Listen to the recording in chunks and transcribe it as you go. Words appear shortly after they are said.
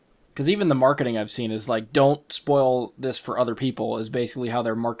Because even the marketing I've seen is like, don't spoil this for other people, is basically how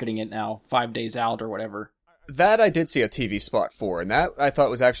they're marketing it now, 5 days out or whatever. That I did see a TV spot for, and that I thought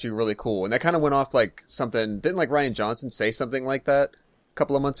was actually really cool. And that kind of went off like something, didn't like Rian Johnson say something like that a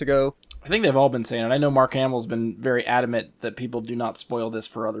couple of months ago? I think they've all been saying it. I know Mark Hamill's been very adamant that people do not spoil this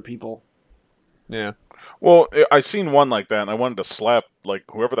for other people. Yeah. Well, I seen one like that, and I wanted to slap, like,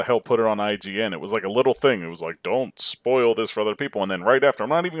 whoever the hell put it on IGN. It was like a little thing. It was like, don't spoil this for other people. And then right after, I'm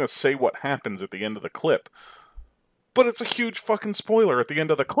not even going to say what happens at the end of the clip. But it's a huge fucking spoiler at the end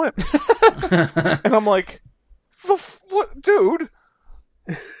of the clip. And I'm like, what, dude?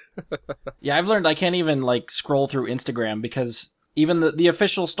 Yeah, I've learned I can't even, like, scroll through Instagram because even the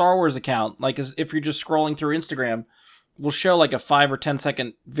official Star Wars account, like, if you're just scrolling through Instagram, will show, like, a 5 or 10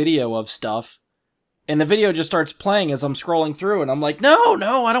 second video of stuff, and the video just starts playing as I'm scrolling through, and I'm like, no,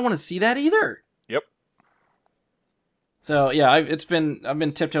 I don't want to see that either. Yep. So, yeah, I've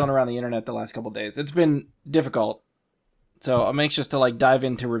been tiptoeing around the internet the last couple of days. It's been difficult. So, I'm anxious to, like, dive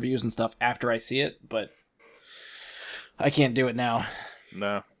into reviews and stuff after I see it, but I can't do it now.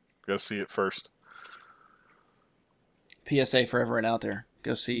 No, gotta see it first. PSA for everyone out there.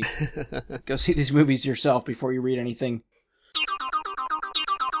 Go see these movies yourself before you read anything.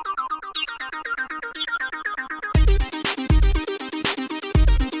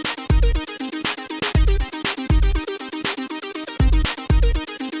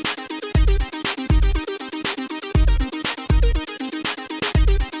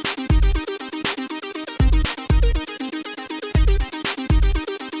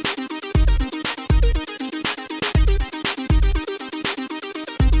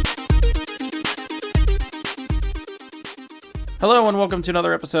 Hello and welcome to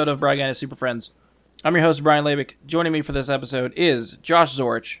another episode of Bragana Super Friends. I'm your host, Brian Labick. Joining me for this episode is Josh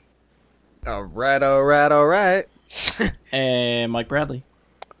Zorich. Alright. And Mike Bradley.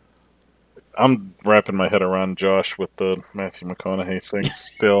 I'm wrapping my head around Josh with the Matthew McConaughey thing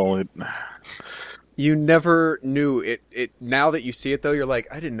still. You never knew it. Now that you see it, though, you're like,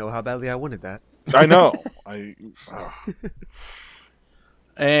 I didn't know how badly I wanted that. I know.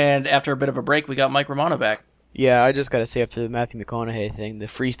 And after a bit of a break, we got Mike Romano back. Yeah, I just gotta say after the Matthew McConaughey thing, the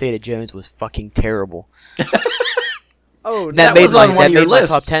Free State of Jones was fucking terrible. Oh, that was on one of your made my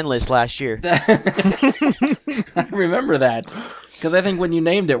lists. top 10 list last year. I remember that. Because I think when you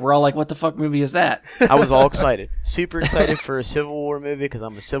named it, we're all like, what the fuck movie is that? I was all excited. Super excited for a Civil War movie because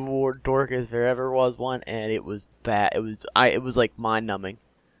I'm a Civil War dork if there ever was one, and it was bad. It was like mind-numbing.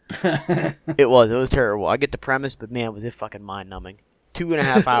 It was terrible. I get the premise, but man, was it fucking mind-numbing.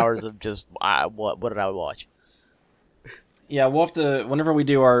 2.5 hours of just, what did I watch? Yeah, we'll have to, whenever we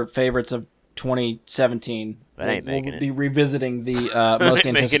do our favorites of 2017, we'll be revisiting the most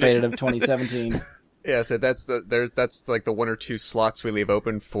anticipated of 2017. Yeah, so that's like the one or two slots we leave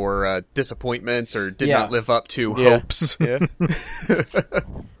open for disappointments or did not live up to hopes. Yeah.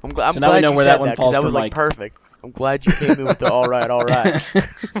 I'm so now we know where that one falls for Mike. Like perfect. I'm glad you came in with the all right.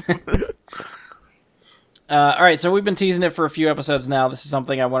 All right, so we've been teasing it for a few episodes now. This is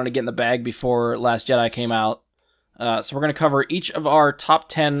something I wanted to get in the bag before Last Jedi came out. So we're going to cover each of our top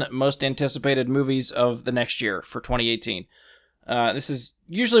 10 most anticipated movies of the next year for 2018. This is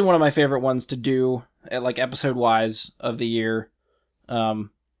usually one of my favorite ones to do, like episode-wise of the year.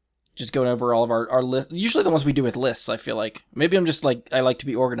 Just going over all of our lists. Usually the ones we do with lists, I feel like. Maybe I'm just like, I like to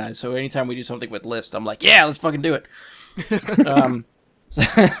be organized, so anytime we do something with lists, I'm like, yeah, let's fucking do it.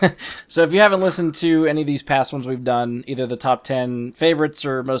 So if you haven't listened to any of these past ones we've done, either the top 10 favorites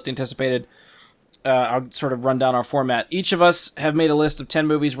or most anticipated, I'll sort of run down our format. Each of us have made a list of 10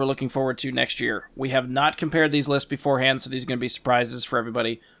 movies we're looking forward to next year. We have not compared these lists beforehand, so these are going to be surprises for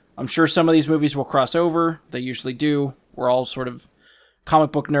everybody. I'm sure some of these movies will cross over. They usually do. We're all sort of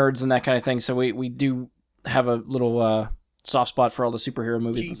comic book nerds and that kind of thing, so we do have a little soft spot for all the superhero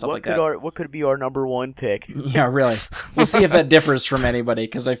movies and stuff like that. What could be our number one pick? Yeah, really. We'll see if that differs from anybody,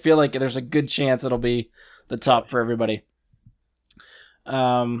 because I feel like there's a good chance it'll be the top for everybody.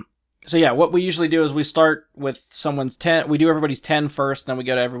 So yeah, what we usually do is we start with someone's 10. We do everybody's 10 first, then we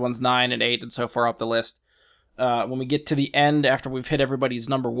go to everyone's 9 and 8 and so far up the list. When we get to the end, after we've hit everybody's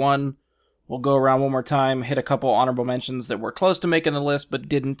number 1, we'll go around one more time, hit a couple honorable mentions that were close to making the list but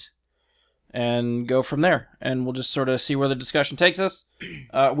didn't, and go from there. And we'll just sort of see where the discussion takes us.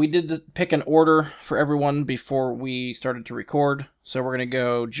 We did pick an order for everyone before we started to record. So we're going to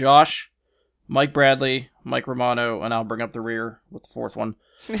go Josh, Mike Bradley, Mike Romano, and I'll bring up the rear with the fourth one.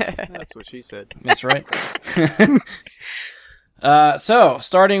 That's what she said. That's right. So,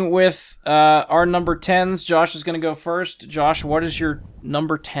 starting with our number 10s, Josh is going to go first. Josh, what is your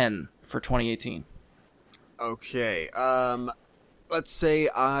number 10 for 2018? Okay. let's say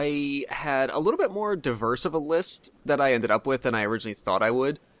I had a little bit more diverse of a list that I ended up with than I originally thought I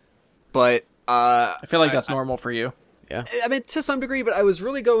would. But I feel like that's normal for you. I mean, to some degree, but I was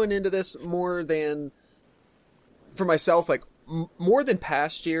really going into this more than, for myself, like, more than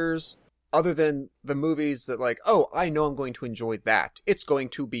past years, other than the movies that, like, oh, I know I'm going to enjoy that. It's going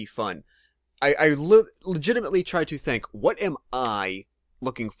to be fun. I legitimately try to think, what am I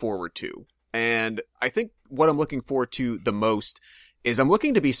looking forward to? And I think what I'm looking forward to the most is I'm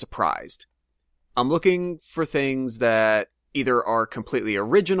looking to be surprised. I'm looking for things that either are completely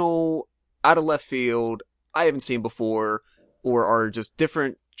original, out of left field, I haven't seen before, or are just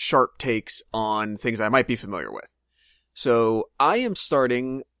different sharp takes on things I might be familiar with. So I am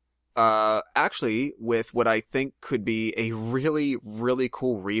starting, actually, with what I think could be a really, really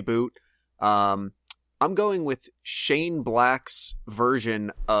cool reboot. I'm going with Shane Black's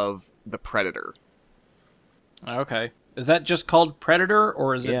version of The Predator. Okay. Is that just called Predator,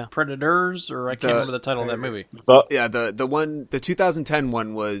 or is Yeah. it Predators, or I can't remember the title of that movie? Yeah, the 2010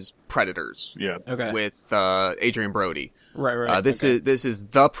 one was Predators. Yeah. Okay. With Adrian Brody. Right. This okay. is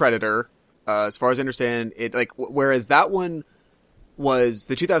The Predator. As far as I understand, it like whereas that one was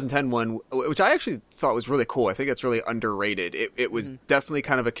the 2010 one, which I actually thought was really cool. I think it's really underrated. It was definitely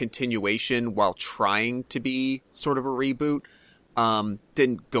kind of a continuation while trying to be sort of a reboot.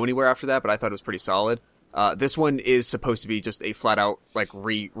 Didn't go anywhere after that, but I thought it was pretty solid. This one is supposed to be just a flat out like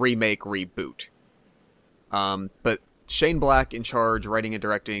remake reboot. But Shane Black in charge, writing and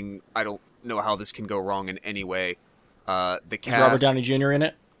directing. I don't know how this can go wrong in any way. The cast, Is Robert Downey Jr. in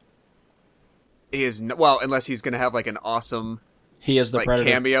it? is well, unless he's going to have like an awesome He is the like Predator.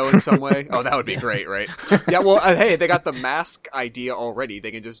 cameo in some way. Oh, that would be great, right? Yeah. Well, hey, they got the mask idea already.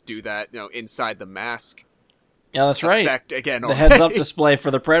 They can just do that, inside the mask. Yeah, that's right. Effect again. The heads-up display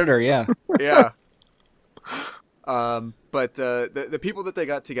for the Predator. Yeah. Yeah. But the people that they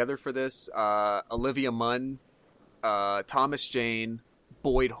got together for this, Olivia Munn, Thomas Jane,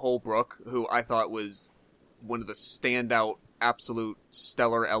 Boyd Holbrook, who I thought was one of the standout, absolute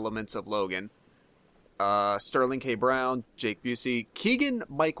stellar elements of Logan, Sterling K. Brown, Jake Busey, Keegan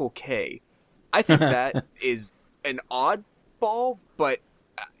Michael Kay. I think that is an oddball, but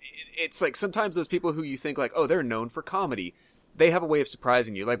it's like sometimes those people who you think like, oh, they're known for comedy, they have a way of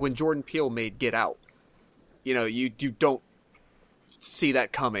surprising you. Like when Jordan Peele made Get Out. You don't see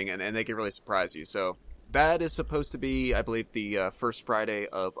that coming, and they can really surprise you. So that is supposed to be, I believe, the first Friday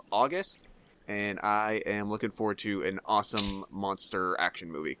of August, and I am looking forward to an awesome monster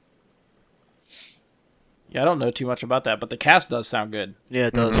action movie. Yeah, I don't know too much about that, but the cast does sound good. Yeah,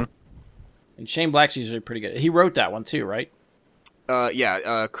 it does. And Shane Black's usually pretty good. He wrote that one too, right?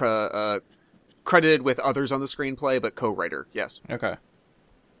 Credited with others on the screenplay, but co-writer, yes. Okay.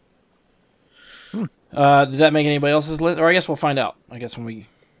 Did that make anybody else's list? Or I guess we'll find out. I guess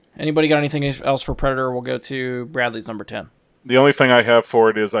anybody got anything else for Predator, we'll go to Bradley's number 10. The only thing I have for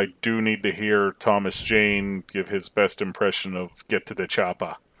it is I do need to hear Thomas Jane give his best impression of "Get to the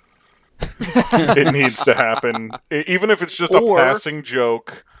Chopper." It needs to happen, even if it's just Or- a passing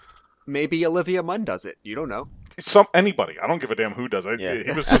joke. Maybe Olivia Munn does it. You don't know. Anybody. I don't give a damn who does it. Yeah.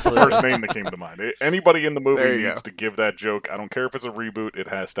 He was just the first name that came to mind. Anybody in the movie There you needs to give that joke. I don't care if it's a reboot. It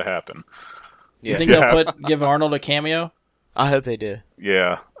has to happen. You Yeah. think they'll give Arnold a cameo? I hope they do.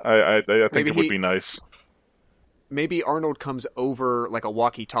 Yeah, I think Maybe it would he- be nice. Maybe Arnold comes over like a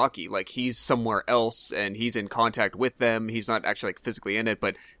walkie-talkie, like he's somewhere else and he's in contact with them. He's not actually like physically in it,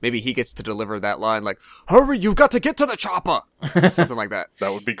 but maybe he gets to deliver that line like, "Hurry, you've got to get to the chopper!" Something like that.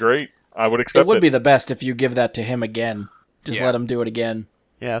 That would be great. I would accept It would be the best if you give that to him again. Just Yeah. let him do it again.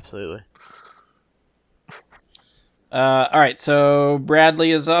 Yeah, absolutely. All right, so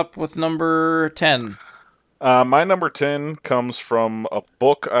Bradley is up with number 10. My number 10 comes from a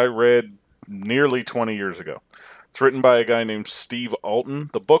book I read nearly 20 years ago. It's written by a guy named Steve Alton.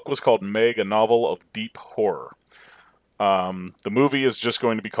 The book was called Meg, a novel of deep horror. The movie is just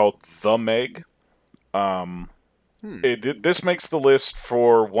going to be called The Meg. This makes the list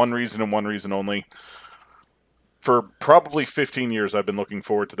for one reason and one reason only. For probably 15 years, I've been looking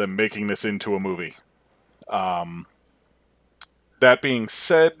forward to them making this into a movie. That being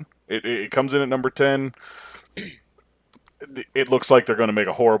said, it comes in at number 10. It looks like they're going to make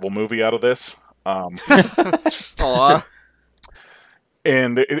a horrible movie out of this. Aw.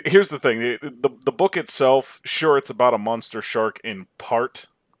 And here's the thing. The book itself, sure, it's about a monster shark in part,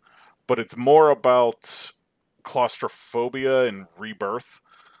 but it's more about claustrophobia and rebirth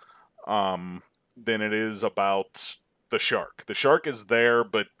than it is about the shark. The shark is there,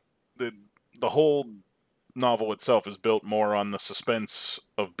 but the whole novel itself is built more on the suspense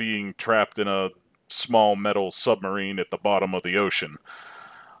of being trapped in a small metal submarine at the bottom of the ocean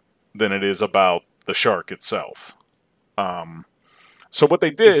than it is about the shark itself. So what they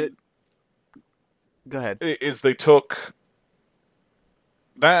did Go ahead. is they took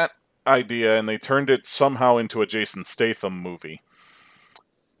that idea and they turned it somehow into a Jason Statham movie.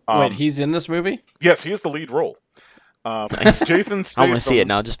 Wait, he's in this movie? Yes, he is the lead role. Jason I Statham want to see it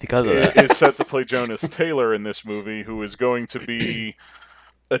now just because of that. is set to play Jonas Taylor in this movie, who is going to be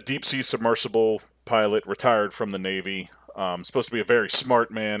a deep-sea submersible pilot, retired from the Navy. Supposed to be a very smart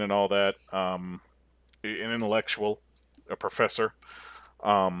man and all that. An intellectual, a professor.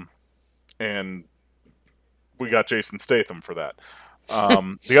 And we got Jason Statham for that.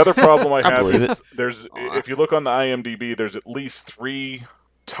 The other problem I have believe is if you look on the IMDb, there's at least 3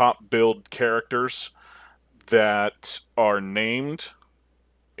 top billed characters that are named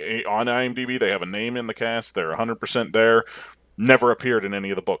on IMDb. They have a name in the cast. They're 100% there. Never appeared in any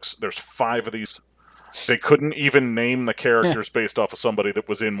of the books. There's 5 of these. They couldn't even name the characters based off of somebody that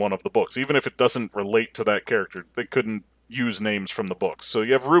was in one of the books. Even if it doesn't relate to that character, they couldn't use names from the books. So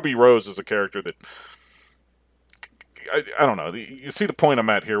you have Ruby Rose as a character that... I don't know. You see the point I'm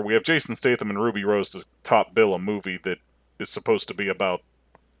at here. We have Jason Statham and Ruby Rose to top bill a movie that is supposed to be about,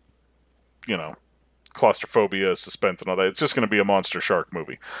 claustrophobia, suspense, and all that. It's just going to be a monster shark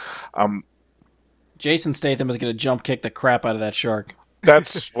movie. Jason Statham is going to jump kick the crap out of that shark.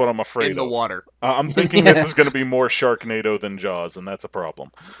 That's what I'm afraid In the of. water. I'm thinking this is going to be more Sharknado than Jaws, and that's a problem.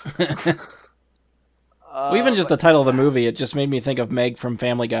 Well, even just the title of the movie, it just made me think of Meg from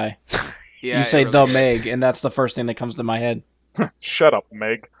Family Guy. Yeah, You say it really the did. Meg, and that's the first thing that comes to my head. Shut up,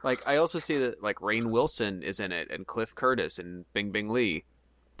 Meg. Like, I also see that, like, Rainn Wilson is in it, and Cliff Curtis, and Bing Bing Lee.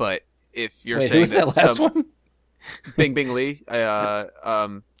 But if you're Wait, saying who's that last one? Bing Bing Lee,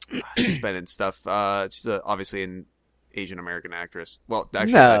 she's been in stuff. She's obviously an Asian American actress. Well,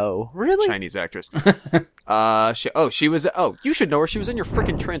 actually, No, a really? Chinese actress. She was. Oh, you should know her. She was in your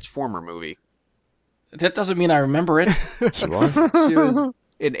freaking Transformer movie. That doesn't mean I remember it. She was. She was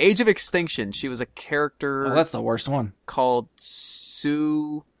in Age of Extinction. She was a character Oh, that's the worst one. called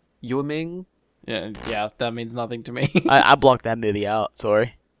Su Yuming. Yeah, that means nothing to me. I blocked that movie out.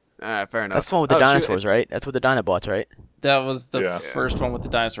 Sorry. Fair enough. That's the one with the dinosaurs, right? That's with the Dinobots, right? That was the Yeah. first one with the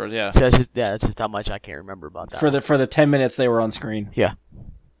dinosaurs, yeah. So that's just how much I can't remember about that. For the 10 minutes they were on screen. Yeah.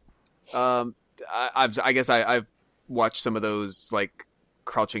 I guess I've watched some of those like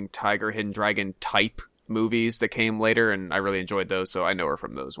Crouching Tiger, Hidden Dragon type movies that came later, and I really enjoyed those, so I know her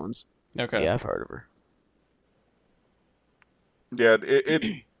from those ones. Okay. Yeah, I've heard of her. Yeah,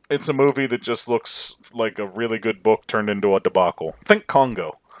 it's a movie that just looks like a really good book turned into a debacle. Think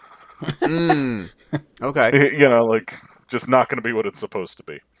Congo. Okay. Like, just not going to be what it's supposed to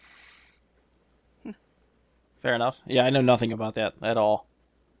be. Fair enough. Yeah, I know nothing about that at all.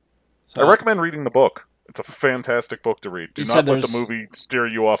 So, I recommend reading the book. It's a fantastic book to read. Do You not said let the there's- movie steer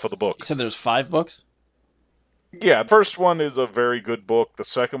you off of the book. You said there's 5 books? Yeah, the first one is a very good book. The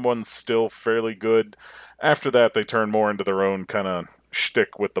second one's still fairly good. After that, they turn more into their own kind of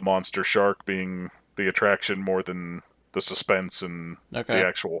shtick with the monster shark being the attraction more than the suspense and Okay. the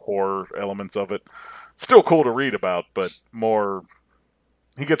actual horror elements of it. Still cool to read about, but more...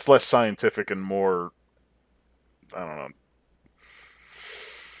 He gets less scientific and more... I don't know.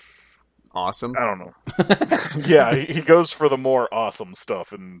 Awesome. I don't know. Yeah, he goes for the more awesome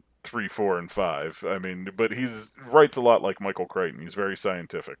stuff in 3, 4, and 5. I mean, but he's writes a lot like Michael Crichton. He's very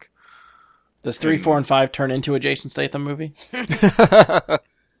scientific. Does 3, 4, and 5 turn into a Jason Statham movie?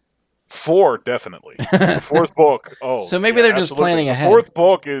 4, definitely. The fourth book. Oh, So maybe yeah, they're just absolutely. planning The ahead. fourth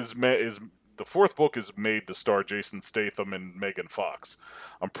book is the fourth book is made to star Jason Statham and Megan Fox.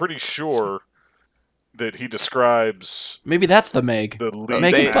 I'm pretty sure that he describes Maybe that's the Meg. the lead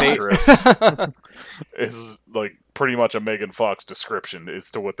Megan Fox. actress is like pretty much a Megan Fox description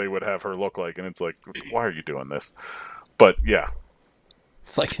as to what they would have her look like, and it's like, why are you doing this? But yeah,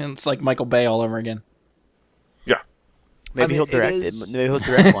 It's like Michael Bay all over again. yeah. Maybe he'll it direct is- it. Maybe he'll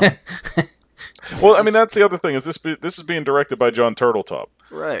direct one. Well, I mean, that's the other thing is this is being directed by John Turteltaub.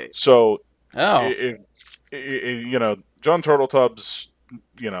 Right. So Oh. John Turteltaub's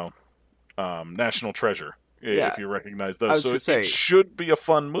National Treasure. Yeah. If you recognize I those, was so gonna say- it should be a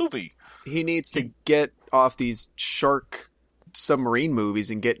fun movie. He needs to get off these shark submarine movies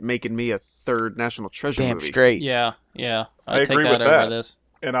and making me a third National Treasure Damn movie. straight. Yeah. I I'd take agree that with over that. this.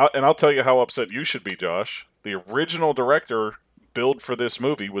 And I'll tell you how upset you should be, Josh. The original director billed for this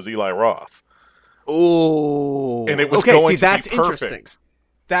movie was Eli Roth, Oh. and it was okay, going see, to that's be perfect. interesting.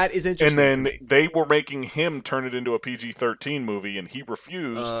 That is And interesting to then me. they were making him turn it into a PG-13 movie, and he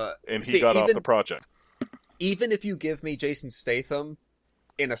refused, and he see, got off even- the project. Even if you give me Jason Statham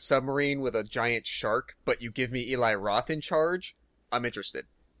in a submarine with a giant shark, but you give me Eli Roth in charge, I'm interested.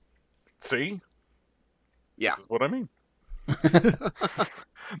 See? Yeah. This is what I mean.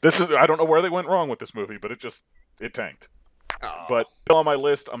 I don't know where they went wrong with this movie, but it tanked. Oh. But still on my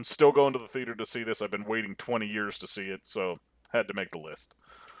list, I'm still going to the theater to see this. I've been waiting 20 years to see it, so had to make the list.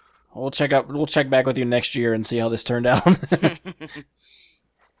 We'll check back with you next year and see how this turned out.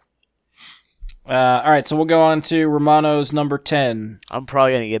 All right, so we'll go on to Romano's number 10. I'm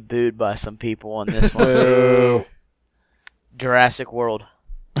probably gonna get booed by some people on this one. Boo. Jurassic World.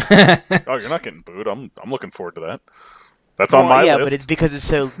 Oh, you're not getting booed. I'm looking forward to that. That's on my yeah, list. but it's because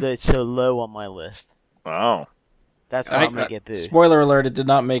it's so low on my list. Oh. That's why I'm gonna get booed. Spoiler alert, it did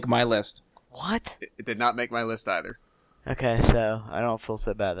not make my list. What? It did not make my list either. Okay, so I don't feel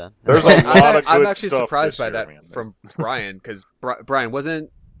so bad then. There's a lot of good I'm actually stuff surprised this by year, that man. from Brian, because Brian,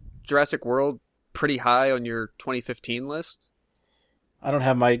 wasn't Jurassic World pretty high on your 2015 list? I don't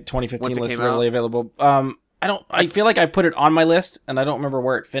have my 2015 Once it list came readily out? available. I feel like I put it on my list, and I don't remember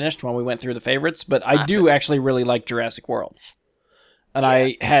where it finished when we went through the favorites, but I do actually really like Jurassic World. And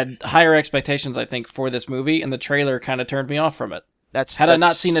I had higher expectations, I think, for this movie, and the trailer kind of turned me off from it. Had I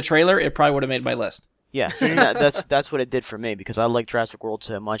not seen the trailer, it probably would have made my list. Yeah, that's what it did for me, because I like Jurassic World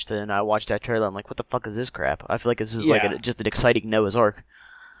so much that then I watched that trailer, I'm like, what the fuck is this crap? I feel like this is just an exciting Noah's Ark.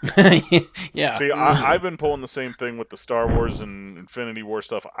 Yeah. See, I've been pulling the same thing with the Star Wars and Infinity War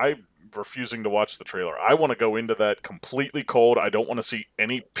stuff. I'm refusing to watch the trailer. I want to go into that completely cold. I don't want to see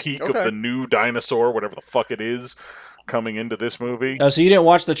any peek of the new dinosaur, whatever the fuck it is, coming into this movie. Oh, so you didn't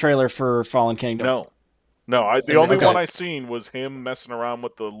watch the trailer for Fallen Kingdom? No. The only one I seen was him messing around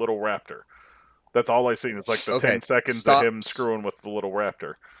with the little raptor. That's all I seen. It's like the 10 seconds of him screwing with the little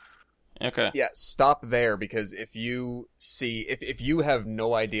raptor. Okay. Yeah, stop there, because if you see, if you have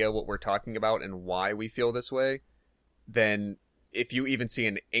no idea what we're talking about and why we feel this way, then if you even see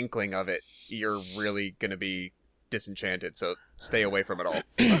an inkling of it, you're really going to be disenchanted, so stay away from it all.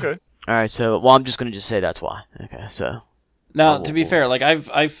 Okay. Alright, so, I'm just gonna say that's why. Okay, so. Now, to be fair, like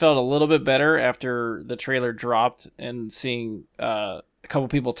I've felt a little bit better after the trailer dropped and seeing a couple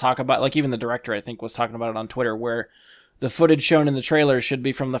people talk about, like even the director, I think, was talking about it on Twitter, where the footage shown in the trailer should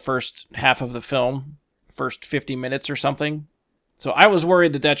be from the first half of the film, first 50 minutes or something. So I was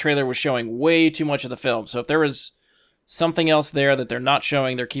worried that trailer was showing way too much of the film. So if there was something else there that they're not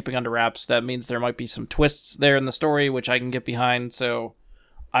showing, they're keeping under wraps, that means there might be some twists there in the story, which I can get behind. So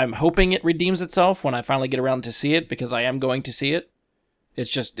I'm hoping it redeems itself when I finally get around to see it, because I am going to see it.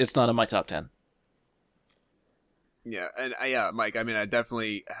 It's not in my top 10. Yeah, and Mike, I mean, I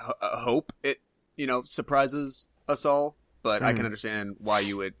definitely hope it, surprises us all, but I can understand why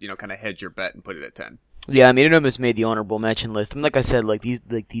you would, kind of hedge your bet and put it at 10. Yeah, I mean, it almost made the honorable mention list. I mean, like I said, like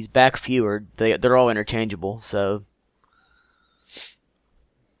these back few they're all interchangeable. So,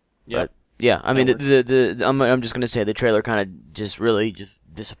 Yeah, yeah. I mean, I'm just gonna say the trailer kind of just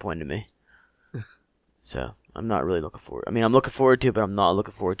disappointed me. So I'm not really looking forward. I mean, I'm looking forward to it, but I'm not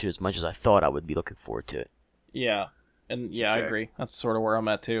looking forward to it as much as I thought I would be looking forward to it. Yeah, and I agree. That's sort of where I'm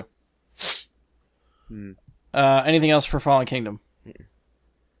at too. Hmm. Anything else for Fallen Kingdom?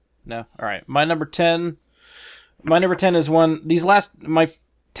 No. All right. My number 10 is one. My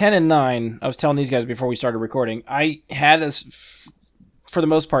 10 and 9. I was telling these guys before we started recording. I had for the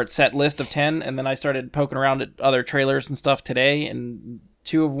most part, set list of 10, and then I started poking around at other trailers and stuff today, and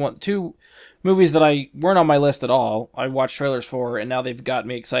two movies that I weren't on my list at all, I watched trailers for, and now they've got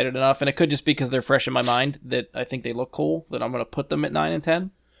me excited enough, and it could just be because they're fresh in my mind that I think they look cool, that I'm going to put them at 9 and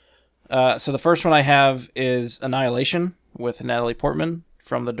 10. So the first one I have is Annihilation with Natalie Portman,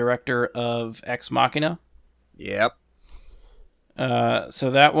 from the director of Ex Machina. Yep.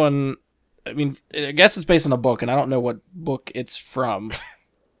 So that one, I mean, I guess it's based on a book, and I don't know what book it's from.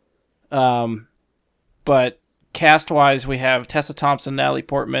 But cast-wise, we have Tessa Thompson, Natalie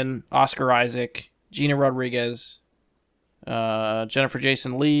Portman, Oscar Isaac, Gina Rodriguez, Jennifer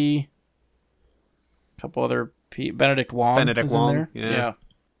Jason Leigh, a couple other Benedict Wong. Benedict is Wong, in there.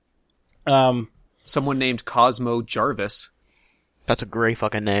 Yeah. Someone named Cosmo Jarvis. That's a great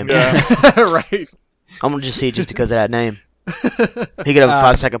fucking name. Yeah. Right. I'm gonna just see it just because of that name. He could have a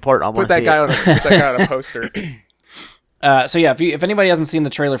 5-second part. Put that guy on a poster. So yeah, if anybody hasn't seen the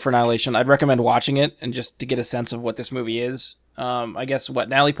trailer for Annihilation, I'd recommend watching it and just to get a sense of what this movie is. I guess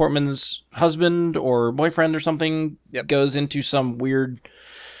Natalie Portman's husband or boyfriend or something goes into some weird,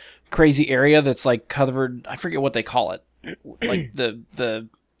 crazy area that's like covered. I forget what they call it. Like the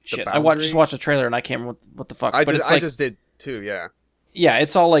shit. I just watched the trailer and I can't remember what the fuck. I just did too. Yeah. Yeah,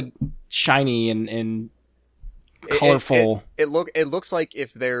 it's all like shiny and colorful. It looks like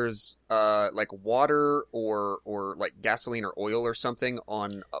if there's like water or like gasoline or oil or something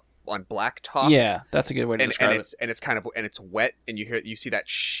on black top. Yeah, that's a good way to describe it. And it's kind of and it's wet, and you see that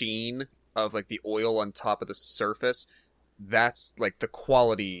sheen of like the oil on top of the surface. That's like the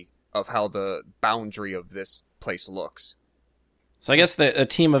quality of how the boundary of this place looks. So I guess a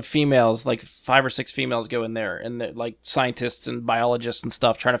team of females, like 5 or 6 females, go in there, and they're like scientists and biologists and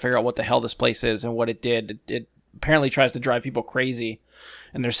stuff, trying to figure out what the hell this place is and what it did. It apparently tries to drive people crazy,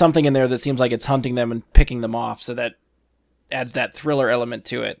 and there's something in there that seems like it's hunting them and picking them off, so that adds that thriller element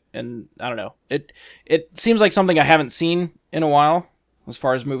to it. And I don't know, it seems like something I haven't seen in a while as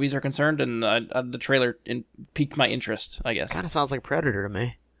far as movies are concerned, and the trailer piqued my interest, I guess. Kind of sounds like Predator to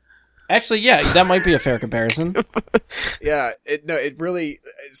me. Actually, yeah, that might be a fair comparison. Yeah, it really,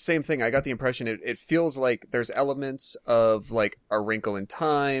 same thing. I got the impression it feels like there's elements of like A Wrinkle in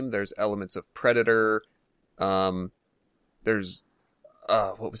Time. There's elements of Predator. There's,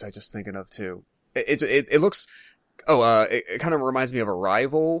 what was I just thinking of too? It looks, it kind of reminds me of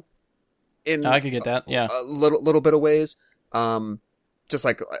Arrival. I could get that, yeah. A little bit of ways. Just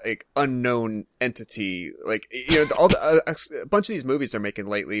like unknown entity, like all a bunch of these movies they're making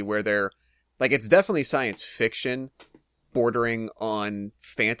lately, where they're like it's definitely science fiction, bordering on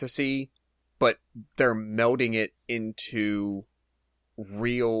fantasy, but they're melding it into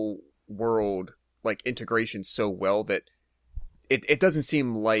real world like integration so well that it doesn't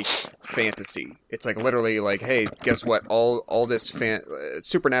seem like fantasy. It's like literally like, hey, guess what? All this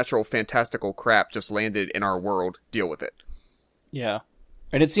supernatural, fantastical crap just landed in our world. Deal with it. Yeah.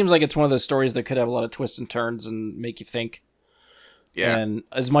 And it seems like it's one of those stories that could have a lot of twists and turns and make you think. Yeah. And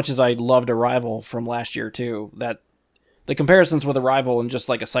as much as I loved Arrival from last year too, that the comparisons with Arrival and just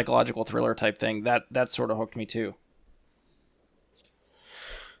like a psychological thriller type thing, that sort of hooked me too.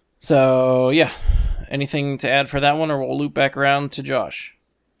 So yeah, anything to add for that one, or we'll loop back around to Josh?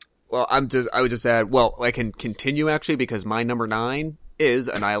 Well, I would just add. Well, I can continue actually because my number 9 is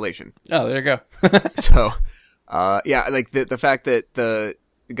Annihilation. Oh, there you go. So, yeah, like the fact that the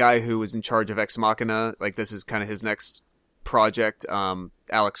guy who was in charge of Ex Machina, like this is kind of his next project,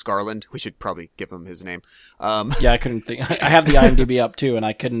 Alex Garland. We should probably give him his name. Yeah, I couldn't think. I have the IMDb up too, and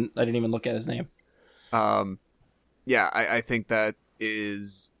I didn't even look at his name. Yeah, I think that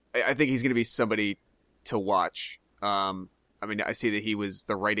is. I think he's going to be somebody to watch. I mean, I see that he was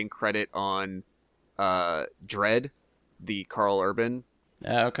the writing credit on Dread, the Carl Urban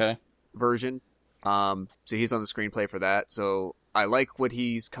okay. version. So he's on the screenplay for that. So I like what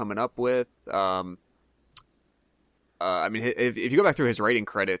he's coming up with. I mean, if you go back through his writing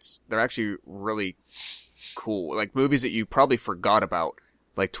credits, they're actually really cool. Like movies that you probably forgot about,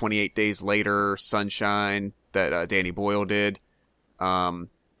 like 28 Days Later, Sunshine, that Danny Boyle did.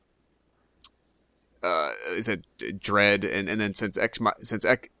 Is it Dread, and then since Ex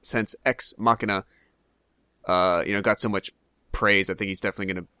Machina, got so much praise, I think he's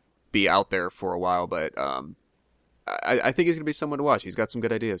definitely going to be out there for a while. But I think he's going to be someone to watch. He's got some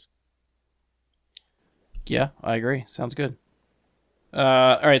good ideas. Yeah, I agree. Sounds good.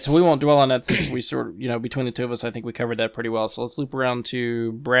 All right, so we won't dwell on that since we sort of, between the two of us, I think we covered that pretty well. So let's loop around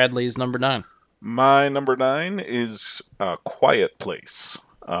to Bradley's number 9. My number 9 is A Quiet Place.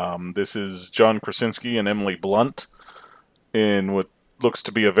 This is John Krasinski and Emily Blunt in what looks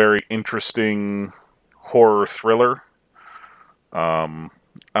to be a very interesting horror thriller. I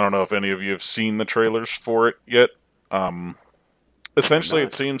don't know if any of you have seen the trailers for it yet. Essentially,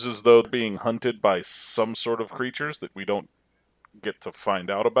 it seems as though they're being hunted by some sort of creatures that we don't get to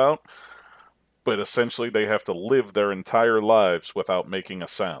find out about. But essentially, they have to live their entire lives without making a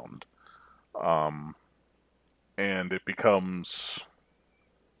sound. And it becomes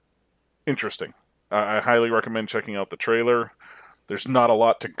interesting. I highly recommend checking out the trailer. There's not a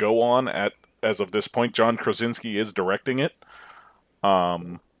lot to go on as of this point. John Krasinski is directing it.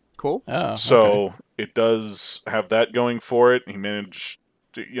 Cool. Oh, so okay. it does have that going for it. He managed,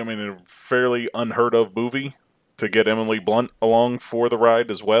 a fairly unheard of movie to get Emily Blunt along for the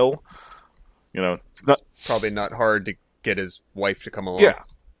ride as well. It's not probably not hard to get his wife to come along. Yeah.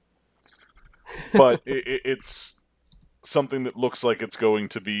 But it's something that looks like it's going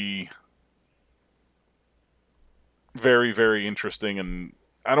to be very, very interesting, and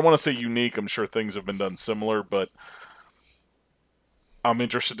I don't want to say unique. I'm sure things have been done similar, but I'm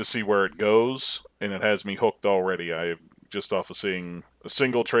interested to see where it goes, and it has me hooked already. I just off of seeing a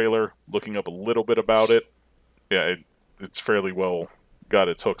single trailer, looking up a little bit about it. Yeah, it's fairly well got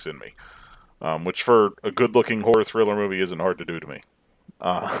its hooks in me, which for a good-looking horror thriller movie isn't hard to do to me.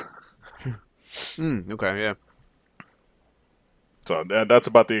 Okay, yeah. So that's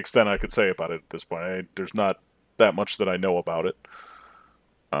about the extent I could say about it at this point. There's not that much that I know about it.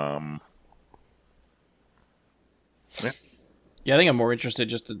 Yeah, I think I'm more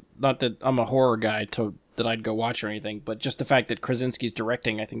interested not that I'm a horror guy that I'd go watch or anything, but just the fact that Krasinski's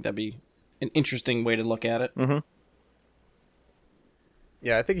directing, I think that'd be an interesting way to look at it. Mm-hmm.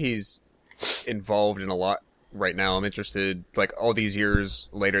 Yeah, I think he's involved in a lot right now. I'm interested, like, all these years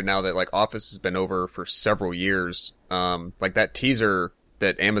later, now that, like, Office has been over for several years, like, that teaser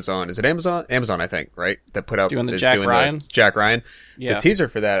that Amazon, is it Amazon? Amazon, I think, right? That put out Doing the is Jack doing Ryan? the Jack Ryan. Yeah. The teaser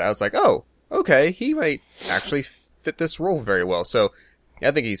for that, I was like, oh, okay, he might actually fit this role very well. So, yeah,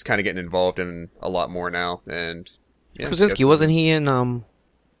 I think he's kind of getting involved in a lot more now. And yeah, Krasinski, wasn't he in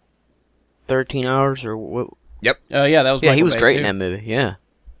 13 Hours or what? Yeah, that was Yeah, he Michael was Bay, great too. in that movie. Yeah.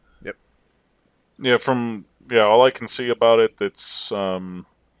 Yeah, all I can see about it, it's the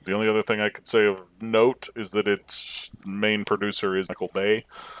only other thing I could say of note is that its main producer is Michael Bay.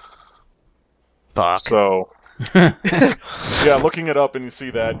 Fuck. So, yeah, looking it up and you see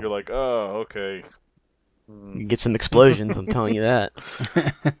that, you're like, oh, okay. You get some explosions, I'm telling you that.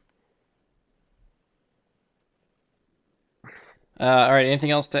 All right,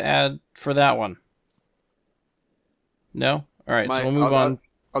 anything else to add for that one? No? All right, so we'll move on.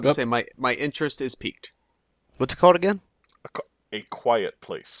 I'll just say my interest is piqued. What's it called again? A Quiet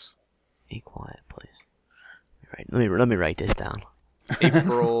Place. A Quiet Place. Right. Let me write this down.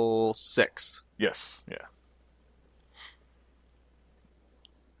 April 6th. Yes, yeah.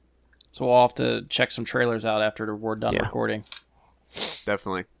 So we'll have to check some trailers out after we're done Yeah. recording.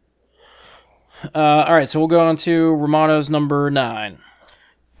 Definitely. All right, so we'll go on to Romano's number 9.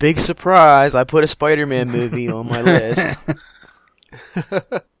 Big surprise! I put a Spider-Man movie on my list,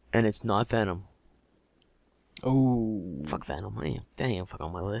 and it's not Venom. Oh, Fuck Venom. That ain't fuck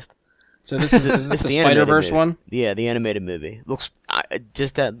on my list. so this is the It's the Spider-Verse animated one? Yeah, the animated movie. Looks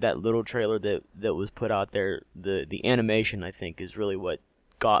just that little trailer that was put out there. The animation, I think, is really what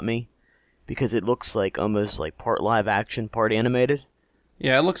got me, because it looks like almost like part live action, part animated.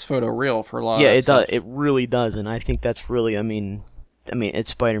 Yeah, it looks photoreal for a lot Yeah, of that it does. stuff. It really does, and I think that's really. I mean,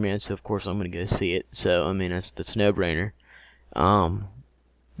 it's Spider-Man, so of course I'm gonna go see it. So I mean, that's a no-brainer.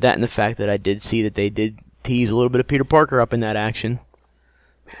 That and the fact that I did see that they did tease a little bit of Peter Parker up in that action.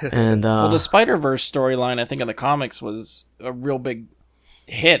 And Well, the Spider-Verse storyline, I think, in the comics was a real big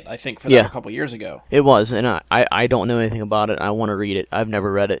hit, I think, for them Yeah. a couple years ago. it was, and I don't know anything about it. I want to read it. I've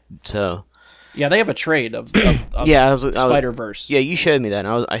never read it, so Yeah, they have a trade of Yeah, I was- Spider-Verse. yeah, you showed me that.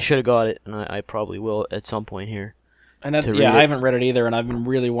 And I should have got it, and I probably will at some point here. And that's to yeah, read it. I haven't read it either, and I've been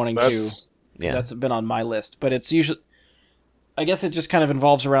really wanting That's to. Yeah, That's been on my list, but it's usually. I guess it just kind of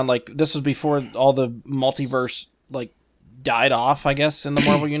involves around like this was before all the multiverse like died off. I guess in the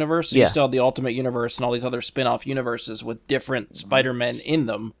Marvel universe, so Yeah. you still have the Ultimate Universe and all these other spin-off universes with different Spider-Men in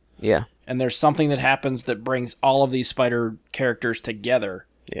them. yeah, And there's something that happens that brings all of these Spider characters together.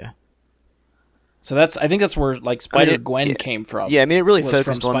 yeah. So I think that's where like Spider-Gwen came from. Yeah, I mean, it really was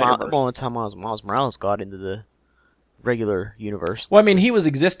focused from on Spider-Verse. the time Miles Morales got into the regular universe. Well, I mean, he was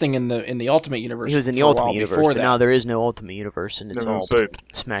existing in the Ultimate Universe. He was in the for a Ultimate while Universe, before but that. now there is no Ultimate Universe, and it's I all was gonna say,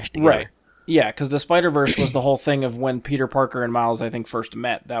 smashed together. Right. Yeah, because the Spider-Verse was the whole thing of when Peter Parker and Miles, I think, first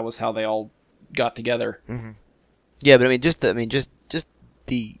met. That was how they all got together. Yeah, but I mean, just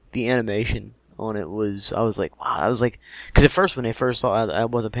the animation on it was. I was like, wow. I was like, because at first when I first saw it, I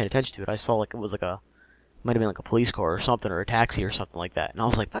wasn't paying attention to it. I saw like it was like might have been like a police car or something, or a taxi or something like that, and I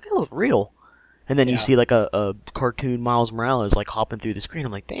was like, fuck, that looks real. And then you Yeah. see like a cartoon Miles Morales like hopping through the screen.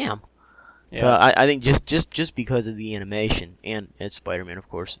 I'm like, damn. So Yeah. I think just because of the animation and it's Spider-Man, of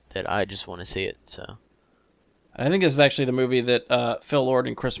course, that I just want to see it. So I think this is actually the movie that Phil Lord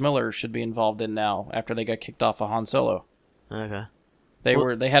and Chris Miller should be involved in now after they got kicked off of Han Solo. okay.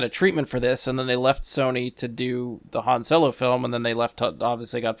 They had a treatment for this, and then they left Sony to do the Han Solo film, and then they left.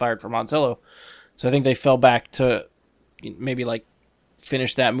 Obviously, got fired from Han Solo, so I think they fell back to maybe like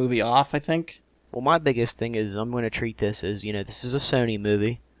finish that movie off. I think. Well, my biggest thing is I'm going to treat this as, this is a Sony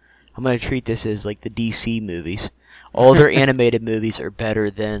movie. I'm going to treat this as like the DC movies. All their animated movies are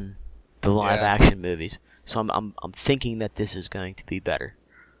better than the live action movies. So I'm thinking that this is going to be better.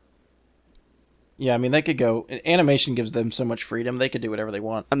 Yeah, I mean they could go. Animation gives them so much freedom; they could do whatever they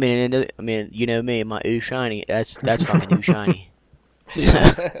want. I mean, you know me, my ooh shiny. That's fucking ooh shiny.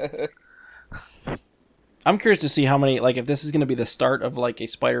 I'm curious to see how many, like, if this is going to be the start of like a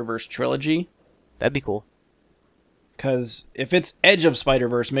Spider-Verse trilogy. That'd be cool. Because if it's Edge of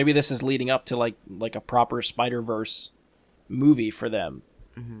Spider-Verse, maybe this is leading up to like a proper Spider-Verse movie for them.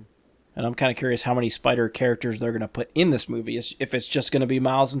 Mhm. And I'm kind of curious how many Spider characters they're going to put in this movie. If it's just going to be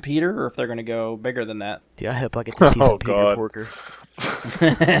Miles and Peter, or if they're going to go bigger than that. Dude, I hope I get to see Oh, some Peter God. Porker.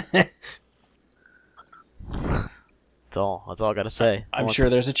 That's all I gotta say. I'm sure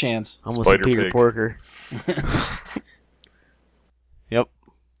there's a chance. I'm with Spider Peter Pig. Porker. Yep.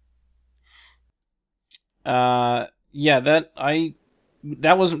 Yeah, that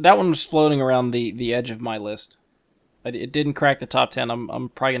one was floating around the edge of my list. It didn't crack the top 10. I'm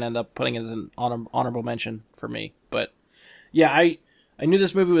probably gonna end up putting it as an honorable mention for me. But yeah, I knew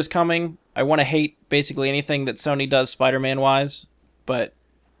this movie was coming. I want to hate basically anything that Sony does Spider-Man wise, but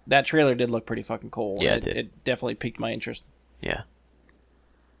that trailer did look pretty fucking cool. Yeah, it definitely piqued my interest. Yeah.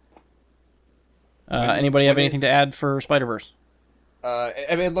 Anybody have anything to add for Spider-Verse? I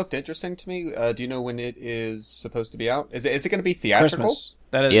mean, it looked interesting to me. Do you know when it is supposed to be out? Is it going to be theatrical? Christmas.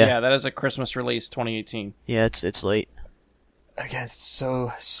 That is that is a Christmas release, 2018. Yeah, it's late. Again, it's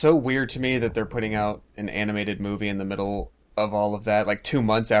so weird to me that they're putting out an animated movie in the middle of all of that, like 2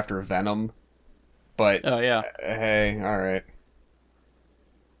 months after Venom. But Oh yeah. Hey, all right.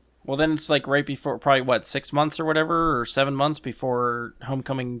 Well, then it's like right before, probably 6 months or whatever, or 7 months before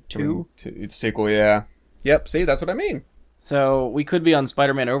Homecoming 2. It's sequel, yeah. Yep. See, that's what I mean. So we could be on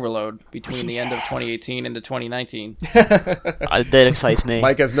Spider-Man overload between the end of 2018 into 2019. That excites me.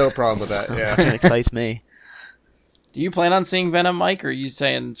 Mike has no problem with that. That Yeah. excites me. Do you plan on seeing Venom, Mike, or are you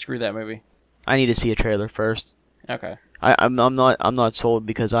saying screw that movie? I need to see a trailer first. Okay. I'm not sold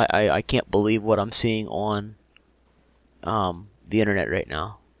because I can't believe what I'm seeing on the internet right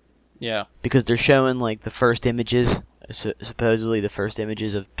now. Yeah. Because they're showing like the first images, supposedly the first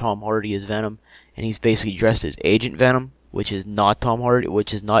images of Tom Hardy as Venom, and he's basically dressed as Agent Venom, which is not Tom Hardy,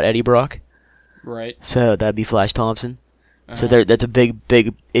 which is not Eddie Brock. Right. So that'd be Flash Thompson. So that's a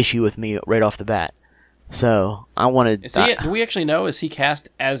big issue with me right off the bat. So I wanted. Do we actually know? Is he cast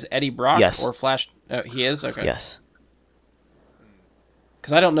as Eddie Brock? Yes. Or Flash? He is. Okay. Yes.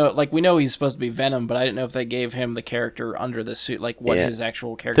 Because I don't know. Like, we know he's supposed to be Venom, but I didn't know if they gave him the character under the suit, like what his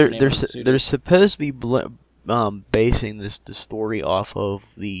actual character name was. They're supposed to be basing the story off of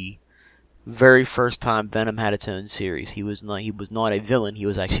the very first time Venom had its own series. He was not a villain. He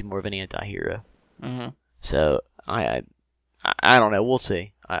was actually more of an anti-hero. Mm-hmm. So I don't know. We'll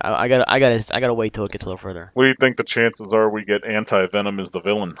see. I gotta wait till it gets a little further. What do you think the chances are we get Anti-Venom as the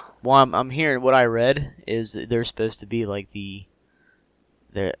villain? Well, I'm hearing what I read is that they're supposed to be like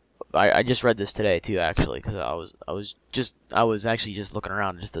I just read this today too, actually, because I was actually just looking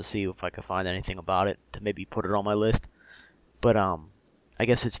around just to see if I could find anything about it to maybe put it on my list. But I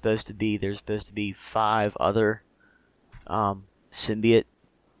guess there's supposed to be 5 other symbiote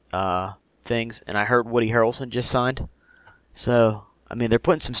things, and I heard Woody Harrelson just signed. So I mean, they're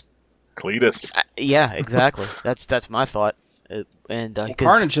putting some. Cletus. Yeah, exactly. That's my thought. And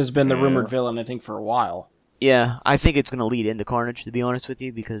Carnage has been the rumored villain, I think, for a while. Yeah, I think it's going to lead into Carnage, to be honest with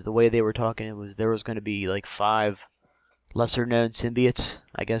you, because the way they were talking, there was going to be like 5 lesser-known symbiotes.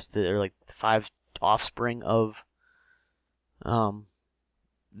 I guess they're like 5 offspring of Venom.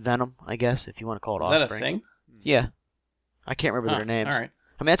 I guess if you want to call it offspring. Is that a thing? Yeah, I can't remember their names. All right.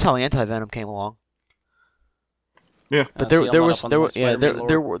 I mean, that's how Anti-Venom came along. Yeah, but there were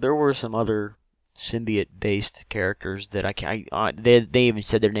some other symbiote-based characters that they even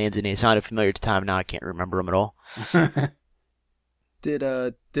said their names and they sounded familiar at the time. Now I can't remember them at all. Did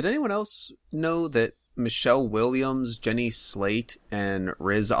anyone else know that Michelle Williams, Jenny Slate, and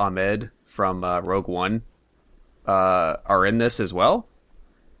Riz Ahmed from Rogue One are in this as well?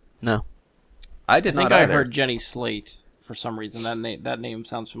 No, I did not. I think not I either. heard Jenny Slate for some reason. That name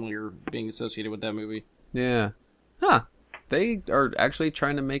sounds familiar, being associated with that movie. Yeah. Huh. They are actually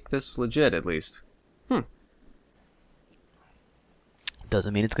trying to make this legit, at least.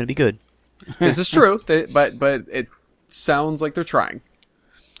 Doesn't mean it's going to be good. This is true, but it sounds like they're trying.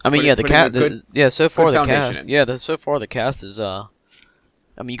 I mean, Putting so far the foundation cast, in. so far the cast is I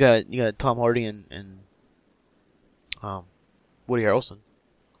mean, you got Tom Hardy and Woody Harrelson.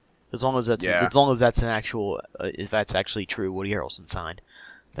 As long as that's an actual, if that's actually true, Woody Harrelson signed.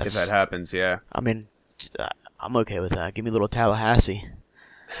 If that happens, yeah. I mean, I'm okay with that. Give me a little Tallahassee.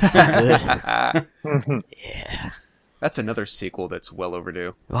 Good. Yeah. That's another sequel that's well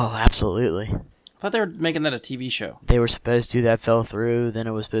overdue. Oh, absolutely. I thought they were making that a TV show. They were supposed to. That fell through. Then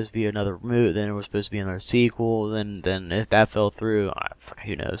it was supposed to be another movie. Then it was supposed to be another sequel. Then if that fell through,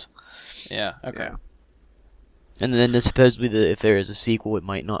 who knows? Yeah. Okay. Yeah. And then it's supposedly if there is a sequel, it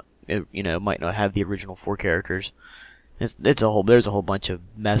might not. Might not have the original 4 characters. There's a whole bunch of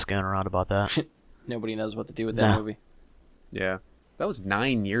mess going around about that. Nobody knows what to do with that movie. Yeah. That was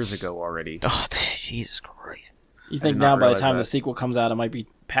 9 years ago already. Oh, Jesus Christ. You think did not now by the realize time that. the sequel comes out, it might be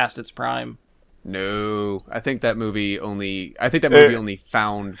past its prime? No. I think that movie only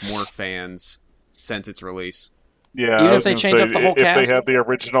found more fans since its release. Yeah, Even I if was they gonna change say, up the whole if cast? they have the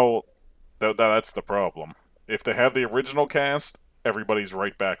original, that's the problem. If they have the original cast, everybody's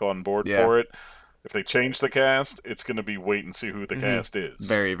right back on board Yeah. for it. If they change the cast, it's going to be wait and see who the cast is.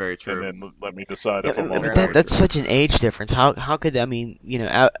 Very, very true. And then let me decide Yeah, if I'm but on fair board. enough. that's such an age difference. How could I mean,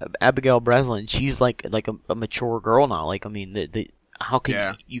 Abigail Breslin, she's like a mature girl now. Like I mean, how could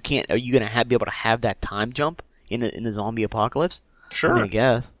Yeah. you can't? Are you gonna be able to have that time jump in the zombie apocalypse? Sure. I mean, I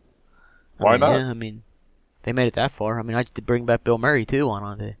guess. Why not? Yeah, I mean, they made it that far. I mean, I just bring back Bill Murray too. Why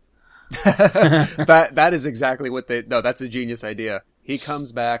not? that is exactly what that's a genius idea. He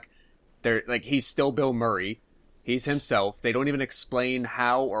comes back, they're like, he's still Bill Murray. He's himself. They don't even explain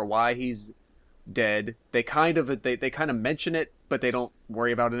how or why he's dead. They kind of mention it, but they don't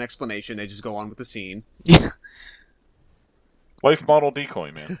worry about an explanation. They just go on with the scene. Yeah. Life model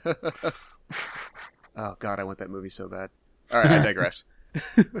decoy, man. Oh god, I want that movie so bad. Alright, I digress.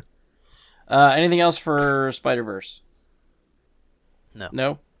 Anything else for Spider-Verse? No.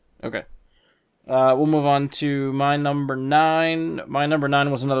 No? Okay. We'll move on to my number 9. My number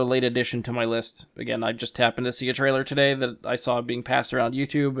 9 was another late addition to my list. Again, I just happened to see a trailer today that I saw being passed around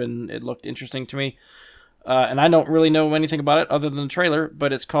YouTube, and it looked interesting to me. And I don't really know anything about it other than the trailer,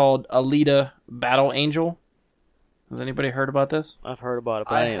 but it's called Alita Battle Angel. Has anybody heard about this? I've heard about it,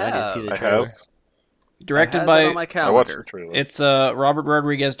 but I I didn't see the I trailer. have. Directed I had by... that on my I calendar. watched the trailer. It's Robert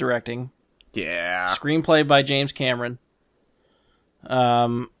Rodriguez directing. Yeah. Screenplay by James Cameron.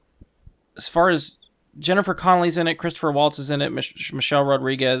 As far as Jennifer Connelly's in it, Christopher Waltz is in it, Michelle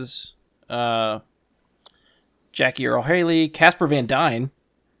Rodriguez, Jackie Earle Haley, Casper Van Dyne,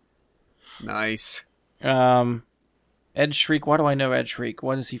 Nice. Ed Shriek. Why do I know Ed Shriek?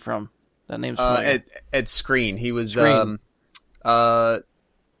 What is he from? That name's familiar. Ed Screen. He was Screen. Deadpool,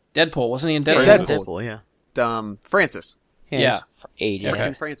 Deadpool, wasn't he in Yeah, Deadpool? Francis. Deadpool, yeah. Francis. Yeah. Age. Okay.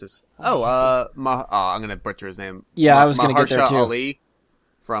 Fucking Francis. Oh, I'm gonna butcher his name. Yeah, I was gonna get there, Mahershala too. Ali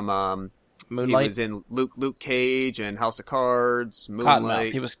from he Moonlight, was in Luke Cage and House of Cards, Moonlight.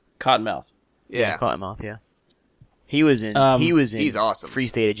 Cottonmouth. He was Cottonmouth. Yeah. Cottonmouth, yeah. He was in. He's awesome. Free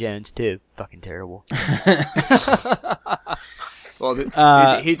State of Jones too. Fucking terrible. Well,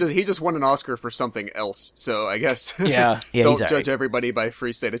 he just won an Oscar for something else, so I guess Yeah. Yeah, don't he's judge alright. everybody by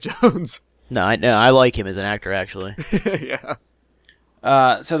Free State of Jones. No, I like him as an actor actually.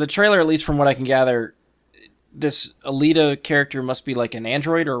 Yeah. So the trailer, at least from what I can gather, this Alita character must be like an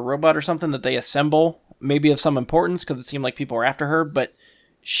android or a robot or something that they assemble, maybe of some importance, because it seemed like people are after her, but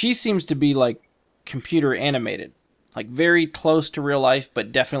she seems to be like computer animated, like very close to real life,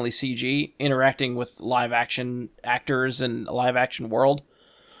 but definitely CG, interacting with live action actors and a live action world.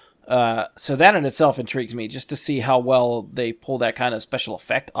 So that in itself intrigues me, just to see how well they pull that kind of special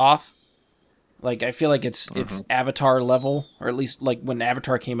effect off. Like, I feel like it's Avatar level, or at least like when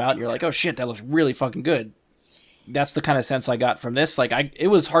Avatar came out, you're like, oh shit, that looks really fucking good. That's the kind of sense I got from this. Like, it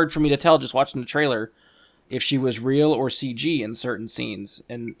was hard for me to tell just watching the trailer if she was real or CG in certain scenes,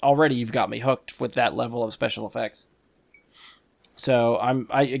 and already you've got me hooked with that level of special effects. So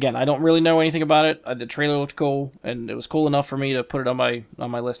I don't really know anything about it. The trailer looked cool, and it was cool enough for me to put it on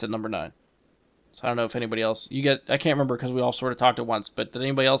my list at number 9. So I don't know if anybody else I can't remember because we all sort of talked at once. But did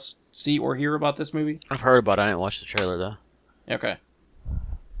anybody else see or hear about this movie? I've heard about it. I didn't watch the trailer though. Okay.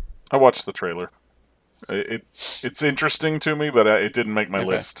 I watched the trailer. It's interesting to me, but it didn't make my Okay.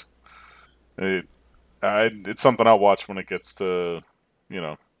 list. It's something I'll watch when it gets to,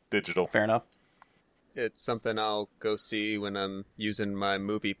 digital. Fair enough. It's something I'll go see when I'm using my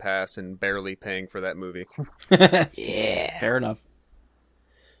movie pass and barely paying for that movie. Yeah. Fair enough.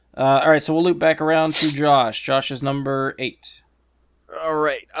 All right, so we'll loop back around to Josh. Josh is number 8. All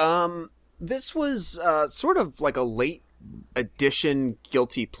right. This was sort of like a late edition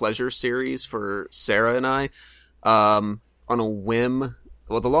guilty pleasure series for Sarah and I. On a whim.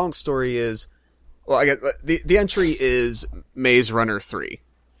 Well, the long story is, I get the entry is Maze Runner 3.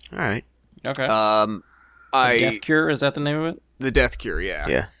 All right. Okay. Death Cure, is that the name of it? The Death Cure, yeah.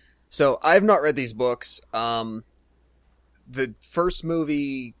 Yeah. So I've not read these books. The first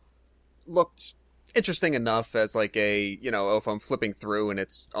movie looked interesting enough as like a, if I'm flipping through and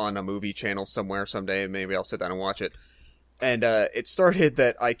it's on a movie channel somewhere someday, maybe I'll sit down and watch it. And it started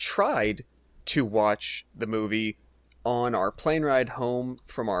that I tried to watch the movie on our plane ride home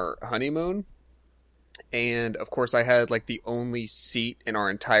from our honeymoon. And of course I had like the only seat in our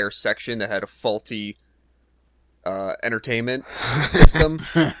entire section that had a faulty entertainment system.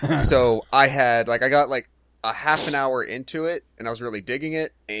 So I got like a half an hour into it and I was really digging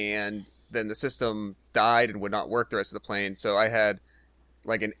it, and then the system died and would not work the rest of the plane. So I had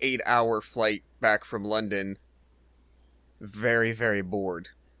like an 8-hour flight back from London. Very, very bored.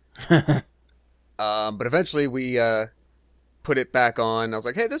 But eventually we put it back on. I was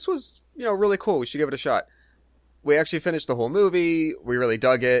like, hey, this was, really cool. We should give it a shot. we actually finished the whole movie. We really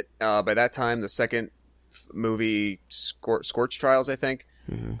dug it. By that time, the second movie, Scorch Trials, I think,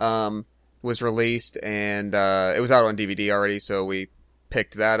 was released, and it was out on DVD already, so we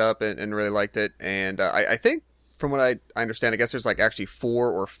picked that up and really liked it. And I think, from what I understand, I guess there's like actually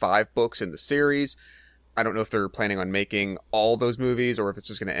 4 or 5 books in the series. I don't know if they're planning on making all those movies or if it's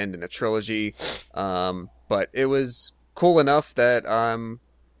just going to end in a trilogy. But it was cool enough that I'm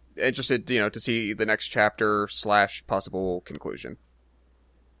interested, to see the next chapter / possible conclusion.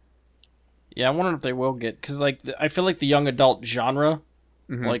 Yeah, I wonder if they will get, because like I feel like the young adult genre,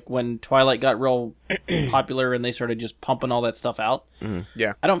 like when Twilight got real popular and they started just pumping all that stuff out.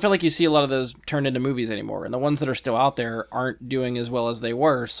 Yeah, I don't feel like you see a lot of those turned into movies anymore, and the ones that are still out there aren't doing as well as they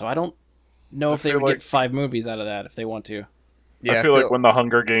were. So I don't know if they would get 5 movies out of that if they want to. Yeah, I feel like when the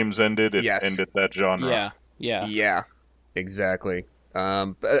Hunger Games ended, it ended that genre. Yeah, exactly.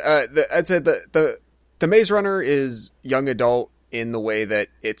 I'd say the Maze Runner is young adult in the way that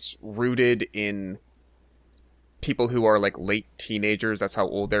it's rooted in people who are like late teenagers. That's how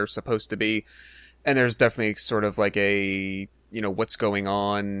old they're supposed to be. And there's definitely sort of like a, what's going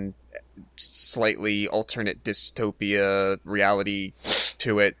on, slightly alternate dystopia reality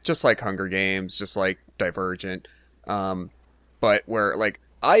to it, just like Hunger Games, just like Divergent. But where, like,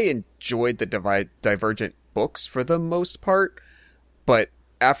 I enjoyed the Divergent books for the most part, but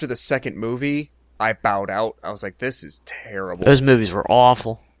after the second movie, I bowed out. I was like, this is terrible. Those movies were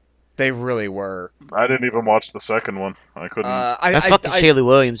awful. They really were. I didn't even watch the second one. I couldn't. That fucking Shaylee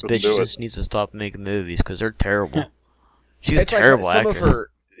Williams bitch just needs to stop making movies because they're terrible. She's a terrible like some actor. Of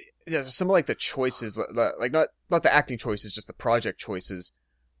her, some of like the choices, like not the acting choices, just the project choices.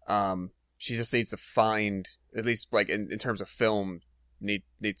 She just needs to find, at least like in terms of film,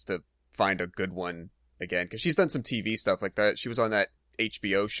 needs to find a good one again, because she's done some TV stuff like that. She was on that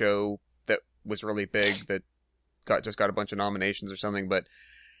HBO show that was really big that got a bunch of nominations or something. But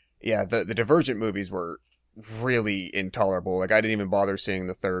yeah, the Divergent movies were really intolerable. Like, I didn't even bother seeing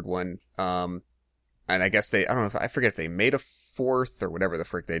the third one. And I guess I forget if they made a fourth or whatever the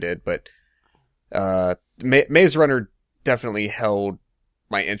frick they did, but Maze Runner definitely held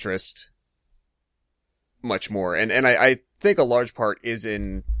my interest much more. And I think a large part is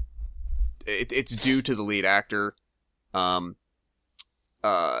it's due to the lead actor, who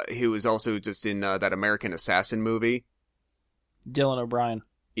was also just in that American Assassin movie. Dylan O'Brien.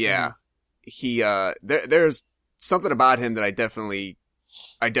 Yeah. He there's something about him that I definitely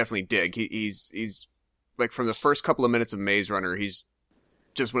dig. He's like, from the first couple of minutes of Maze Runner, he's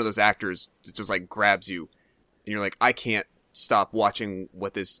just one of those actors that just like grabs you and you're like, I can't stop watching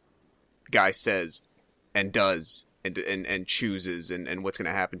what this guy says and does and chooses and what's going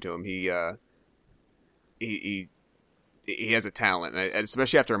to happen to him. He has a talent, and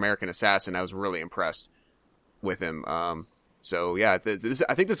especially after American Assassin, I was really impressed with him. So yeah, I think this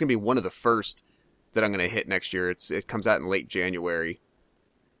is gonna be one of the first that I'm gonna hit next year. It comes out in late January.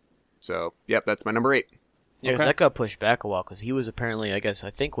 So yep, that's my number 8. Yeah, 'cause that got pushed back a while because he was apparently, I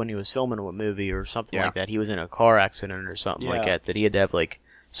think when he was filming a movie or something like that, he was in a car accident or something like that he had to have like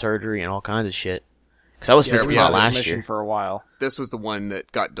surgery and all kinds of shit. Because I was supposed to come out last year for a while. This was the one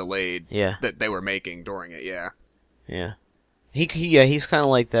that got delayed. Yeah, that they were making during it. Yeah. He's kind of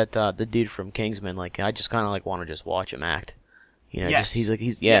like that the dude from Kingsman. Like, I just kind of like want to just watch him act. Yes.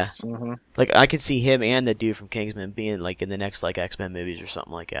 Yes. Mm-hmm. Like, I could see him and the dude from Kingsman being like in the next like X-Men movies or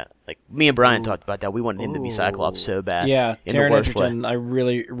something like that. Like, me and Brian talked about that. We wanted him to be Cyclops so bad. Yeah, in Taron the worst Egerton, way. I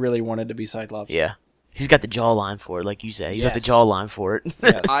really, really wanted to be Cyclops. Yeah, he's got the jawline for it, like you say. He's got the jawline for it.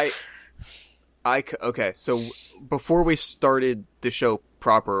 Yes. Okay, so before we started the show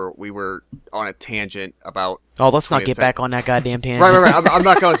proper, we were on a tangent about... Oh, let's not get back on that goddamn tangent. Right. I'm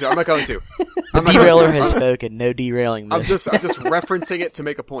not going to. The derailer has spoken. No derailing this. I'm just referencing it to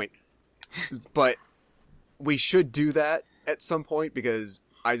make a point. But we should do that at some point, because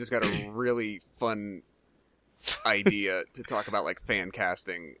I just got a really fun idea to talk about, like, fan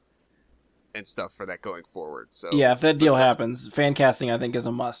casting and stuff for that going forward. So yeah, if that deal happens, fan casting I think is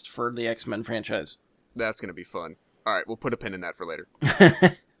a must for the X-Men franchise. That's going to be fun. All right, we'll put a pin in that for later.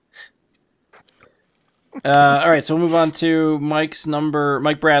 All right, so we'll move on to Mike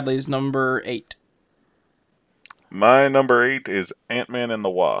Bradley's number 8. My number 8 is Ant-Man and the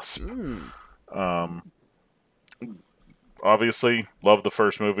Wasp. Obviously, love the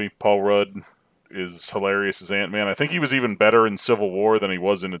first movie. Paul Rudd is hilarious as Ant-Man. I think he was even better in Civil War than he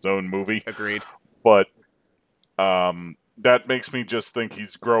was in his own movie. Agreed. But that makes me just think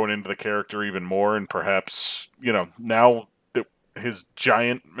he's growing into the character even more, and perhaps, now that his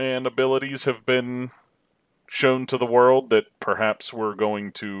giant man abilities have been shown to the world, that perhaps we're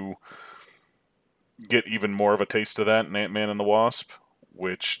going to, get even more of a taste of that in Ant-Man and the Wasp,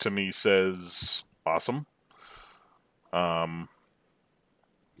 which to me says awesome. Yeah,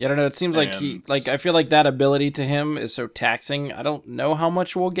 I don't know. It seems like I feel like that ability to him is so taxing. I don't know how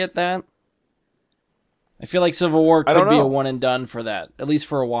much we'll get that. I feel like Civil War could be a one and done for that, at least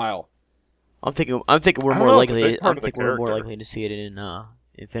for a while. I'm thinking we're more likely. I think we're more likely to see it in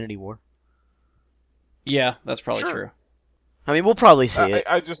Infinity War. Yeah, that's probably true. I mean, we'll probably see it.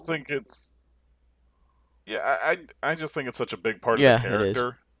 I just think it's. Yeah, I just think it's such a big part of the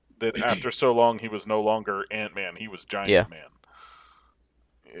character that after so long he was no longer Ant-Man, he was Giant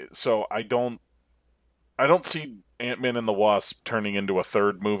Man. So I don't see Ant-Man and the Wasp turning into a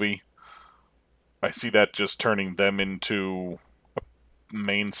third movie. I see that just turning them into a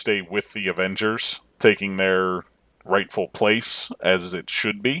mainstay with the Avengers, taking their rightful place as it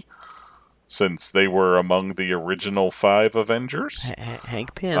should be, since they were among the original 5 Avengers.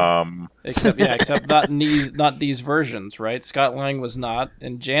 Hank Pym. Except not these versions, right? Scott Lang was not,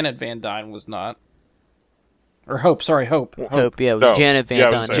 and Janet Van Dyne was not. Or Hope, sorry, Hope. Hope, yeah, it was Janet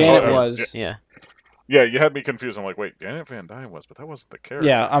Van Dyne. Janet was. Yeah. Yeah, you had me confused. I'm like, wait, Janet Van Dyne was, but that wasn't the character.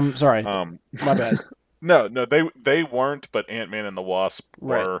 Yeah, I'm sorry. My bad. No, they weren't, but Ant-Man and the Wasp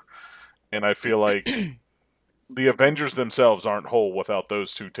were. Right. And I feel like the Avengers themselves aren't whole without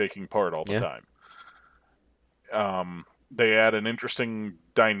those two taking part all the time. They add an interesting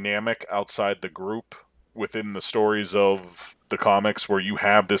dynamic outside the group within the stories of the comics where you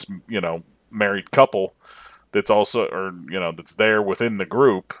have this, married couple that's also, that's there within the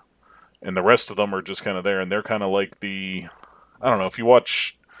group, and the rest of them are just kind of there, and they're kind of like I don't know, if you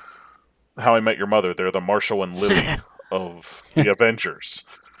watch How I Met Your Mother, they're the Marshall and Lily of the Avengers.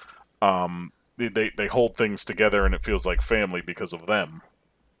 They hold things together, and it feels like family because of them.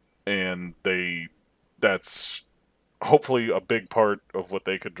 And that's hopefully a big part of what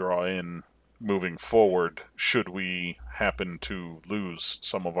they could draw in moving forward, should we happen to lose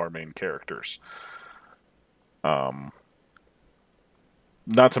some of our main characters.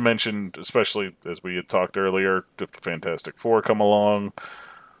 Not to mention, especially as we had talked earlier, if the Fantastic Four come along,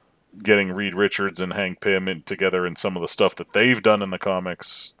 getting Reed Richards and Hank Pym together in some of the stuff that they've done in the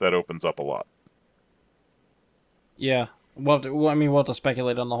comics, that opens up a lot. Yeah. We'll have to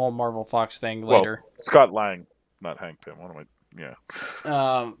speculate on the whole Marvel Fox thing later. Well, Scott Lang, not Hank Pym.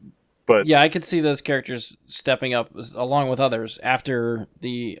 But yeah, I could see those characters stepping up along with others after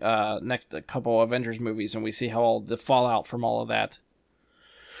the next couple Avengers movies, and we see how all the fallout from all of that.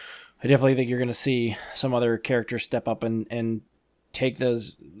 I definitely think you're going to see some other characters step up and take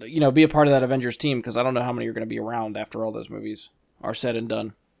those, be a part of that Avengers team, because I don't know how many are going to be around after all those movies are said and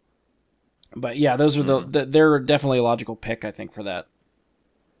done. But yeah, those are they're definitely a logical pick, I think, for that.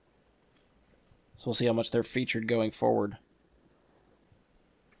 So we'll see how much they're featured going forward.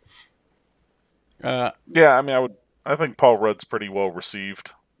 I think Paul Rudd's pretty well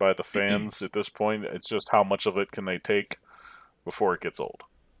received by the fans at this point. It's just how much of it can they take before it gets old.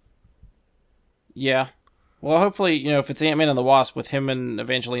 Yeah. Well, hopefully, if it's Ant-Man and the Wasp with him and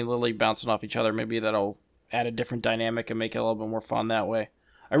Evangeline Lilly bouncing off each other, maybe that'll add a different dynamic and make it a little bit more fun that way.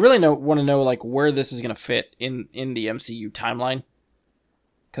 I really want to know where this is going to fit in the MCU timeline.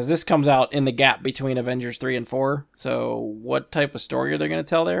 Because this comes out in the gap between Avengers 3 and 4. So what type of story are they going to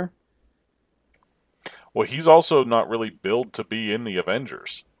tell there? Well, he's also not really billed to be in the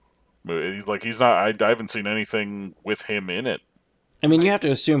Avengers. He's not. I haven't seen anything with him in it. I mean, you have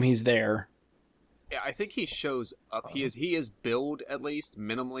to assume he's there. Yeah, I think he shows up. He is billed, at least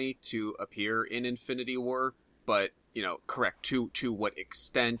minimally, to appear in Infinity War. But correct to what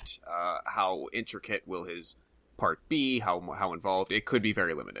extent? How intricate will his part be? How involved? It could be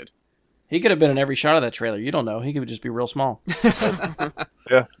very limited. He could have been in every shot of that trailer. You don't know. He could just be real small.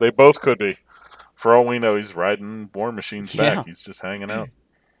 Yeah, they both could be. For all we know, he's riding War Machine's back. He's just hanging out.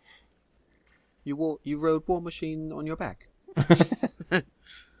 You rode War Machine on your back.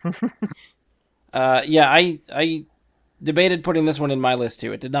 I debated putting this one in my list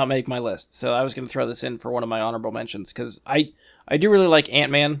too. It did not make my list, so I was going to throw this in for one of my honorable mentions because I do really like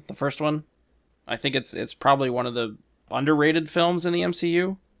Ant-Man, the first one. I think it's probably one of the underrated films in the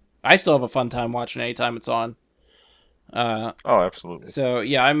MCU. I still have a fun time watching it anytime it's on. Oh, absolutely. So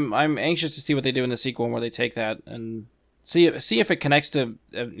yeah, I'm anxious to see what they do in the sequel and where they take that and see if it connects to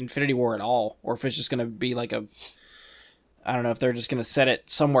Infinity War at all, or if it's just going to be I don't know if they're just going to set it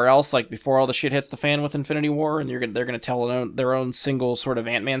somewhere else, before all the shit hits the fan with Infinity War, and they're going to tell their own single sort of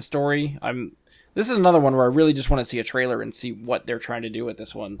Ant-Man story. This is another one where I really just want to see a trailer and see what they're trying to do with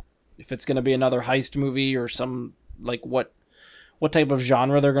this one. If it's going to be another heist movie or some what type of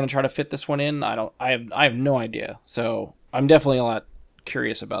genre they're going to try to fit this one in, I have no idea. So I'm definitely a lot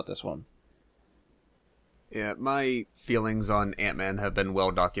curious about this one. Yeah, my feelings on Ant-Man have been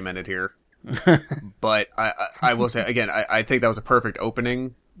well documented here. But I will say, again, I think that was a perfect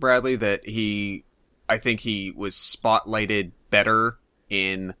opening, Bradley, that I think he was spotlighted better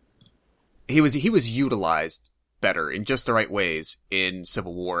he was utilized better in just the right ways in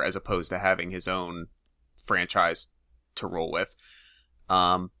Civil War as opposed to having his own franchise to roll with.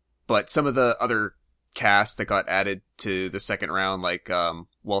 But some of the other cast that got added to the second round, like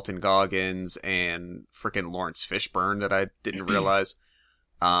Walton Goggins and frickin' Lawrence Fishburne, that I didn't realize.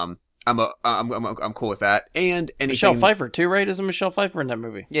 I'm cool with that. And anything, Michelle Pfeiffer too, right? Isn't Michelle Pfeiffer in that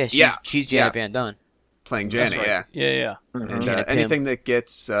movie? Yeah, she's Janet Van Dyne. playing Janet. Right. Yeah. And And anything that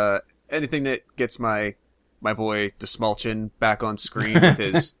gets my boy DeSmulchin back on screen with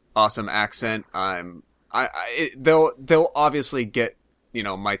his awesome accent, they'll obviously get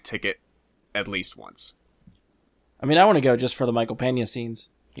my ticket at least once. I mean, I want to go just for the Michael Pena scenes.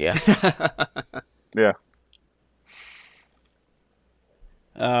 Yeah. Yeah.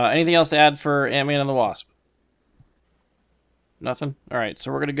 Anything else to add for Ant-Man and the Wasp? Nothing? Alright,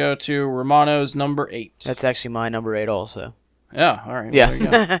 so we're going to go to Romano's number 8. That's actually my number 8 also. Yeah, alright. Yeah. There you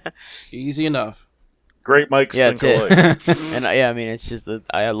go. Easy enough. Great Mike Yeah, stink that's alike. And I mean, it's just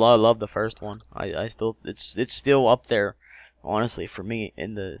I love the first one. I still it's still up there, honestly, for me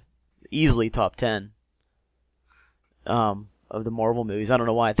in the easily top 10 of the Marvel movies. I don't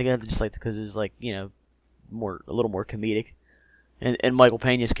know why. I think I just like because it's like a little more comedic, and Michael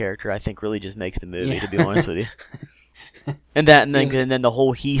Pena's character I think really just makes the movie. To be honest with you, and then the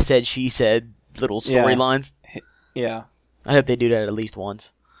whole he said she said little storylines. Yeah. I hope they do that at least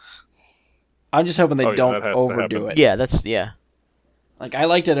once. I'm just hoping they that don't has to overdo happen. it. Yeah. Like, I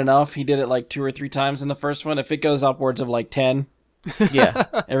liked it enough. He did it like 2 or 3 times in the first one. If it goes upwards of like 10, Yeah.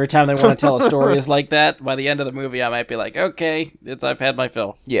 every time they want to tell a story is like that, by the end of the movie I might be like, okay, I've had my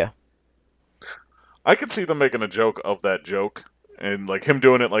fill. Yeah. I could see them making a joke of that joke, and like him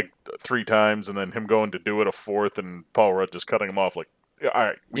doing it like 3 times, and then him going to do it a 4th, and Paul Rudd just cutting him off like, yeah, all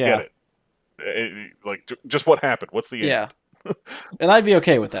right, we get it. Like, just what happened? What's the end? Yeah. And I'd be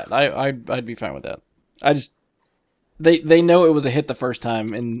okay with that. I'd be fine with that. I just they know it was a hit the first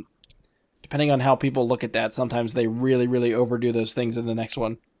time, and depending on how people look at that, sometimes they really, really overdo those things in the next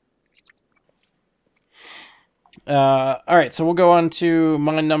one. All right, so we'll go on to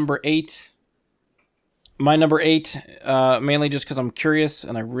my number 8. My number 8, mainly just because I'm curious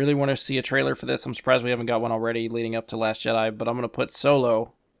and I really want to see a trailer for this. I'm surprised we haven't got one already leading up to Last Jedi, but I'm going to put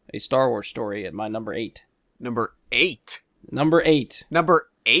Solo, a Star Wars story, at my number 8. Number 8. Number 8. Number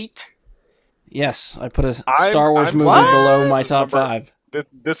 8? Yes, I put a Star Wars I'm movie what? below my This is top number- 5.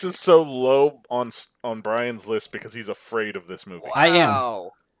 This is so low on Brian's list because he's afraid of this movie. I am.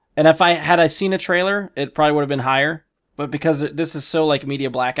 Wow. And if I seen a trailer, it probably would have been higher. But because this is so like media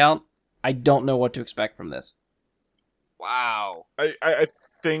blackout, I don't know what to expect from this. Wow. I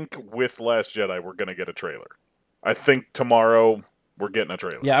think with Last Jedi we're gonna get a trailer. I think tomorrow we're getting a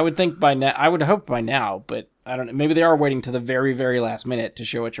trailer. Yeah, I would think by now. I would hope by now, but I don't know. Maybe they are waiting to the very, very last minute to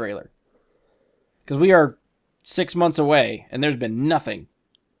show a trailer. Because we are 6 months away, and there's been nothing.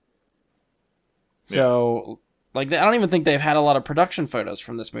 So, I don't even think they've had a lot of production photos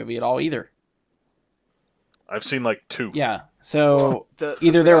from this movie at all either. I've seen like 2. Yeah, so The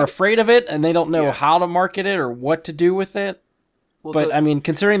either they're product- afraid of it and they don't know Yeah. how to market it or what to do with it. well, But, the- I mean,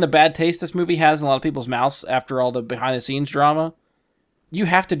 considering the bad taste this movie has in a lot of people's mouths after all the behind-the-scenes drama, you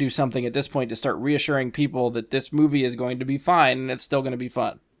have to do something at this point to start reassuring people that this movie is going to be fine and it's still going to be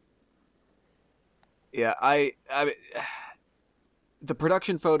fun. Yeah, I the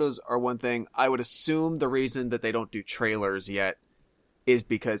production photos are one thing. I would assume the reason that they don't do trailers yet is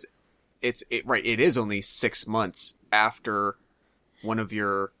because it is only 6 months after one of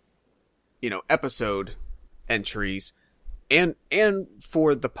your episode entries, and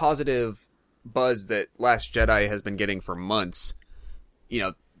for the positive buzz that Last Jedi has been getting for months.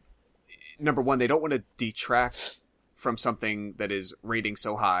 Number one, they don't want to detract from something that is rating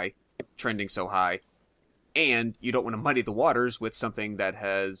so high, trending so high, and you don't want to muddy the waters with something that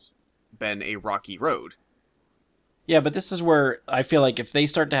has been a rocky road. Yeah, but this is where I feel like if they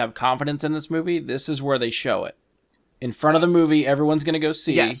start to have confidence in this movie, this is where they show it. In front of the movie, everyone's going to go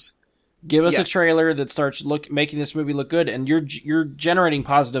see. Yes. Give us a Yes. trailer that starts making this movie look good, and you're generating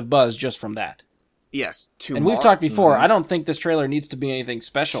positive buzz just from that. Yes. And we've talked before, I don't think this trailer needs to be anything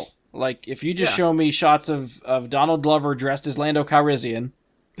special. Like, if you just Yeah. show me shots of Donald Glover dressed as Lando Calrissian,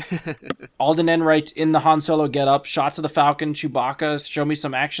 Alden Ehrenreich in the Han Solo getup, shots of the Falcon, Chewbacca, show me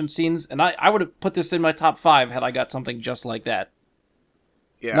some action scenes, and I would have put this in my top 5 had I got something just like that.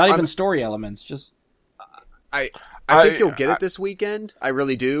 Yeah, Not even story elements, just... I think you'll get it this weekend. I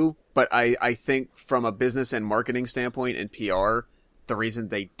really do. But I think from a business and marketing standpoint and PR, the reason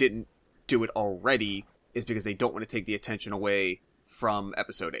they didn't do it already is because they don't want to take the attention away from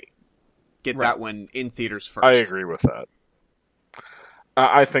episode 8. Get that one in theaters first. I agree with that.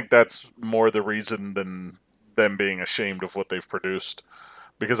 I think that's more the reason than them being ashamed of what they've produced.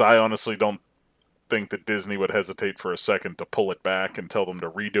 Because I honestly don't think that Disney would hesitate for a second to pull it back and tell them to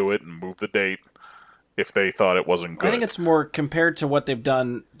redo it and move the date if they thought it wasn't good. I think it's more compared to what they've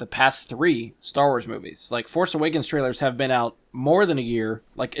done the past 3 Star Wars movies. Like, Force Awakens trailers have been out more than a year,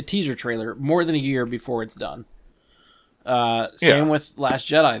 like a teaser trailer, more than a year before it's done. Same with Last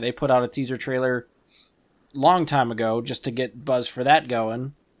Jedi. They put out a teaser trailer long time ago just to get buzz for that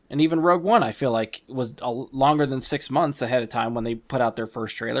going. And even Rogue One, I feel like, was longer than 6 months ahead of time when they put out their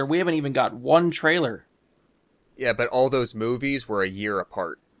first trailer. We haven't even got one trailer. Yeah, but all those movies were a year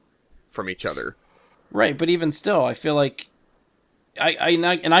apart from each other. Right, but even still, I feel like I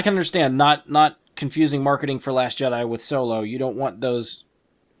can understand not confusing marketing for Last Jedi with Solo. You don't want those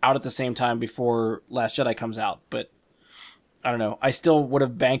out at the same time before Last Jedi comes out, but I don't know. I still would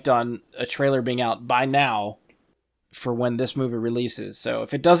have banked on a trailer being out by now for when this movie releases. So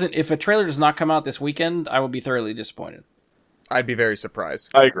if a trailer does not come out this weekend, I will be thoroughly disappointed. I'd be very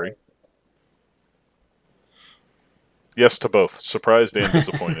surprised. I agree. Yes to both. Surprised and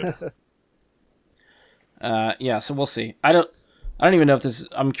disappointed. Yeah, so we'll see. I don't even know if this.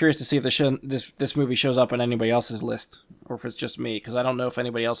 I'm curious to see if this movie shows up on anybody else's list, or if it's just me, because I don't know if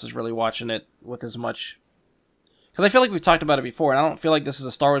anybody else is really watching it with as much. Because I feel like we've talked about it before, and I don't feel like this is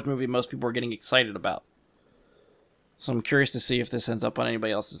a Star Wars movie most people are getting excited about. So I'm curious to see if this ends up on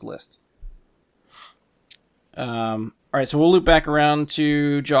anybody else's list. All right, so we'll loop back around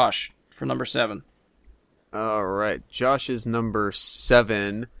to Josh for number 7. All right, Josh's number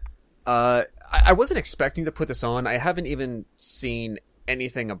 7. I wasn't expecting to put this on. I haven't even seen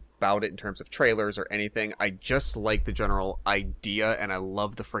anything about it in terms of trailers or anything. I just like the general idea, and I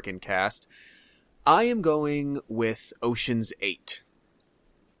love the frickin' cast. I am going with Ocean's 8.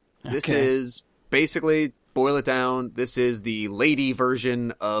 This is basically, boil it down, this is the lady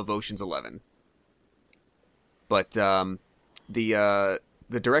version of Ocean's 11. But the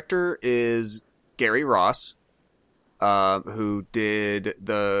director is Gary Ross, who did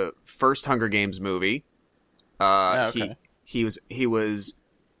the first Hunger Games movie. He was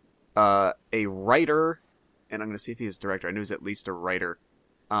a writer, and I'm going to see if he was director. I knew he was at least a writer.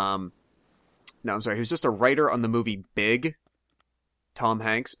 No, I'm sorry. He was just a writer on the movie Big, Tom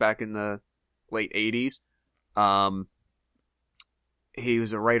Hanks, back in the late 80s. He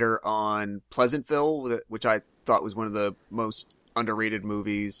was a writer on Pleasantville, which I thought was one of the most underrated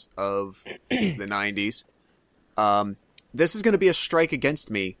movies of the 90s. This is going to be a strike against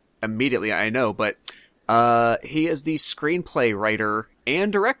me immediately, I know, but he is the screenplay writer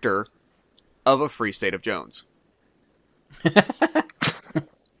and director of A Free State of Jones.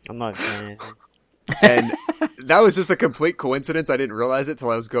 I'm not saying anything. And that was just a complete coincidence. I didn't realize it till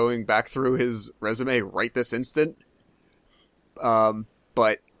I was going back through his resume right this instant.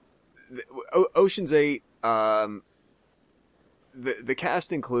 But Ocean's 8, the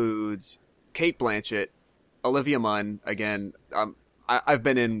cast includes Cate Blanchett, Olivia Munn. Again, I've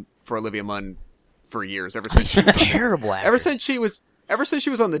been in for Olivia Munn for years. Ever since She's terrible. ever since she was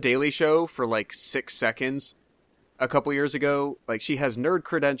on the Daily Show for like 6 seconds a couple years ago. Like, she has nerd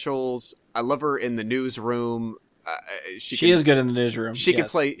credentials. I love her in the newsroom. She is good in the newsroom. She can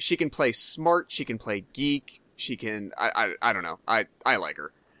play. She can play smart. She can play geek. She can. I don't know. I like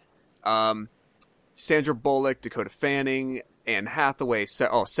her. Sandra Bullock, Dakota Fanning, Anne Hathaway,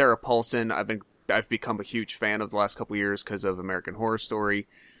 Sarah Paulson. I've become a huge fan of the last couple years because of American Horror Story.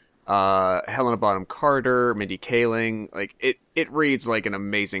 Helena Bonham Carter, Mindy Kaling. Like, it reads like an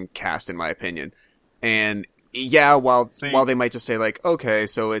amazing cast in my opinion. And yeah, while they might just say like, okay,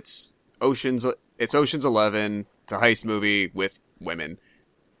 so it's Ocean's 11. It's a heist movie with women.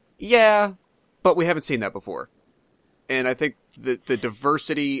 Yeah, but we haven't seen that before. And I think the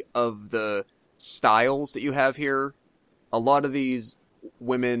diversity of the styles that you have here, a lot of these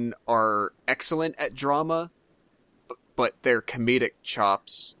women are excellent at drama, but their comedic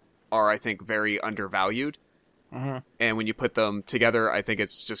chops are, I think, very undervalued. Mm-hmm. And when you put them together, I think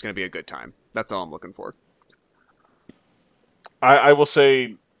it's just going to be a good time. That's all I'm looking for. I will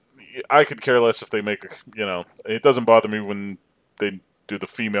say, I could care less if they make, it doesn't bother me when they do the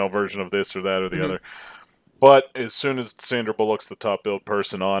female version of this or that or the other. But as soon as Sandra Bullock's the top billed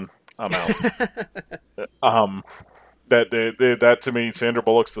person on, I'm out. That to me, Sandra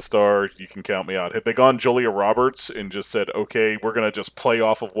Bullock's the star. You can count me out. Had they gone Julia Roberts and just said, okay, we're going to just play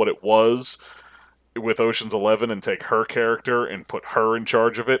off of what it was with Ocean's 11 and take her character and put her in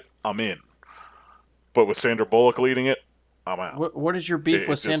charge of it, I'm in. But with Sandra Bullock leading it, I'm out. What is your beef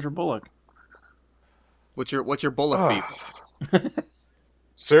with Sandra Bullock? What's your Bullock beef?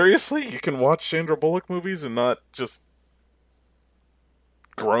 Seriously? You can watch Sandra Bullock movies and not just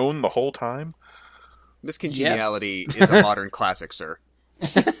groan the whole time? Miss Congeniality is a modern classic, sir.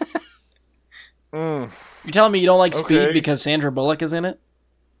 You're telling me you don't like Speed Okay. because Sandra Bullock is in it?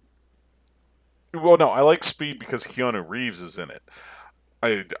 Well, no, I like Speed because Keanu Reeves is in it.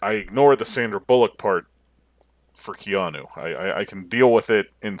 I ignore the Sandra Bullock part for Keanu. I can deal with it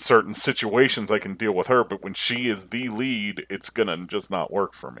in certain situations. I can deal with her, but when she is the lead, it's gonna just not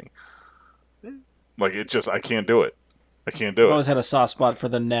work for me. Like I can't do it. I can't do I've it. always had a soft spot for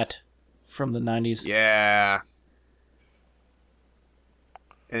the Net from the 90s. Yeah.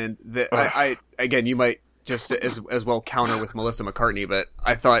 And I again, you might just as well counter with Melissa McCartney, but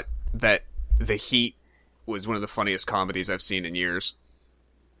I thought that The Heat was one of the funniest comedies I've seen in years.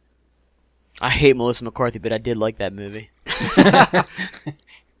 I hate Melissa McCarthy, but I did like that movie.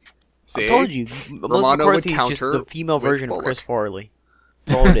 See? I told you, Melissa Romano would McCarthy is just counter the female with version of Bullock. Chris Farley.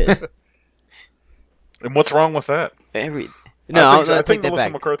 That's all it is. And what's wrong with that? No, I think I'll take that Melissa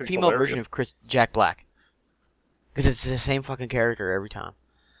back. McCarthy's Female hilarious. version of Jack Black. Because it's the same fucking character every time.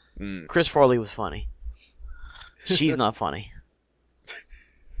 Chris Farley was funny. She's not funny.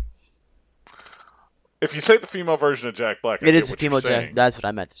 If you say the female version of Jack Black, I It get is a what you're female saying. Jack. That's what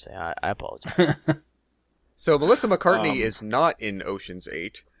I meant to say. I apologize. So Melissa McCartney is not in Ocean's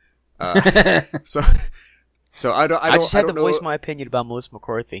 8. So I don't. I just had to know, voice my opinion about Melissa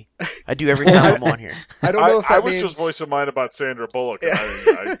McCarthy. I do every time I'm on here. I don't know if that I was means. just voicing mine about Sandra Bullock.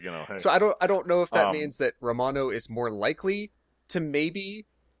 And hey. So I don't know if that means that Romano is more likely to maybe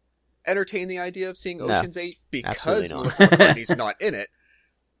entertain the idea of seeing No, Ocean's 8 absolutely because not. Melissa McCartney's not in it.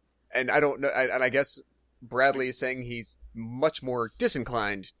 And I don't know. And I guess Bradley is saying he's much more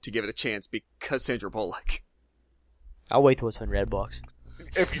disinclined to give it a chance because Sandra Bullock. I'll wait till it's on Redbox.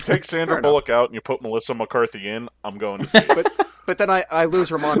 If you take Sandra Fair Bullock out and you put Melissa McCarthy in, I'm going to see it. But then I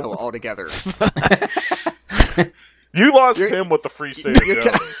lose Romano altogether. You lost You're- him with the Free State of you're-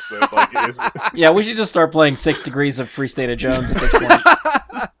 Jones. That, is, Yeah, we should just start playing 6 Degrees of Free State of Jones at this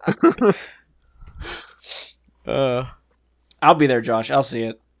point. I'll be there, Josh. I'll see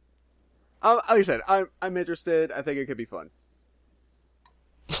it. Like I said, I'm interested. I think it could be fun.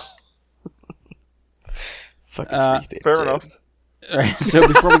 Fucking Free State fair Jones. enough. All right, so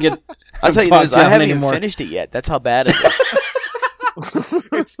before we get I'll tell you bogged this, I down haven't even anymore- finished it yet. That's how bad it is.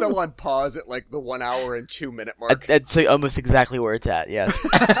 It's still on pause at like the 1 hour and 2 minute mark. That's like almost exactly where it's at, yes.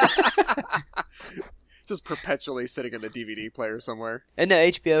 Just perpetually sitting in the DVD player somewhere. And no,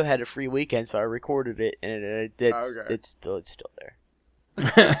 HBO had a free weekend, so I recorded it, and Okay. it's still there.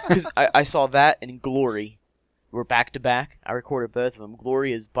 Because I saw that and Glory were back to back. I recorded both of them.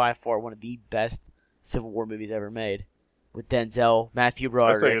 Glory is by far one of the best Civil War movies ever made, with Denzel, Matthew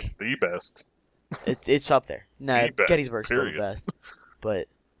I say Broderick. it's the best. It's up there. No, The best, Gettysburg's still the period. best, but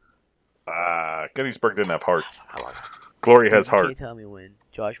Gettysburg didn't have heart. I love it. Glory has You heart. can't tell me when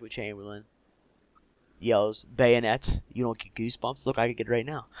Joshua Chamberlain yells bayonets, you don't get goosebumps. Look, I can get it right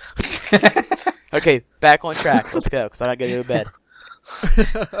now. Okay, back on track. Let's go, because I gotta go to bed.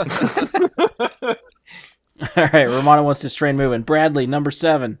 All right, Romano wants this train moving. Bradley, number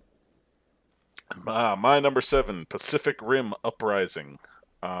 7. My number 7, Pacific Rim Uprising.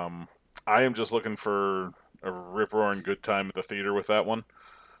 I am just looking for a rip-roaring good time at the theater with that one.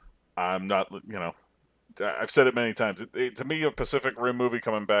 I'm not, I've said it many times. To me, a Pacific Rim movie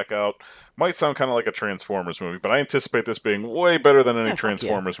coming back out might sound kind of like a Transformers movie, but I anticipate this being way better than any Yeah, fuck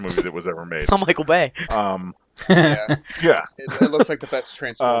Transformers movie that was ever made. It's not Michael Bay. Yeah, Yeah, it looks like the best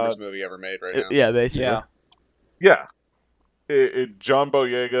Transformers movie ever made right now. Yeah, basically. Yeah. yeah. John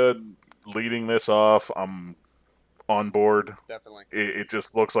Boyega leading this off. I'm on board. Definitely. It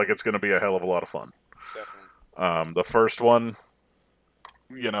just looks like it's going to be a hell of a lot of fun. Definitely. The first one,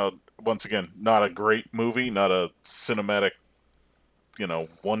 once again, not a great movie, not a cinematic,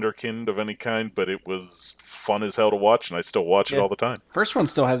 wonderkind of any kind, but it was fun as hell to watch, and I still watch it Yeah. all the time. First one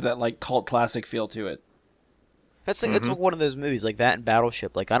still has that like cult classic feel to it. That's like, it's like one of those movies like that and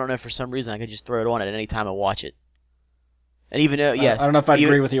Battleship. Like, I don't know, for some reason I could just throw it on at any time I watch it. And even though, yes. I don't know if I'd even-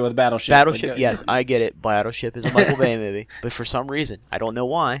 agree with you with Battleship. Battleship, but, yes, I get it. Battleship is a Michael Bay movie. But for some reason, I don't know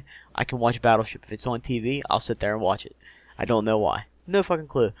why, I can watch Battleship. If it's on TV, I'll sit there and watch it. I don't know why. No fucking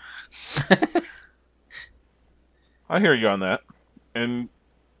clue. I hear you on that. And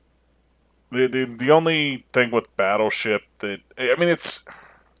the only thing with Battleship that, it's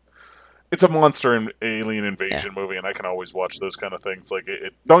it's a monster and alien invasion movie, and I can always watch those kind of things. Like,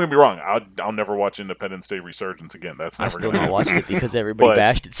 don't get me wrong, I'll never watch Independence Day Resurgence again. That's I never still going to not happen. watching it because everybody But-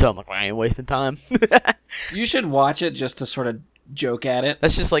 bashed it, so I'm like, I ain't wasting time. You should watch it just to sort of joke at it.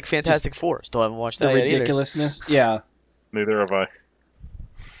 That's just like Fantastic Four. Still haven't watched The that yet either. ridiculousness. Yeah. Neither have I.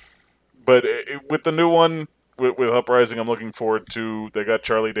 But with the new one, with Uprising, I'm looking forward to. They got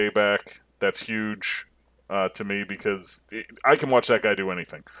Charlie Day back. That's huge to me because I can watch that guy do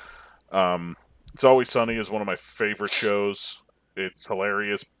anything. It's Always Sunny is one of my favorite shows. It's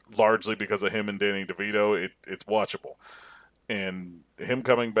hilarious, largely because of him and Danny DeVito. It's watchable. And him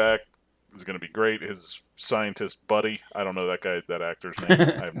coming back is going to be great. His scientist buddy, I don't know that actor's name.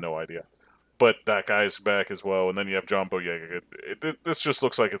 I have no idea. But that guy's back as well. And then you have John Boyega. This just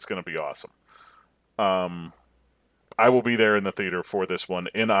looks like it's going to be awesome. I will be there in the theater for this one,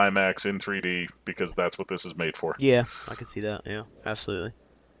 in IMAX, in 3D, because that's what this is made for. Yeah, I can see that. Yeah, absolutely.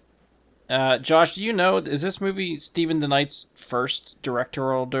 Josh, do you know, is this movie Stephen DeKnight's first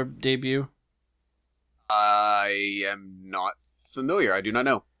directorial debut? I am not familiar. I do not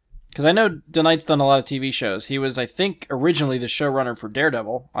know. Because I know DeKnight's done a lot of TV shows. He was, I think, originally the showrunner for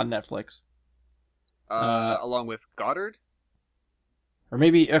Daredevil on Netflix. Along with Goddard? Or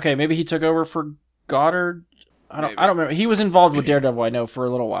maybe he took over for Goddard. I don't Maybe. remember. He was involved with Daredevil, I know, for a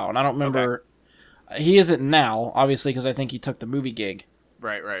little while, and I don't remember. He isn't now, obviously, because I think he took the movie gig.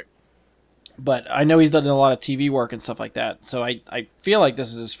 Right. But I know he's done a lot of TV work and stuff like that. So I feel like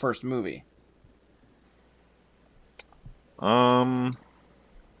this is his first movie.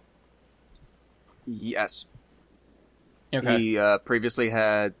 Yes. Okay. He previously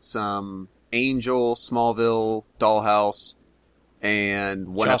had some Angel, Smallville, Dollhouse, and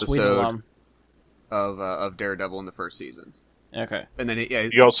one Joss Whedon episode alum. of Daredevil in the first season. Okay. And then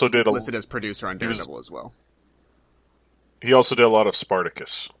He also did listed as producer on he was- Daredevil as well. He also did a lot of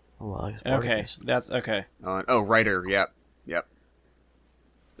Spartacus. Okay. That's okay. Writer. Yep.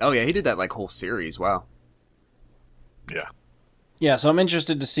 Oh yeah, he did that like whole series. Wow. Yeah. Yeah, so I'm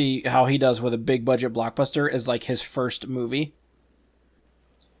interested to see how he does with a big budget blockbuster as like his first movie.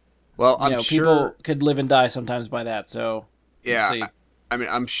 Well, You I'm know, sure. people could live and die sometimes by that. So we'll Yeah, see. I mean,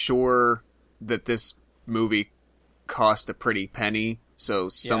 I'm sure that this movie cost a pretty penny, so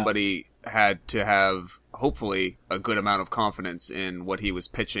somebody had to have, hopefully, a good amount of confidence in what he was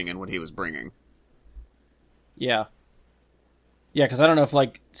pitching and what he was bringing. Yeah. Yeah, because I don't know if,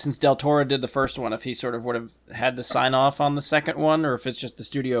 like, since Del Toro did the first one, if he sort of would have had to sign off on the second one, or if it's just the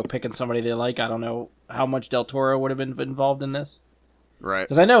studio picking somebody they like. I don't know how much Del Toro would have been involved in this. Right.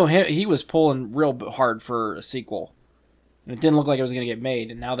 Because I know he was pulling real hard for a sequel. And it didn't look like it was going to get made,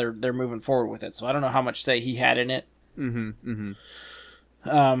 and now they're moving forward with it. So I don't know how much say he had in it. Mm-hmm.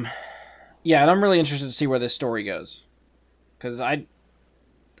 Yeah, and I'm really interested to see where this story goes. Because I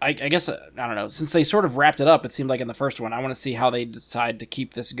guess, I don't know, since they sort of wrapped it up, it seemed like in the first one, I want to see how they decide to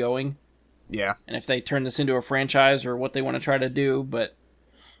keep this going. Yeah. And if they turn this into a franchise or what they want to try to do. But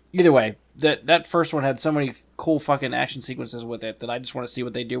either way, that first one had so many cool fucking action sequences with it that I just want to see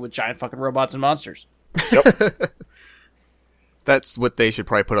what they do with giant fucking robots and monsters. That's what they should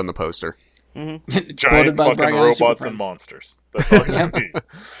probably put on the poster. It's Giant quoted by fucking Brian Super robots Friends. and monsters. That's all you need.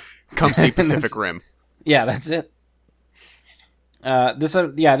 Come see Pacific Rim. Yeah, that's it.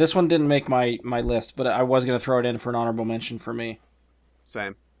 This one didn't make my list, but I was going to throw it in for an honorable mention for me.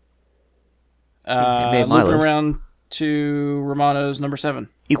 Same. It made my Looping list. around to Romano's number 7.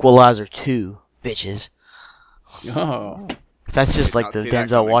 Equalizer 2, bitches. Oh. That's just Did like not the see that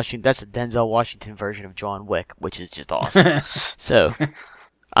Denzel coming. Washington. That's the Denzel Washington version of John Wick, which is just awesome. So,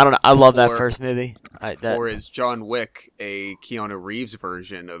 I don't know. I love that Or- first movie. Or is John Wick a Keanu Reeves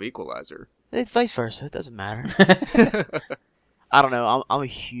version of Equalizer? Vice versa. It doesn't matter. I don't know. I'm a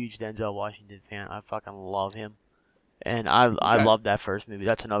huge Denzel Washington fan. I fucking love him, and I Okay. love that first movie.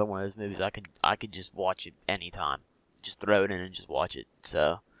 That's another one of those movies I could just watch it anytime. Just throw it in and just watch it.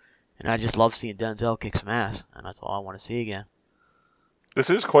 So, and I just love seeing Denzel kick some ass, and that's all I want to see again. This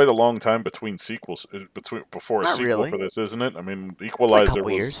is quite a long time between sequels, before a Not sequel really. for this, isn't it? I mean, like a Equalizer couple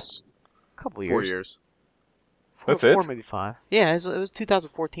was... years. A couple 4 years. years. That's Four, it? maybe 5. Yeah, it was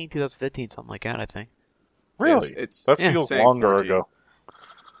 2014, 2015, something like that. I think. Really? It's That yeah, feels saying longer 14. ago.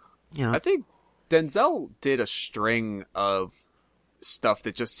 Yeah. I think Denzel did a string of stuff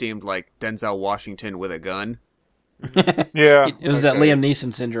that just seemed like Denzel Washington with a gun. Yeah. It was that Okay. Liam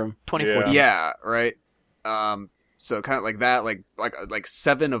Neeson syndrome. 2014. Yeah, right. So kind of like that, like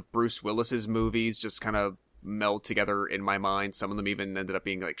 7 of Bruce Willis's movies just kind of meld together in my mind. Some of them even ended up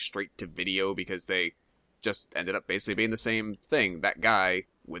being like straight to video because they just ended up basically being the same thing. That guy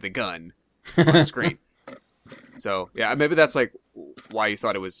with a gun on the screen. So yeah, maybe that's like why you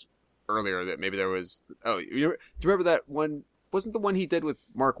thought it was earlier that maybe there was. Oh, do you remember that one? Wasn't the one he did with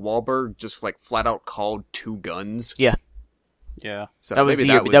Mark Wahlberg just like flat out called Two Guns? Yeah, Yeah. So that was maybe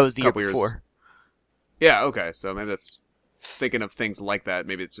the year, a couple years. before. Yeah. Okay. So maybe that's thinking of things like that.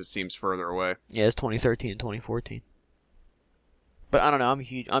 Maybe it just seems further away. Yeah, it's 2013 and 2014. But I don't know.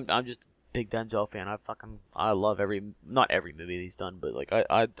 I'm just a big Denzel fan. I love not every movie he's done, but like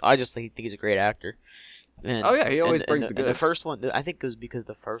I just think he's a great actor. And, Oh yeah, he always brings the and goods. the first one, I think it was because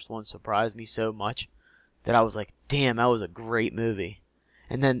the first one surprised me so much that I was like, damn, that was a great movie.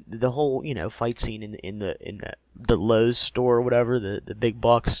 And then the whole, fight scene in the Lowe's store or whatever, the big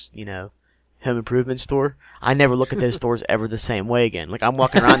box, home improvement store. I never look at those stores ever the same way again. Like I'm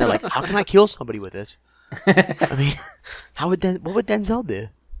walking around there like, how can I kill somebody with this? I mean, what would Denzel do?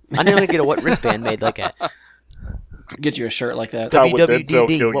 I nearly get a what wristband made like that. Get you a shirt like that. How would Denzel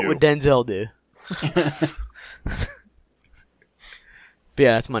WWDD, kill what you? would Denzel do? But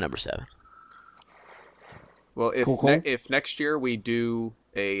yeah, that's my number 7. Well, if Cool, cool. if next year we do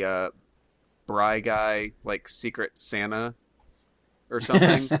a Bry Guy like Secret Santa or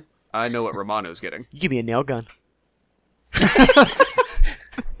something, I know what Romano's getting. You give me a nail gun. I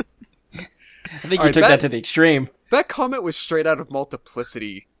think you Alright, took that to the extreme. That comment was straight out of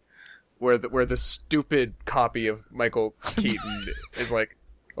Multiplicity, where the stupid copy of Michael Keaton is like,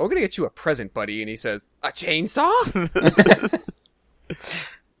 "Oh, we're gonna get you a present, buddy," and he says, "A chainsaw."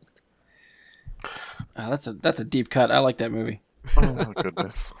 That's a deep cut. I like that movie. Oh my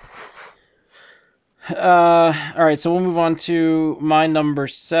goodness. All right, so we'll move on to my number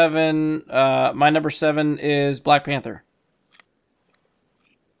 7. My number 7 is Black Panther.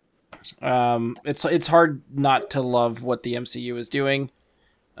 It's hard not to love what the MCU is doing.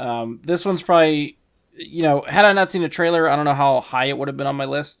 This one's probably, had I not seen a trailer, I don't know how high it would have been on my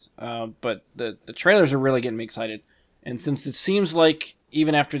list. But the trailers are really getting me excited. And since it seems like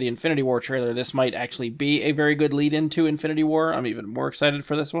even after the Infinity War trailer, this might actually be a very good lead into Infinity War, I'm even more excited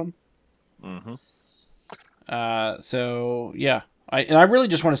for this one. Mm-hmm. So yeah, I really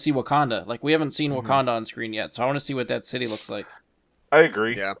just want to see Wakanda. Like we haven't seen Wakanda on screen yet, so I want to see what that city looks like. I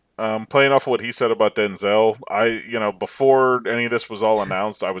agree. Yeah. Playing off of what he said about Denzel, before any of this was all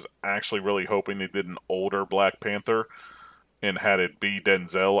announced, I was actually really hoping they did an older Black Panther and had it be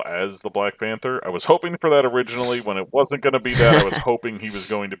Denzel as the Black Panther. I was hoping for that originally. When it wasn't going to be that, I was hoping he was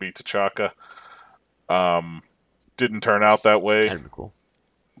going to be T'Chaka. Didn't turn out that way. That'd be cool.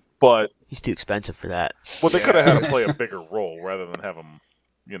 But He's too expensive for that. they could have had him play a bigger role rather than have him,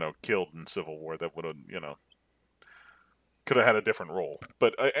 killed in Civil War. That would have, could have had a different role.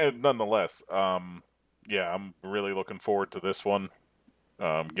 But nonetheless, I'm really looking forward to this one,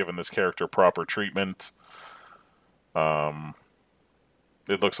 giving this character proper treatment.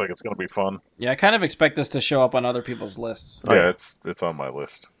 It looks like it's going to be fun. Yeah, I kind of expect this to show up on other people's lists. Yeah, it's on my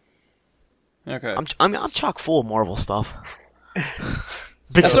list. Okay. I'm chock full of Marvel stuff.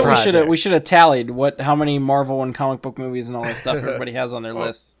 That's what surprise we should have tallied how many Marvel and comic book movies and all that stuff everybody has on their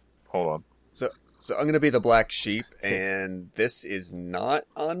lists. Hold on. So I'm gonna be the black sheep, and this is not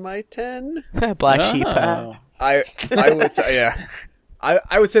on my 10. Black sheep. Oh. I would say, yeah.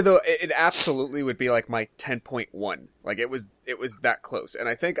 I would say though it absolutely would be like my 10.1. Like it was that close. And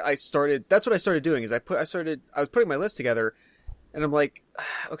I think that's what I started doing is I was putting my list together, and I'm like,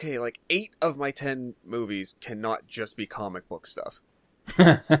 okay, like 8 of my 10 movies cannot just be comic book stuff.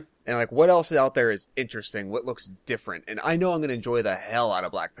 And like what else out there is interesting, what looks different, and I know I'm gonna enjoy the hell out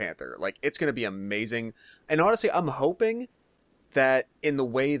of Black Panther. Like it's gonna be amazing. And honestly, I'm hoping that in the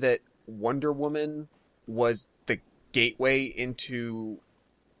way that Wonder Woman was the gateway into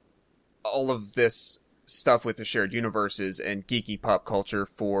all of this stuff with the shared universes and geeky pop culture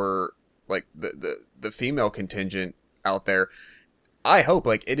for like the female contingent out there, I hope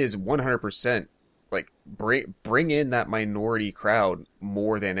like it is 100% like bring in that minority crowd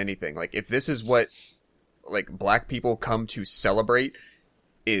more than anything. Like if this is what like black people come to celebrate,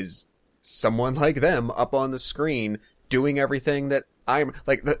 is someone like them up on the screen doing everything that I'm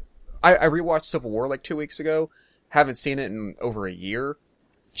like. I rewatched Civil War like 2 weeks ago. Haven't seen it in over a year.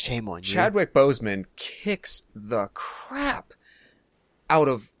 Shame on you. Chadwick Boseman kicks the crap out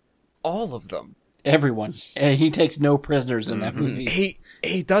of all of them. Everyone. He takes no prisoners in that movie.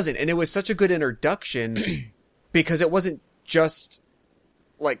 He doesn't, and it was such a good introduction because it wasn't just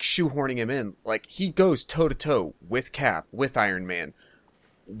like shoehorning him in. Like he goes toe to toe with Cap, with Iron Man,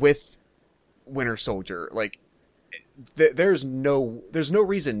 with Winter Soldier. Like there's no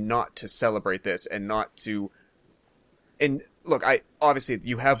reason not to celebrate this and not to. And look, obviously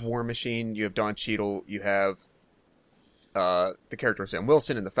you have War Machine, you have Don Cheadle, you have the character of Sam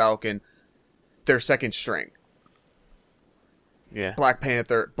Wilson and the Falcon. They're second string. Yeah. Black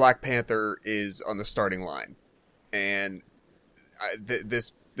Panther is on the starting line, and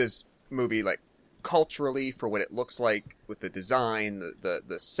this movie, like, culturally, for what it looks like, with the design,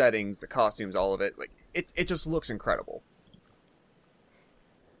 the settings, the costumes, all of it, like, it just looks incredible.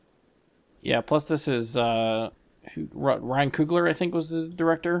 Yeah, plus this is Ryan Coogler, I think, was the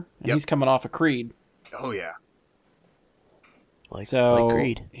director, and Yep. he's coming off of Creed. Oh yeah. Like So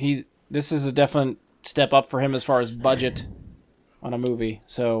Creed. this is a definite step up for him as far as budget on a movie.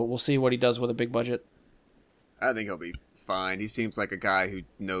 So we'll see what he does with a big budget. I think he'll be fine. He seems like a guy who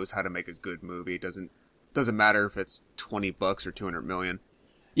knows how to make a good movie. It doesn't matter if it's $20 or 200 million.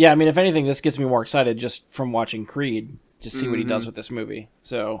 Yeah, I mean, if anything, this gets me more excited just from watching Creed. Just see what he does with this movie.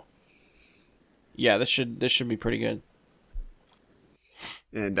 So, yeah, this should be pretty good.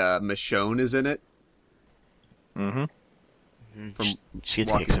 And Michonne is in it. Mm-hmm. From She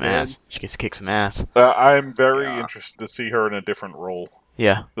gets to Walking kick some Dead. ass. She gets to kick some ass. I'm very Yeah. interested to see her in a different role.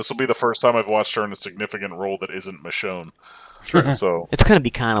 Yeah. This will be the first time I've watched her in a significant role that isn't Michonne. So It's gonna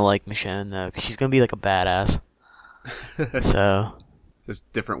be kind of like Michonne, though, 'cause she's gonna be like a badass. So,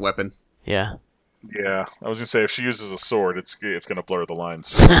 Just different weapon. yeah. yeah, I was gonna say if she uses a sword, it's gonna blur the lines.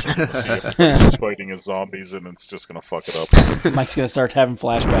 See everybody she's fighting as zombies, and it's just gonna fuck it up. Mike's going to start having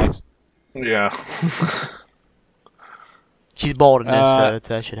flashbacks. Yeah. She's bald in this, so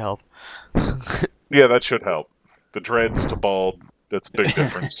that should help. Yeah, that should help. The dreads to bald, that's a big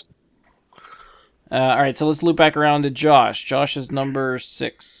difference. All right, so let's loop back around to Josh. Josh is number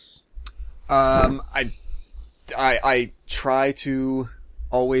 6. I try to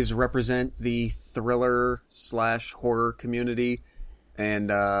always represent the thriller / horror community,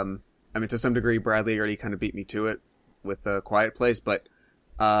 and I mean, to some degree, Bradley already kind of beat me to it with Quiet Place, but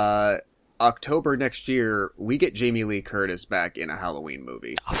October next year, we get Jamie Lee Curtis back in a Halloween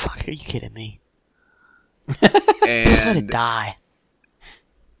movie. Oh, fuck, are you kidding me? Just let it And die.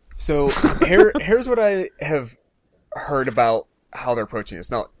 so here's what I have heard about how they're approaching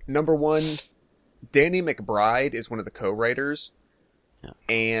this. Now, number one, Danny McBride is one of the co-writers, Yeah.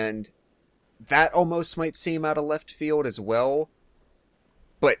 and that almost might seem out of left field as well.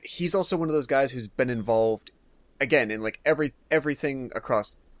 But he's also one of those guys who's been involved, again, in like everything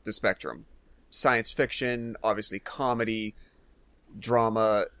across the spectrum: science fiction, obviously comedy,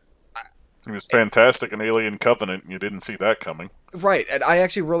 drama. He was fantastic in Alien Covenant, and you didn't see that coming. Right, and I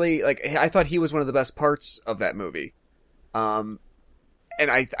actually really I thought he was one of the best parts of that movie. And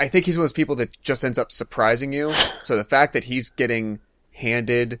I think he's one of those people that just ends up surprising you. So the fact that he's getting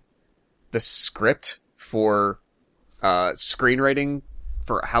handed the script for screenwriting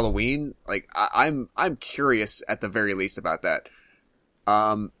for Halloween, like I'm curious at the very least about that.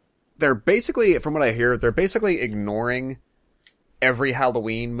 They're basically, from what I hear, they're basically ignoring every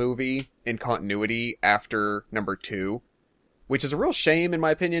Halloween movie in continuity after number 2, which is a real shame in my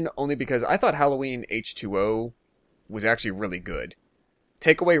opinion, only because I thought Halloween H2O was actually really good.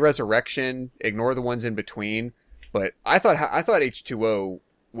 Take away Resurrection, ignore the ones in between, but I thought H2O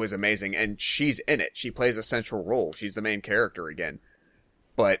was amazing, and she's in it. She plays a central role. She's the main character again.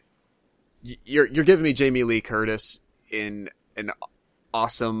 But you're giving me Jamie Lee Curtis in an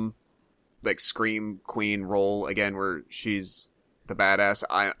awesome, like, scream queen role again, where she's the badass.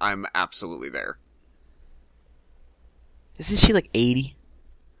 I'm absolutely there. Isn't she like 80?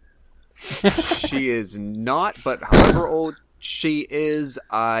 She is not, but however old she is,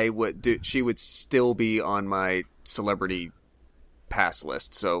 she would still be on my celebrity pass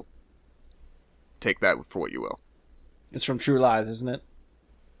list. So take that for what you will. It's from True Lies, isn't it?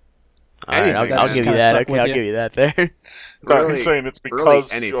 Anything. Alright, That I'll just give you kinda that. stuck Okay, with I'll you. give you that there. No, Really- he's saying it's really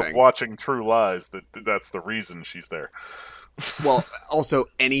because of anything. watching True Lies that's the reason she's there. Well, also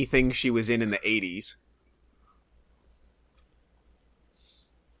anything she was in the 80s.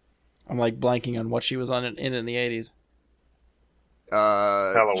 I'm like blanking on what she was on in the 80s.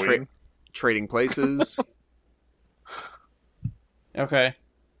 Halloween. Trading Places. Okay.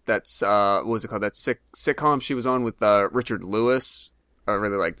 That's what was it called? That sitcom she was on with Richard Lewis. I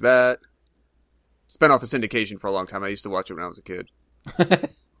really liked that. It's been off of syndication for a long time. I used to watch it when I was a kid.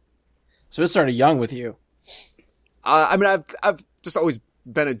 So it started young with you. I mean, I've just always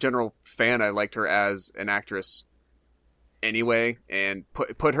been a general fan. I liked her as an actress anyway, and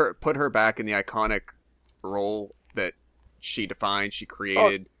put her back in the iconic role that she defined, she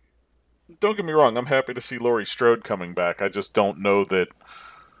created. Don't get me wrong, I'm happy to see Laurie Strode coming back. I just don't know that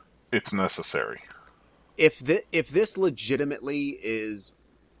it's necessary. If this legitimately is,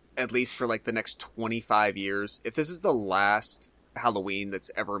 at least for like the next 25 years, if this is the last Halloween that's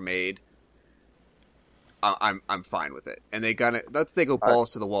ever made, I'm fine with it. And they go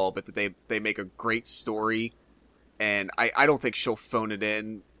balls to the wall, but that they make a great story and I don't think she'll phone it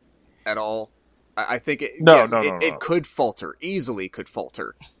in at all. I think it No, yes, no, it, no, it no. could falter, easily could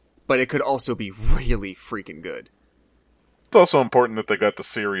falter, but it could also be really freaking good. It's also important that they got the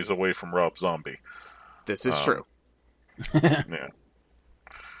series away from Rob Zombie. This is true. Yeah.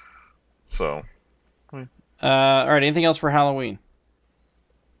 So, All right. Anything else for Halloween?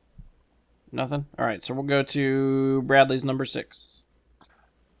 Nothing. All right. So we'll go to Bradley's number 6.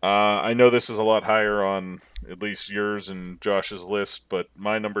 I know this is a lot higher on at least yours and Josh's list, but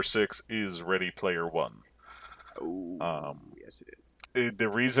my number 6 is Ready Player One. Oh, yes, it is. The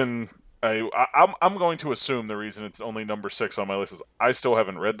reason I'm going to assume the reason it's only number 6 on my list is I still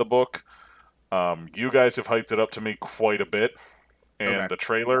haven't read the book. You guys have hyped it up to me quite a bit, and Okay. the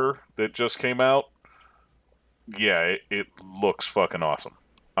trailer that just came out, yeah, it looks fucking awesome.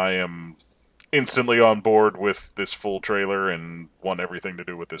 I am instantly on board with this full trailer and want everything to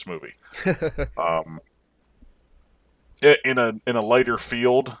do with this movie. In a lighter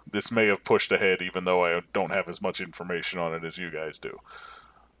field, this may have pushed ahead, even though I don't have as much information on it as you guys do.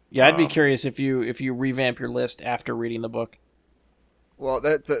 Yeah, I'd be curious if you revamp your list after reading the book. Well,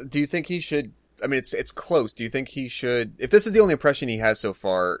 do you think he should? I mean, it's close. Do you think he should? If this is the only impression he has so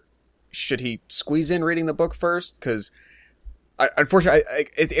far, should he squeeze in reading the book first? Because unfortunately,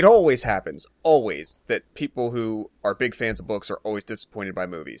 it always happens. Always that people who are big fans of books are always disappointed by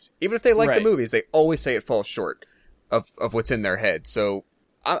movies. Even if they like the Right. movies, they always say it falls short of what's in their head. So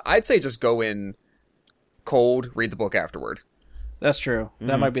I'd say just go in cold, read the book afterward. That's true.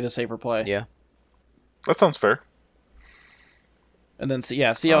 That might be the safer play. Yeah. That sounds fair. And then see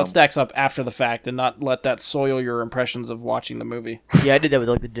how it stacks up after the fact, and not let that soil your impressions of watching the movie. Yeah, I did that with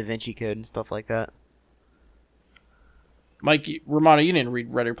like the Da Vinci Code and stuff like that. Mike Romano, you didn't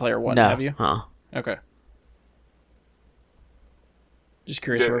read Ready Player One, No. have you? Huh. Okay. Just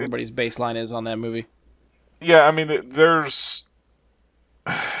curious where everybody's baseline is on that movie. Yeah, I mean, there's...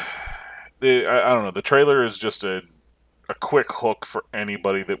 I don't know. The trailer is just a quick hook for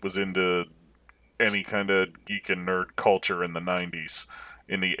anybody that was into any kind of geek and nerd culture in the 90s,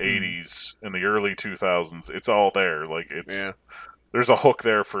 in the 80s, in the early 2000s. It's all there. Like, there's a hook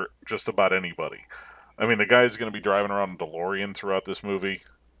there for just about anybody. I mean, the guy's going to be driving around in DeLorean throughout this movie.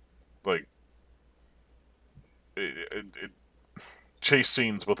 Like, chase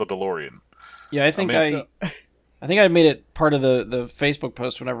scenes with a DeLorean. Yeah, I think I think I made it part of the Facebook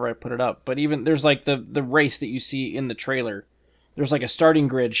post whenever I put it up. But even there's like the race that you see in the trailer. There's like a starting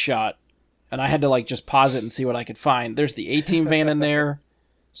grid shot, and I had to like just pause it and see what I could find. There's the A-Team van in there.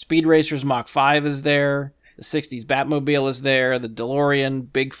 Speed Racers Mach 5 is there. The 60s Batmobile is there. The DeLorean,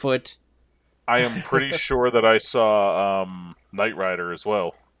 Bigfoot. I am pretty sure that I saw Knight Rider as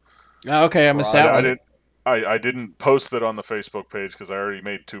well. Oh, okay, I missed that one. I didn't post it on the Facebook page because I already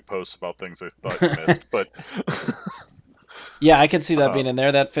made 2 posts about things I thought you missed. But Yeah, I could see that being in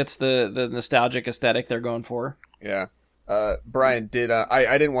there. That fits the nostalgic aesthetic they're going for. Yeah. Brian,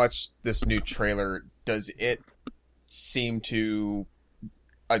 I didn't watch this new trailer. Does it seem to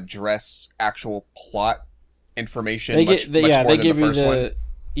address actual plot information They much give more than you the first one?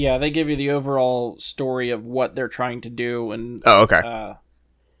 they give you the overall story of what they're trying to do and Oh, okay.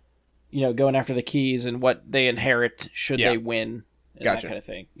 Going after the keys and what they inherit should Yeah. they win and Gotcha. that kind of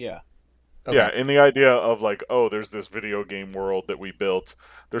thing. Yeah. Okay. yeah, in the idea of like, oh, there's this video game world that we built.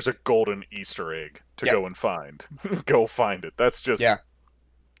 There's a golden Easter egg to Yep. go and find. Go find it. That's just Yeah.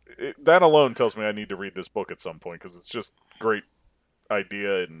 That alone tells me I need to read this book at some point because it's just great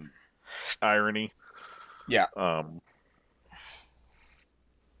idea and irony. Yeah.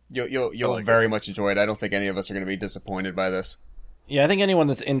 You'll like very much enjoy it. I don't think any of us are going to be disappointed by this. Yeah, I think anyone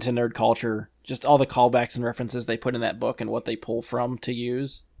that's into nerd culture, just all the callbacks and references they put in that book and what they pull from to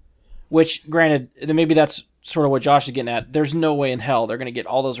use. Which, granted, maybe that's sort of what Josh is getting at. There's no way in hell they're going to get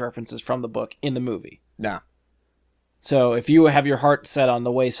all those references from the book in the movie. Nah. So if you have your heart set on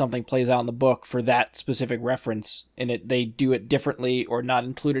the way something plays out in the book for that specific reference, and they do it differently or not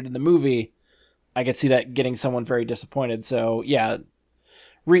included in the movie, I could see that getting someone very disappointed. So yeah,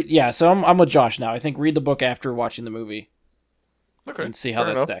 So I'm with Josh now. I think read the book after watching the movie Okay, and see how fair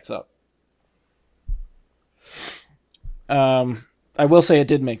that enough. stacks up. I will say it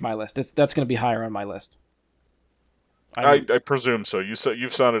did make my list. That's going to be higher on my list. I presume so.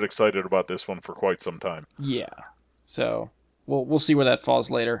 You've sounded excited about this one for quite some time. Yeah. So we'll see where that falls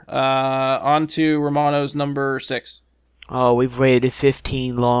later. On to Romano's number 6. Oh, we've waited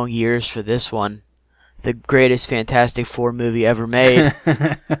 15 long years for this one. The greatest Fantastic Four movie ever made.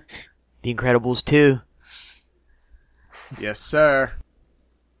 The Incredibles 2. Yes, sir.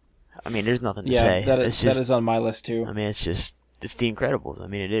 I mean, there's nothing to Yeah, say. that It's is just, on my list too. I mean, it's just it's The Incredibles. I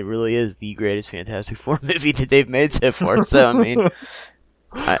mean, it really is the greatest Fantastic Four movie that they've made so far. So I mean,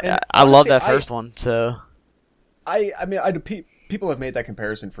 I love that first one. So people have made that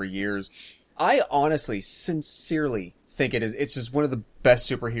comparison for years. I honestly, sincerely think it's just one of the best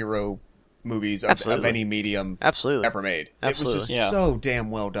superhero movies of any medium ever made. It was just so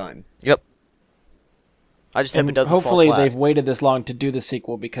damn well done. Yep. I just hope it doesn't hopefully fall flat. they've waited this long to do the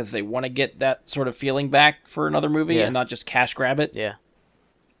sequel because they want to get that sort of feeling back for another movie and not just cash grab it. Yeah.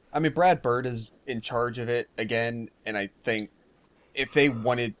 I mean, Brad Bird is in charge of it again, and I think if they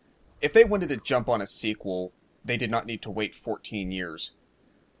wanted to jump on a sequel, they did not need to wait 14 years.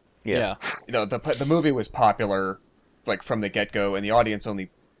 Yeah. You know, the movie was popular like from the get-go, and the audience only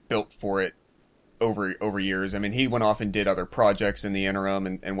built for it over years. I mean, he went off and did other projects in the interim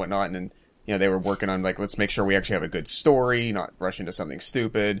and whatnot, and then, you know, they were working on, like, let's make sure we actually have a good story, not rush into something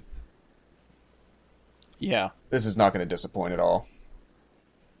stupid. Yeah. This is not going to disappoint at all.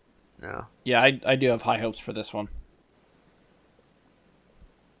 No. Yeah, I do have high hopes for this one.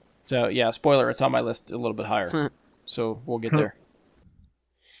 So, yeah, spoiler, it's on my list a little bit higher. So, we'll get there.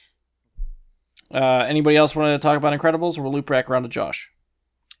 Anybody else want to talk about Incredibles, or we'll loop back around to Josh?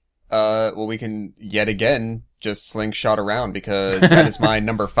 Well, we can yet again just slingshot around because that is my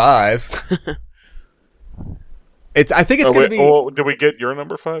number 5. I think it's going to be. Oh, did we get your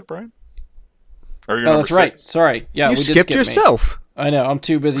number 5, Brian? Or your number that's 6? right. Sorry. Yeah, you we did skipped skip yourself. Me. I know. I'm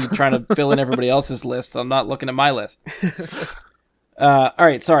too busy trying to fill in everybody else's list. I'm not looking at my list. All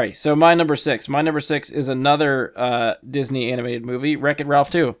right. Sorry. So my number 6. My number 6 is another Disney animated movie, Wreck-It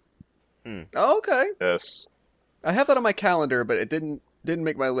Ralph 2. Oh, okay. Yes. I have that on my calendar, but it didn't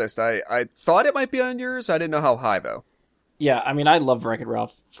make my list. I thought it might be on yours. I didn't know how high though. Yeah, I mean, I love Wreck-It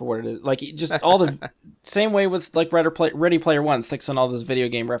Ralph for what it is. Like, just all the same way with like Ready Player One sticks on all those video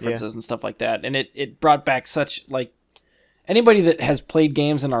game references and stuff like that, and it brought back such like anybody that has played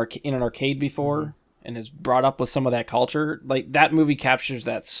games in an arcade before and is brought up with some of that culture. Like, that movie captures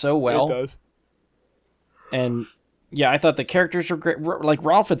that so well. It does. And yeah, I thought the characters were great. Like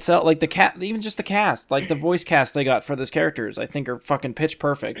Ralph itself, like even just the cast, like the voice cast they got for those characters, I think are fucking pitch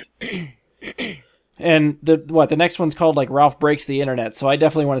perfect. And the next one's called like Ralph Breaks the Internet, so I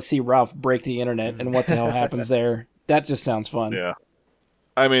definitely want to see Ralph break the internet and what the hell happens there. That just sounds fun. Yeah.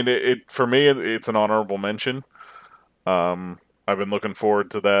 I mean, for me, it's an honorable mention. I've been looking forward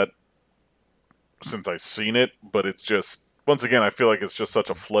to that since I've seen it, but it's just, once again, I feel like it's just such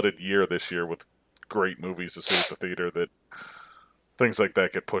a flooded year this year with great movies to see at the theater that things like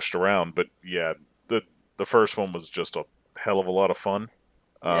that get pushed around. But yeah, the first one was just a hell of a lot of fun.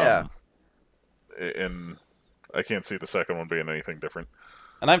 Yeah. And I can't see the second one being anything different.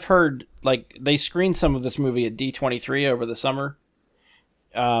 And I've heard, like, they screened some of this movie at D23 over the summer.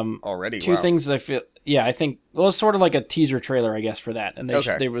 Already, Two wow. things I feel, yeah, I think, well, it's sort of like a teaser trailer, I guess, for that. And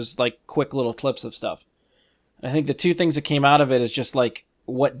there was, like, quick little clips of stuff. And I think the two things that came out of it is just, like,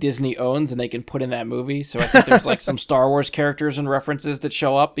 what Disney owns and they can put in that movie. So I think there's, like, some Star Wars characters and references that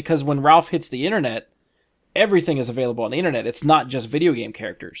show up. Because when Ralph hits the internet, everything is available on the internet. It's not just video game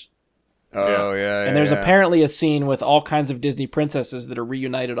characters. Oh, yeah. And there's apparently a scene with all kinds of Disney princesses that are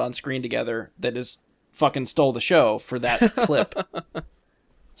reunited on screen together that is fucking stole the show for that clip.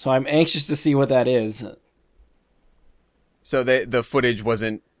 So I'm anxious to see what that is. So the footage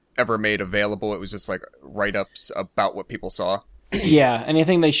wasn't ever made available. It was just like write-ups about what people saw. Yeah,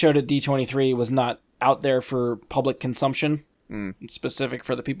 anything they showed at D23 was not out there for public consumption. It's specific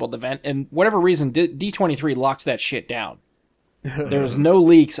for the people at the event. And whatever reason, D23 locks that shit down. There's no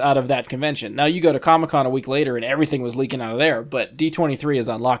leaks out of that convention. Now you go to Comic-Con a week later and everything was leaking out of there, but D23 is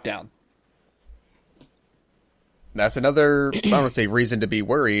on lockdown. That's another, I don't want to say reason to be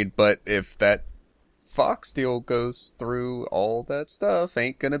worried, but if that Fox deal goes through, all that stuff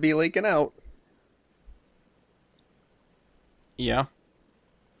ain't gonna be leaking out. Yeah.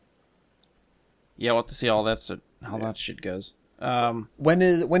 Yeah, we'll have to see all that how that shit goes. When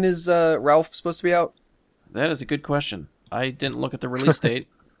is Ralph supposed to be out? That is a good question. I didn't look at the release date.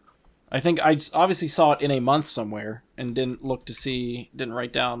 I think I obviously saw it in a month somewhere and didn't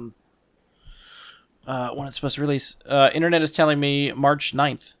write down when it's supposed to release. Internet is telling me March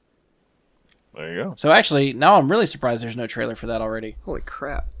 9th. There you go. So actually, now I'm really surprised there's no trailer for that already. Holy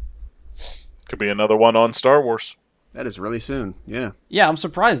crap. Could be another one on Star Wars. That is really soon, yeah. Yeah, I'm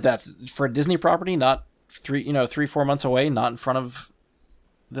surprised that's for a Disney property, not 3-4 months away, not in front of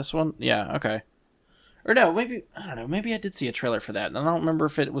this one. Yeah, okay. Or no, maybe, I don't know, maybe I did see a trailer for that, and I don't remember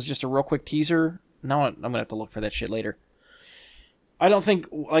if it was just a real quick teaser. No, I'm going to have to look for that shit later. I don't think,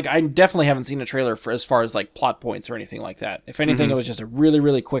 like, I definitely haven't seen a trailer for as far as, like, plot points or anything like that. If anything, it was just a really,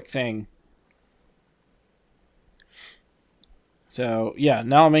 really quick thing. So yeah,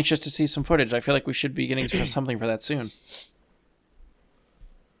 now I'm anxious to see some footage. I feel like we should be getting something for that soon.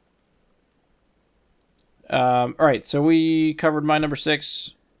 All right, so we covered my number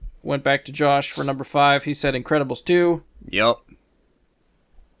 6. Went back to Josh for number 5. He said Incredibles 2. Yep.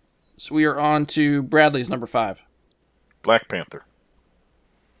 So we are on to Bradley's number 5. Black Panther.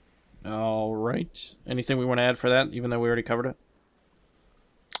 All right. Anything we want to add for that, even though we already covered it?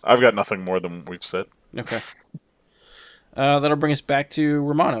 I've got nothing more than we've said. Okay. That'll bring us back to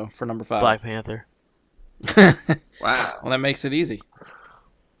Romano for number 5. Black Panther. Wow. Well, that makes it easy.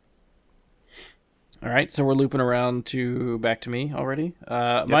 All right, so we're looping around to back to me already.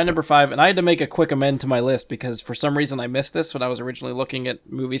 My number 5, and I had to make a quick amend to my list because for some reason I missed this when I was originally looking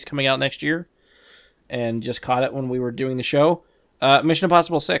at movies coming out next year, and just caught it when we were doing the show. Mission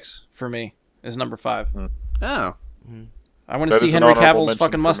Impossible 6 for me is number 5. Oh. I want to see Henry Cavill's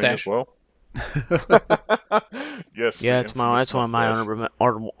fucking for mustache. me as well. Yes. Yeah, the that's one of my infamous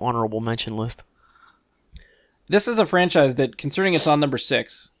honorable mention list. This is a franchise that, considering it's on number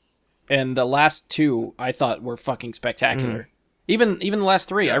 6, and the last 2 I thought were fucking spectacular. Even the last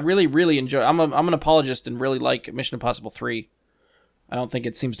 3, I really, really enjoy. I'm an apologist and really like Mission Impossible 3. I don't think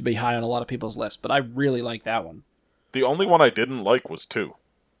it seems to be high on a lot of people's list, but I really like that one. The only one I didn't like was 2.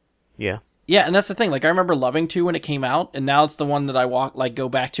 Yeah. Yeah, and that's the thing. Like, I remember loving 2 when it came out, and now it's the one that I go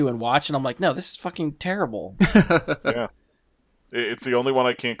back to and watch, and I'm like, no, this is fucking terrible. Yeah. It's the only one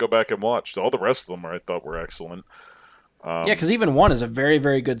I can't go back and watch. All the rest of them I thought were excellent. Yeah, because even 1 is a very,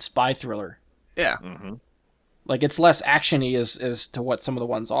 very good spy thriller. Yeah. Mm-hmm. Like, it's less action-y as to what some of the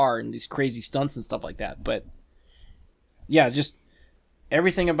ones are, and these crazy stunts and stuff like that. But, yeah, just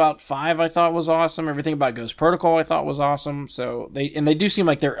everything about 5 I thought was awesome. Everything about Ghost Protocol I thought was awesome. So they do seem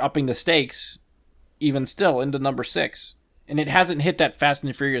like they're upping the stakes, even still, into number 6. And it hasn't hit that Fast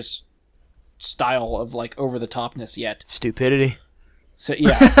and Furious style of, like, over-the-topness yet. Stupidity. So,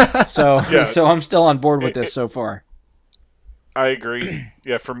 yeah. Yeah. So I'm still on board with this so far. I agree.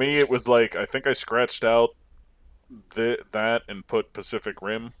 Yeah, for me it was like, I think I scratched out that and put Pacific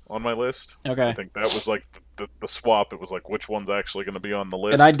Rim on my list. Okay. I think that was like the swap. It was like, which one's actually going to be on the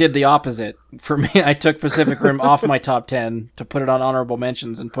list? And I did the opposite. For me, I took Pacific Rim off my top 10 to put it on honorable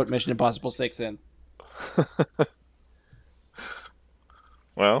mentions and put Mission Impossible 6 in.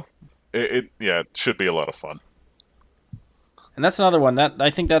 Well, it should be a lot of fun. And that's another one. I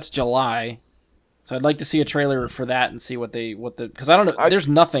think that's July. So I'd like to see a trailer for that and see because I don't know. There's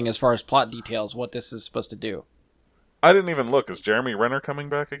nothing as far as plot details what this is supposed to do. I didn't even look. Is Jeremy Renner coming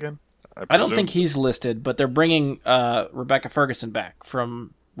back again? I don't think he's listed, but they're bringing Rebecca Ferguson back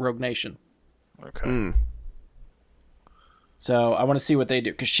from Rogue Nation. Okay. So I want to see what they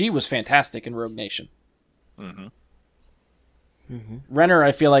do because she was fantastic in Rogue Nation. Mm-hmm. Renner,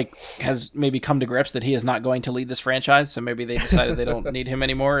 I feel like, has maybe come to grips that he is not going to lead this franchise, so maybe they decided they don't need him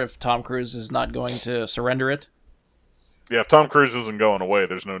anymore if Tom Cruise is not going to surrender it. Yeah, if Tom Cruise isn't going away,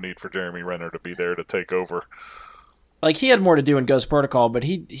 there's no need for Jeremy Renner to be there to take over. Like, he had more to do in Ghost Protocol, but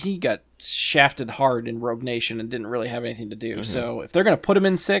he got shafted hard in Rogue Nation and didn't really have anything to do. Mm-hmm. So if they're going to put him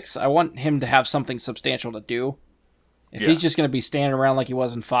in 6, I want him to have something substantial to do. If he's just going to be standing around like he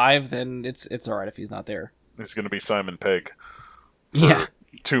was in 5, then it's all right if he's not there. He's going to be Simon Pegg. Yeah.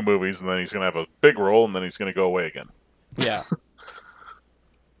 2 movies, and then he's going to have a big role, and then he's going to go away again. Yeah.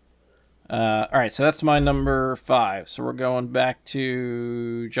 All right, so that's my number 5. So we're going back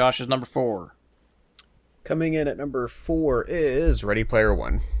to Josh's number 4. Coming in at number 4 is Ready Player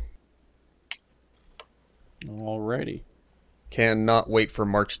One. Alrighty. Cannot wait for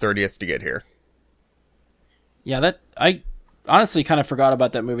March 30th to get here. Yeah, I honestly kind of forgot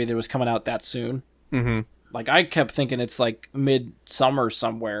about that movie that was coming out that soon. Mm-hmm. Like, I kept thinking it's like mid-summer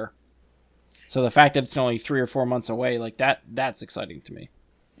somewhere. So the fact that it's only 3 or 4 months away, like that's exciting to me.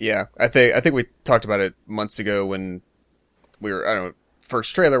 Yeah, I think we talked about it months ago when we were, I don't know,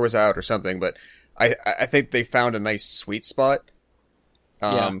 first trailer was out or something, but I think they found a nice sweet spot.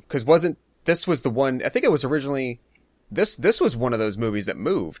 Because this was the one, I think it was originally, this was one of those movies that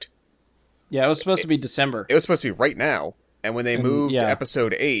moved. Yeah, it was supposed to be December. It was supposed to be right now, and when they moved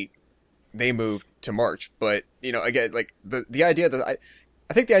episode 8, they moved to March. But, again, like, the idea that,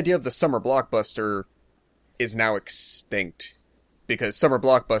 I think the idea of the summer blockbuster is now extinct, because summer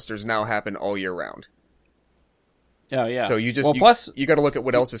blockbusters now happen all year round. Oh, yeah. So you got to look at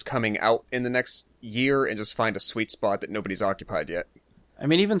what else is coming out in the next year and just find a sweet spot that nobody's occupied yet. I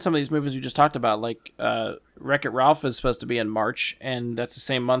mean, even some of these movies we just talked about, like Wreck-It Ralph is supposed to be in March, and that's the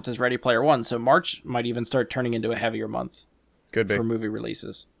same month as Ready Player One, so March might even start turning into a heavier month. Could be. For movie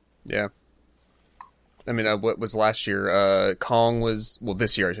releases. Yeah. I mean, what was last year? Kong was,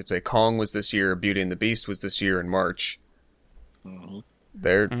 this year I should say. Kong was this year, Beauty and the Beast was this year in March.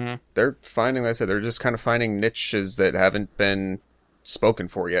 They're finding, like I said, they're just kind of finding niches that haven't been spoken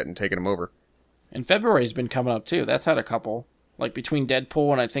for yet and taking them over. And February's been coming up too. That's had a couple. Like between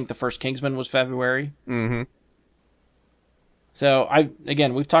Deadpool and I think the first Kingsman was February. Mm-hmm. So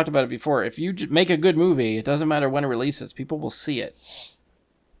we've talked about it before. If you make a good movie, it doesn't matter when it releases. People will see it.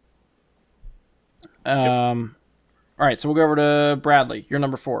 All right, so we'll go over to Bradley. You're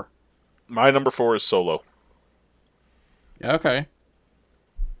number 4. My number 4 is Solo. Okay.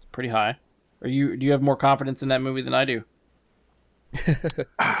 It's pretty high. Do you have more confidence in that movie than I do?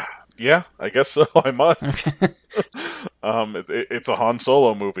 Yeah, I guess so. I must. It's a Han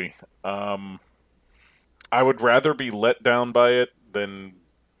Solo movie. I would rather be let down by it than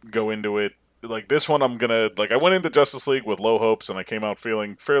go into it. Like this one, I went into Justice League with low hopes, and I came out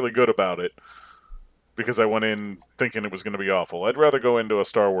feeling fairly good about it because I went in thinking it was going to be awful. I'd rather go into a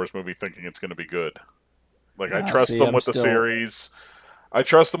Star Wars movie thinking it's going to be good. Like I trust them with the series. I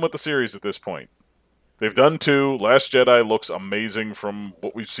trust them with the series at this point. They've done 2. Last Jedi looks amazing from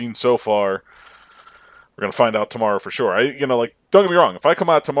what we've seen so far. We're going to find out tomorrow for sure. Don't get me wrong. If I come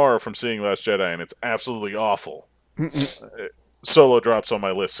out tomorrow from seeing Last Jedi and it's absolutely awful, Solo drops on my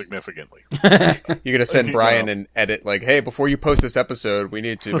list significantly. You're going to send Brian an edit like, hey, before you post this episode, we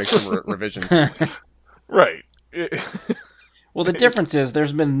need to make some revisions. Right. Well, the difference is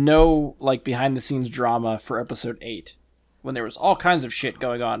there's been no behind-the-scenes drama for Episode 8 when there was all kinds of shit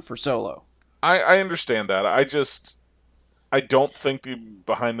going on for Solo. I understand that. I don't think the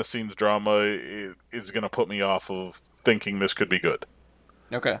behind-the-scenes drama is going to put me off of thinking this could be good.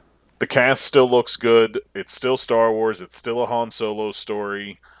 Okay. The cast still looks good. It's still Star Wars. It's still a Han Solo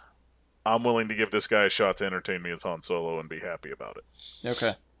story. I'm willing to give this guy a shot to entertain me as Han Solo and be happy about it.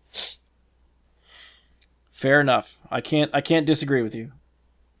 Okay. Fair enough. I can't disagree with you.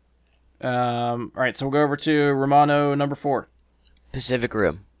 All right, so we'll go over to Romano, number 4. Pacific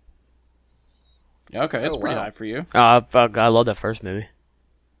Rim. Okay, that's pretty high for you. I love that first movie.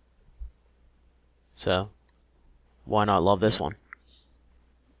 So, why not love this one?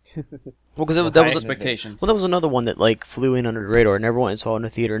 Well, because that was expectations. Well, that was another one that flew in under the radar. Never went and saw it in the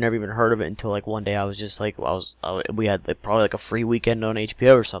theater. Never even heard of it until one day I was just we had probably a free weekend on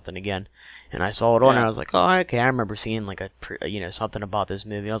HBO or something again, and I saw it on and I was like, oh, okay. I remember seeing something about this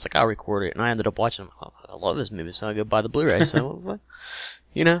movie. I was like, I'll record it, and I ended up watching it. Oh, I love this movie, so I go buy the Blu-ray. So,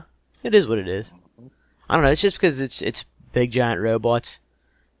 it is what it is. I don't know. It's just because it's big giant robots,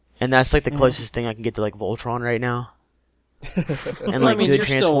 and that's the closest thing I can get to Voltron right now. And good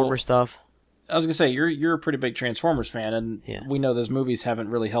Transformer stuff. I was gonna say you're a pretty big Transformers fan, and we know those movies haven't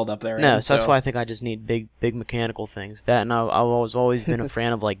really held up there. No, so that's why I think I just need big mechanical things. That, and I've always been a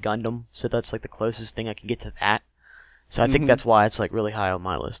fan of Gundam, so that's the closest thing I can get to that. So I think that's why it's really high on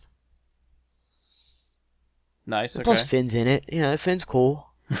my list. Nice. Okay. Plus Finn's in it. Yeah, Finn's cool.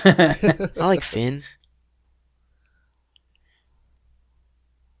 I like Finn.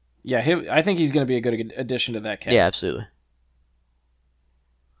 Yeah, I think he's going to be a good addition to that cast. Yeah, absolutely.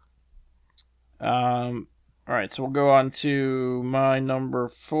 All right, so we'll go on to my number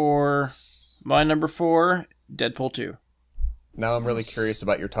 4. My number 4, Deadpool 2. Now I'm really curious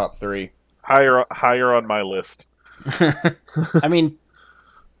about your top 3. Higher on my list. I mean,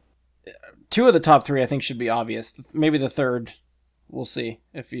 2 of the top 3 I think should be obvious. Maybe the third, we'll see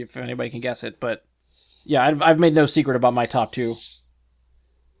if anybody can guess it. But yeah, I've made no secret about my top 2.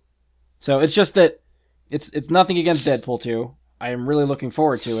 So it's just that it's nothing against Deadpool 2. I am really looking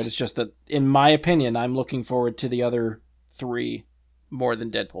forward to it. It's just that, in my opinion, I'm looking forward to the other 3 more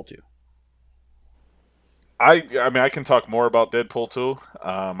than Deadpool 2. I mean, I can talk more about Deadpool 2.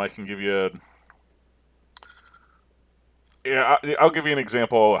 I can give you I'll give you an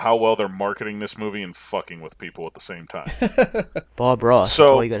example of how well they're marketing this movie and fucking with people at the same time. Bob Ross.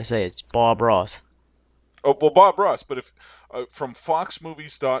 That's all you got to say. It's Bob Ross. Oh, well, Bob Ross, but if from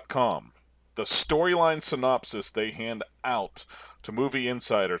FoxMovies.com, the storyline synopsis they hand out to Movie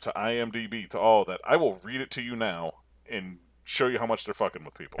Insider, to IMDb, to all that, I will read it to you now and show you how much they're fucking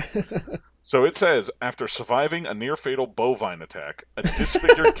with people. So it says, after surviving a near-fatal bovine attack, a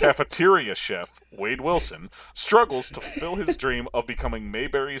disfigured cafeteria chef, Wade Wilson, struggles to fulfill his dream of becoming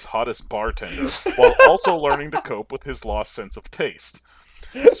Mayberry's hottest bartender, while also learning to cope with his lost sense of taste.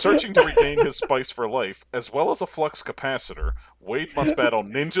 Searching to regain his spice for life, as well as a flux capacitor, Wade must battle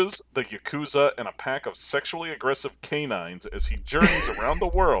ninjas, the Yakuza, and a pack of sexually aggressive canines as he journeys around the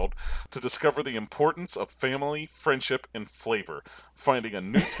world to discover the importance of family, friendship, and flavor, finding a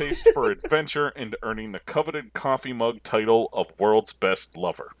new taste for adventure and earning the coveted coffee mug title of World's Best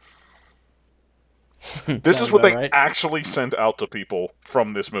Lover. This is what they actually sent out to people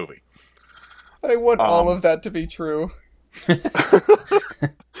from this movie. I want all of that to be true.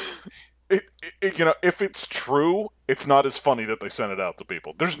 If it's true, it's not as funny that they sent it out to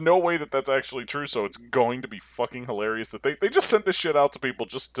people. There's no way that that's actually true, so it's going to be fucking hilarious that they just sent this shit out to people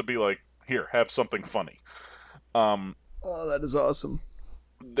just to be like, here, have something funny. Oh, that is awesome.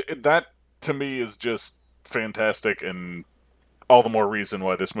 That, to me, is just fantastic, and all the more reason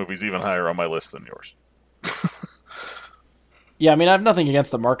why this movie's even higher on my list than yours. Yeah, I mean, I have nothing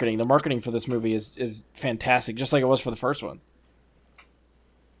against the marketing. The marketing for this movie is fantastic, just like it was for the first one.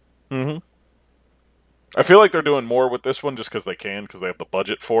 Mm-hmm. I feel like they're doing more with this one just because they can, because they have the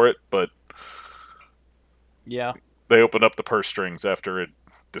budget for it, but yeah, they opened up the purse strings after it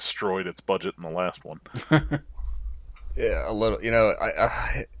destroyed its budget in the last one. Yeah, a little.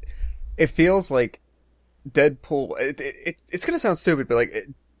 It feels like Deadpool. It's gonna sound stupid, but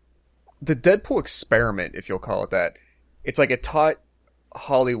the Deadpool experiment, if you'll call it that, it's like it taught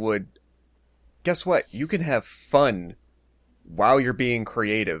Hollywood. Guess what? You can have fun while you're being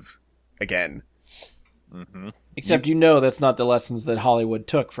creative again. Mm-hmm. Except that's not the lessons that Hollywood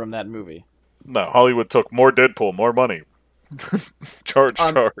took from that movie. No, Hollywood took more Deadpool, more money. Charge.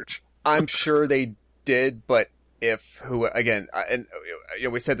 I'm sure they did, but we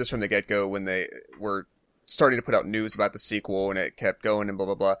said this from the get-go when they were starting to put out news about the sequel and it kept going and blah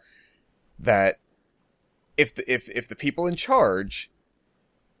blah blah, that if the people in charge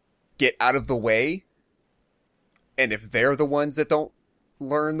get out of the way, and if they're the ones that don't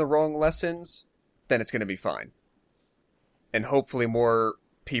learn the wrong lessons, then it's going to be fine. And hopefully more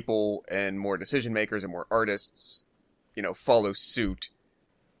people and more decision makers and more artists, follow suit.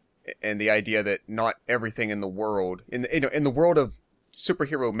 And the idea that not everything in the world, in the world of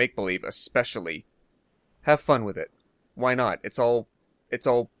superhero make-believe especially, have fun with it. Why not? It's all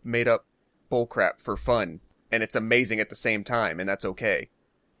made up bullcrap for fun, and it's amazing at the same time, and that's okay.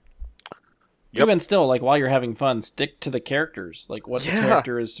 Yep. Even still, while you're having fun, stick to the characters, what the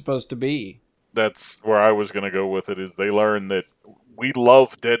character is supposed to be. That's where I was going to go with it, is they learn that we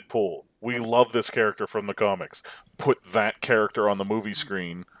love Deadpool. We love this character from the comics. Put that character on the movie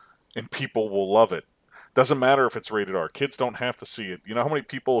screen, and people will love it. Doesn't matter if it's rated R. Kids don't have to see it. You know how many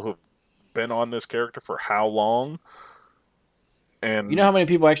people have been on this character for how long? And you know how many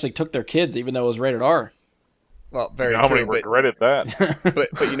people actually took their kids, even though it was rated R? Well, very how true. many regretted that?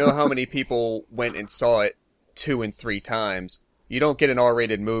 But you know how many people went and saw it 2 and 3 times? You don't get an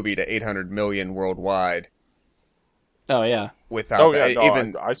R-rated movie to 800 million worldwide. Oh yeah. Without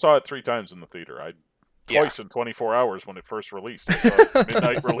I saw it 3 times in the theater. Twice in 24 hours when it first released. I saw it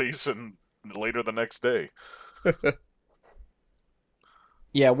midnight release and later the next day.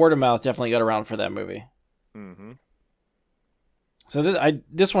 Yeah, word of mouth definitely got around for that movie. Mm-hmm. So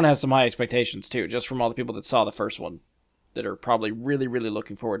this one has some high expectations too, just from all the people that saw the first one, that are probably really, really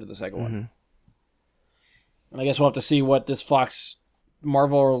looking forward to the second one. And I guess we'll have to see what this Fox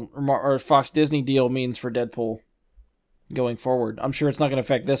Marvel or Fox Disney deal means for Deadpool going forward. I'm sure it's not going to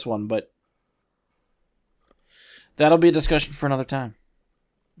affect this one, but that'll be a discussion for another time.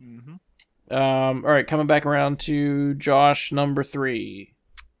 Mm-hmm. All right, coming back around to Josh, number 3.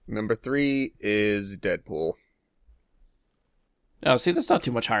 Number 3 is Deadpool. Oh, see, that's not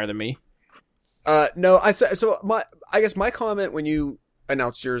too much higher than me. No, I guess my comment when you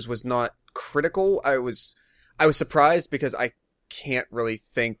announced yours was not critical. I was surprised because I can't really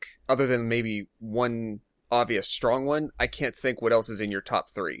think, other than maybe one obvious strong one, I can't think what else is in your top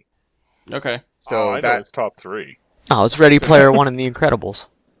 3. Okay. So I know it's top 3. Oh, it's Ready Player One and The Incredibles.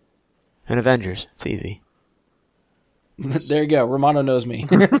 And Avengers. It's easy. There you go. Romano knows me.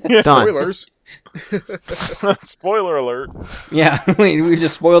 Done. Spoilers. Spoiler alert. Yeah, we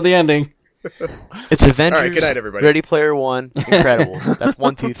just spoiled the ending. It's Avengers. All right, good night, everybody. Ready Player One, Incredibles. That's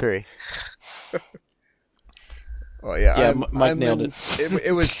 1, 2, 3. Well, yeah. Yeah, Mike nailed it.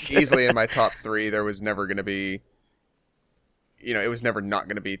 It was easily in my top 3. There was never going to be, it was never not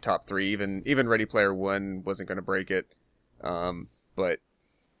going to be top 3. Even Ready Player One wasn't going to break it.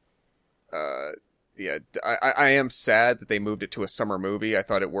 Yeah, I am sad that they moved it to a summer movie. I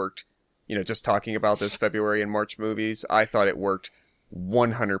thought it worked, just talking about those February and March movies, I thought it worked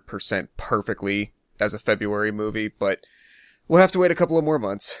 100% perfectly as a February movie, but we'll have to wait a couple of more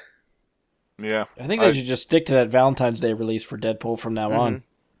months. Yeah. I think they should just stick to that Valentine's Day release for Deadpool from now on.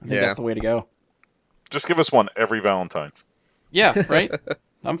 I think that's the way to go. Just give us one every Valentine's. Yeah, right?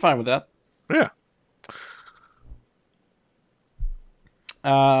 I'm fine with that. Yeah.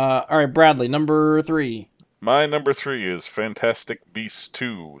 All right, Bradley, number 3. My number 3 is Fantastic Beasts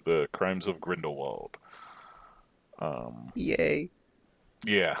 2, The Crimes of Grindelwald. Yay.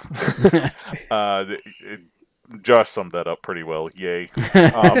 Yeah. Josh summed that up pretty well. Yay.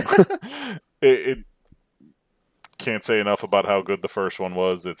 can't say enough about how good the first one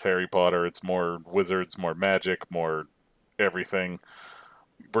was. It's Harry Potter. It's more wizards, more magic, more everything.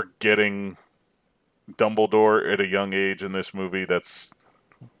 We're getting Dumbledore at a young age in this movie. That's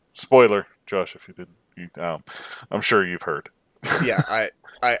spoiler, Josh. If you didn't, I'm sure you've heard. Yeah,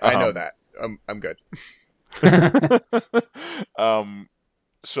 I know that. I'm good.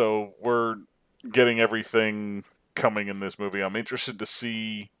 So we're getting everything coming in this movie. I'm interested to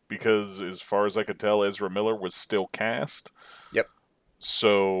see, because as far as I could tell, Ezra Miller was still cast. Yep.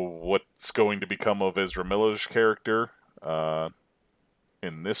 So what's going to become of Ezra Miller's character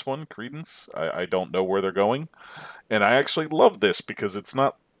in this one, Credence? I don't know where they're going. And I actually love this because it's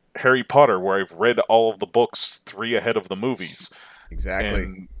not Harry Potter, where I've read all of the books 3 ahead of the movies. Exactly.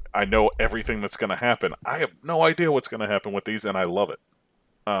 And I know everything that's going to happen. I have no idea what's going to happen with these, and I love it.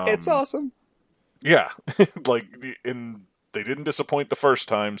 It's awesome. Yeah. And they didn't disappoint the first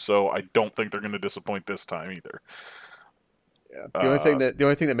time, so I don't think they're going to disappoint this time either. Yeah. The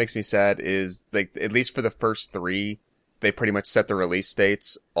only thing that makes me sad is, like, at least for the first 3, they pretty much set the release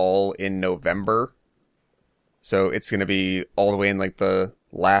dates all in November. So it's going to be all the way in, like, the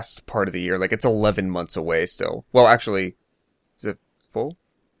last part of the year. Like, it's 11 months away still. Well, actually, is it full?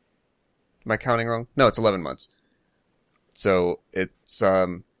 Am I counting wrong? No, it's 11 months. So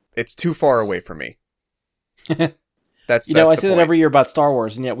it's too far away from me. That's I say the that point. every year about Star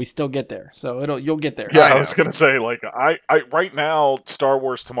Wars, and yet we still get there. So you'll get there. Yeah, I was going to say, like, I right now, Star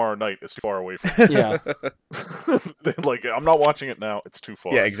Wars tomorrow night is too far away from me. Yeah. Like, I'm not watching it now. It's too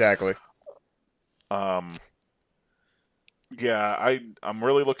far. Yeah, exactly. Yeah, I'm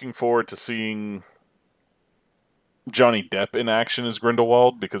really looking forward to seeing Johnny Depp in action as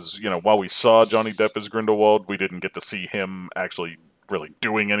Grindelwald, because, while we saw Johnny Depp as Grindelwald, we didn't get to see him actually really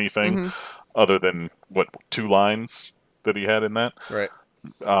doing anything other than, 2 lines that he had in that. Right.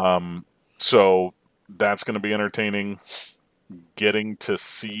 So that's going to be entertaining, getting to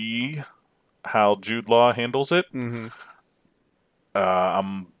see how Jude Law handles it. Mm-hmm.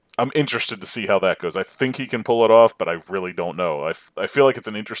 I'm interested to see how that goes. I think he can pull it off, but I really don't know. I feel like it's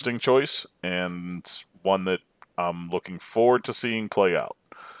an interesting choice, and one that I'm looking forward to seeing play out.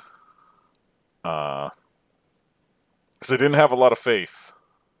 Because I didn't have a lot of faith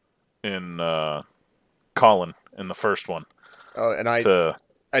in Colin in the first one. Oh, and I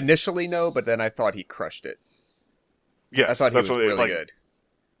initially no, but then I thought he crushed it. Yes, I thought he was really good.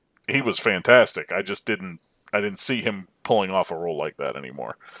 He was fantastic. I just didn't see him pulling off a role like that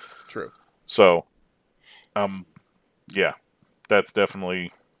anymore. True. So, yeah, that's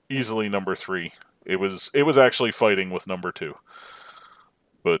definitely easily number 3. It was actually fighting with number 2,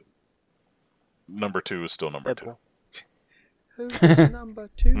 but number 2 is still number 2. Who's number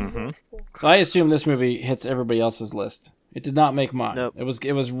 2? Mm-hmm. So I assume this movie hits everybody else's list. It did not make mine. Nope.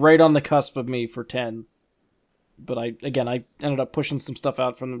 It was right on the cusp of me for 10. But I ended up pushing some stuff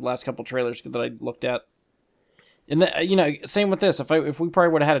out from the last couple trailers that I looked at. And same with this. If we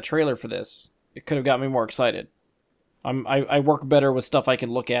probably would have had a trailer for this, it could have got me more excited. I work better with stuff I can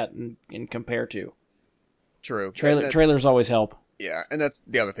look at and compare to. True. Trailers always help. Yeah, and that's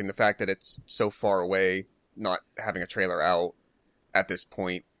the other thing. The fact that it's so far away, not having a trailer out at this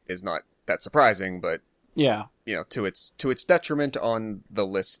point is not that surprising, but Yeah. To its detriment on the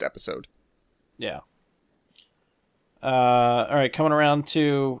list episode. Yeah. All right, coming around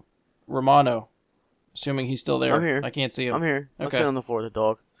to Romano. Assuming he's still there. I'm here. I can't see him. I'm here. I'm Okay. sitting on the floor with the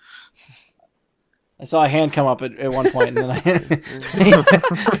dog. I saw a hand come up at one point, and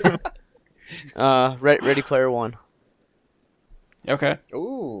then Ready Player One. Okay.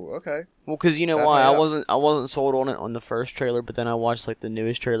 Ooh, okay. Well, because you know That why might I wasn't sold on it on the first trailer, but then I watched like the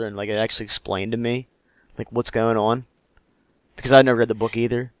newest trailer and like it actually explained to me like what's going on, because I'd never read the book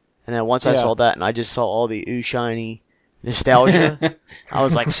either. And then once I Yeah. saw that and I just saw all the ooh shiny nostalgia, I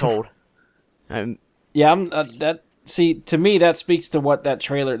was like sold. Yeah, to me that speaks to what that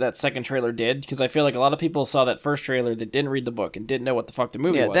second trailer did, because I feel like a lot of people saw that first trailer that didn't read the book and didn't know what the fuck the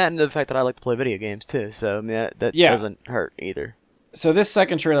movie Yeah, was. that and the fact that I like to play video games too, so I mean that Yeah. doesn't hurt either. So this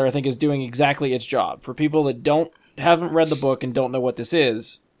second trailer, I think, is doing exactly its job. For people that haven't read the book and don't know what this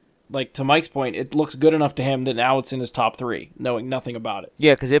is, like to Mike's point, it looks good enough to him that now it's in his top 3, knowing nothing about it.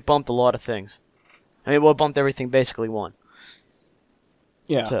 Yeah, because it bumped a lot of things. I mean, well, it bumped everything basically one.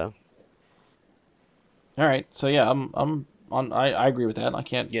 Yeah. So All right. So yeah, I'm on. I agree with that. I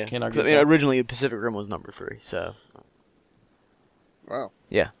can't yeah, argue. 'Cause, with I mean, that. originally Pacific Rim was number 3, so Wow.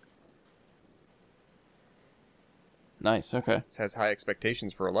 yeah. Nice. Okay. This has high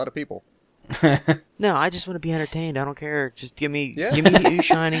expectations for a lot of people. No, I just want to be entertained. I don't care. Just give me Yeah. ooh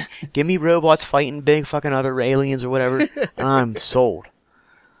shiny. Give me robots fighting big fucking other aliens or whatever, and I'm sold.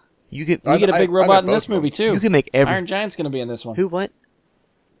 You could You get a big I robot bet in this both of them. movie too. you can make every Iron Giant's going to be in this one. who what?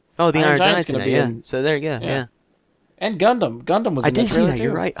 Oh, the Iron Iron Giant's Giant's gonna in be it, yeah. in- So there you go. Yeah. Yeah. And Gundam. Gundam was I in the did see trailer that. too.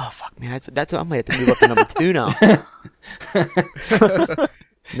 You're right. Oh fuck, man. That's I might have to move up to number 2 now.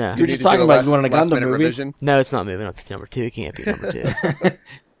 No, You're just talking about you wanted a Gundam minute movie. revision. no, it's not moving up to number 2. It can't be number 2.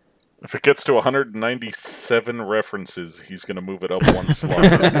 If it gets to 197 references, he's going to move it up one slot.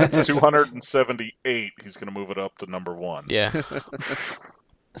 If it gets to 278, he's going to move it up to number 1. Yeah.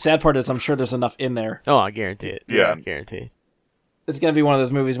 Sad part is I'm sure there's enough in there. Oh, I guarantee it. Yeah. I guarantee. It's going to be one of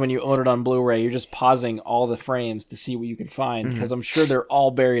those movies when you own it on Blu-ray, you're just pausing all the frames to see what you can find, because I'm sure they're all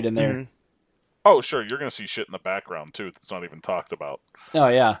buried in there. Oh, sure, you're going to see shit in the background, too, that's not even talked about. Oh,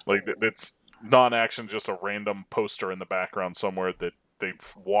 yeah. Like, it's non-action, just a random poster in the background somewhere that they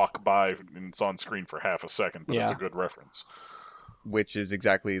walk by, and it's on screen for half a second, but it's Yeah. a good reference. Which is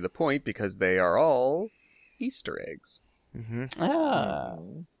exactly the point, because they are all Easter eggs. Ah.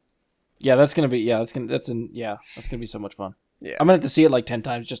 Yeah, that's going to be, that's going to be so much fun. Yeah. I'm going to have to see it like 10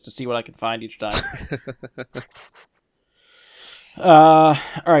 times just to see what I can find each time. All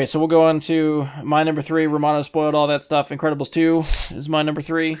right, so we'll go on to my number 3. Romano spoiled all that stuff. Incredibles 2 is my number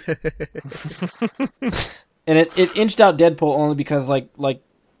 3. And it inched out Deadpool only because, like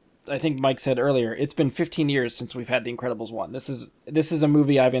I think Mike said earlier, it's been 15 years since we've had The Incredibles 1. This is a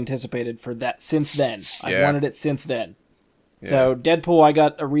movie I've anticipated for that since then. I've Yeah. wanted it since then. So Deadpool I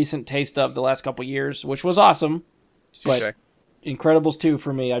got a recent taste of the last couple years, which was awesome. But Touche. Incredibles 2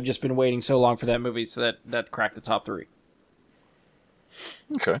 for me, I've just been waiting so long for that movie, so that cracked the top 3.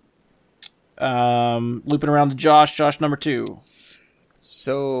 Okay. Looping around to Josh. Josh, number 2.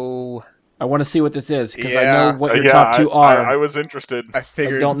 So I want to see what this is, because I Yeah. know what your top 2 I are. was interested. I I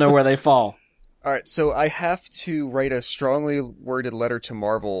figured. don't know where they fall. All right, so I have to write a strongly worded letter to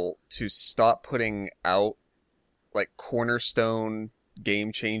Marvel to stop putting out like cornerstone,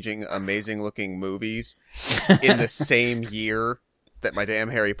 game-changing, amazing-looking movies in the same year that my damn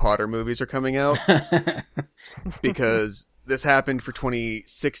Harry Potter movies are coming out. Because this happened for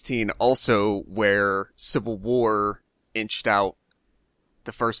 2016 also, where Civil War inched out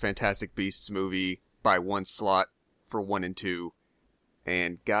the first Fantastic Beasts movie by 1 slot for 1 and 2.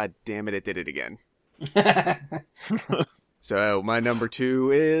 And god damn it did it again. So my number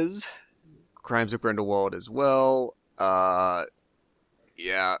 2 is Crimes of Grindelwald as well.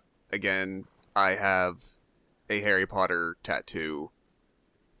 Yeah, again, I have a Harry Potter tattoo.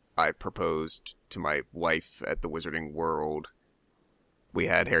 I proposed to my wife at the Wizarding World. We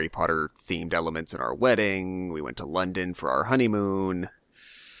had Harry Potter themed elements in our wedding. We went to London for our honeymoon.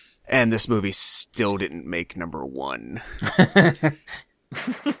 And this movie still didn't make number 1.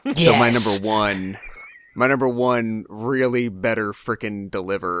 So my number one really better frickin'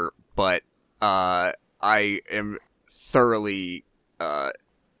 deliver, but I am thoroughly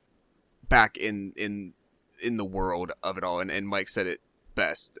back in the world of it all, and Mike said it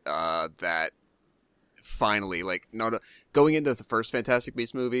best, that finally, like, going into the first Fantastic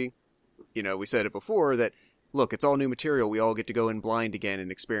Beasts movie, you know, we said it before that, look, it's all new material, we all get to go in blind again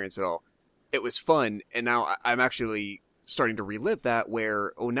and experience it all. It was fun, and now I'm actually starting to relive that,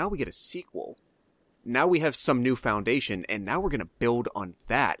 where, now we get a sequel. Now we have some new foundation, and now we're going to build on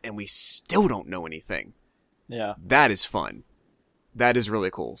that, and we still don't know anything. Yeah. That is fun. That is really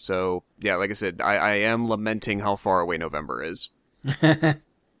cool. So, yeah, like I said, I am lamenting how far away November is.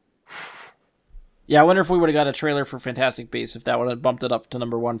 Yeah, I wonder if we would have got a trailer for Fantastic Beasts, if that would have bumped it up to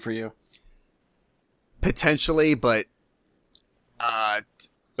number 1 for you. Potentially, but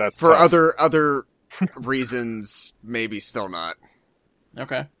That's for tough. other reasons, maybe still not.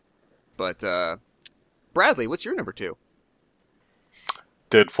 Okay. But, Bradley, what's your number 2?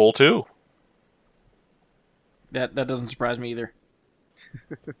 Deadpool 2. That doesn't surprise me either.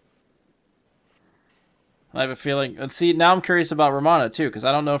 I have a feeling. And see, now I'm curious about Romana too, because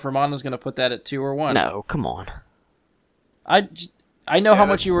I don't know if Romana's going to put that at 2 or 1. No, come on. I know how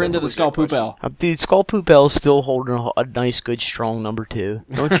much that's- you were that's into a the legit Skull Poop question. L. Dude, Skull Poop L's still holding a nice, good, strong number 2.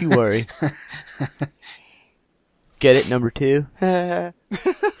 Don't you worry. Get it, number 2?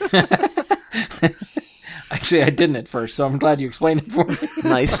 Actually, I didn't at first, so I'm glad you explained it for me.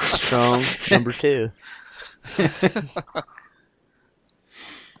 Nice, strong number 2.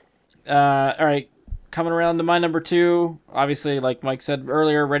 All right, coming around to my number 2. Obviously, like Mike said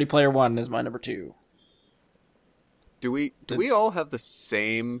earlier, Ready Player One is my number 2. Do we all have the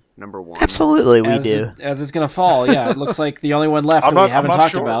same number 1? Absolutely, we As do. as it's going to fall, yeah. It looks like the only one left I'm that we not- haven't I'm not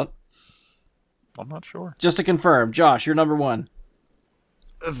talked sure. about. I'm not sure. Just to confirm, Josh, you're number 1.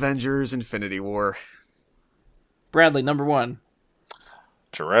 Avengers Infinity War. Bradley, number 1.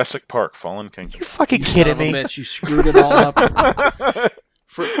 Jurassic Park: Fallen Kingdom. You fucking Son kidding of a me? bitch, you screwed it all up.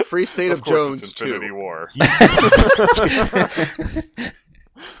 Free State of, course Jones it's Infinity 2. War.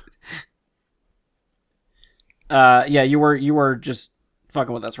 Yeah, you were just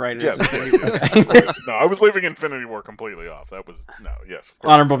fucking with us, right? It is Yes, Infinity yes, War. of course. No, I was leaving Infinity War completely off. That was yes, of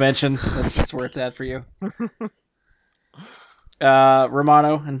course. Honorable mention. That's where it's at for you.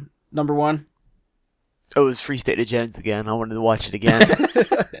 Romano and number 1. Oh, it was Free State of Jones again. I wanted to watch it again.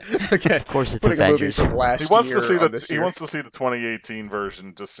 Okay. Of course, it's Putting a movie Avengers. from last He wants year to see on this he year. wants to see the 2018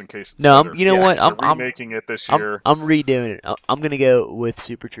 version just in case. It's No, better. you know what? They're I'm remaking it this year. I'm redoing it. I'm gonna go with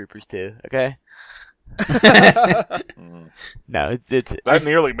Super Troopers 2. Okay. No, it's That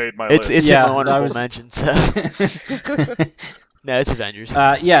nearly made my it's list. Yeah, in my honorable I was- mention. So no, it's Avengers.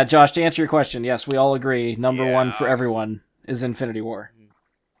 Yeah, Josh, to answer your question, yes, we all agree. Number 1 for Yeah. everyone is Infinity War.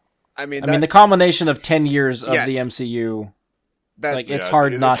 I mean, I mean, the combination of 10 years of Yes. the MCU. that's it's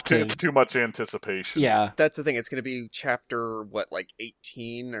hard not to- It's too much anticipation. Yeah. that's the thing. It's going to be chapter like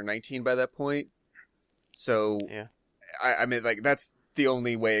 18 or 19 by that point. So Yeah. I mean, like that's the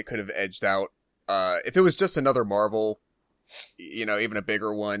only way it could have edged out. If it was just another Marvel, even a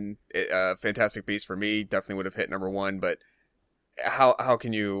bigger one, Fantastic Beasts for me definitely would have hit number 1. But how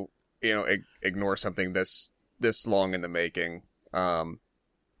can you ignore something this long in the making?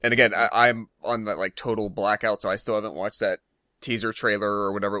 And again, I'm on that like total blackout, so I still haven't watched that teaser trailer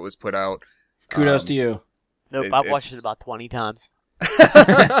or whatever it was put out. Kudos to you. Nope, I've watched it about 20 times.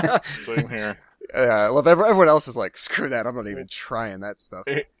 Same here. I love everyone else is like, screw that, I'm not even trying that stuff.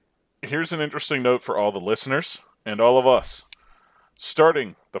 Here's an interesting note for all the listeners and all of us.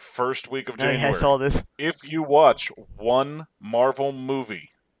 Starting the first week of Hey, I January, saw this. if you watch one Marvel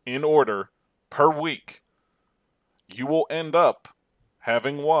movie in order per week, you will end up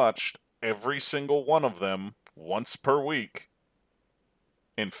having watched every single one of them once per week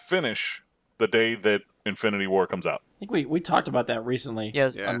and finish the day that Infinity War comes out. I think we talked about that recently Yeah,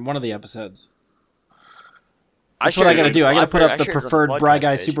 on one of the episodes. I That's what I shared gotta it- do. I gotta put up the shared it on preferred podcast Bry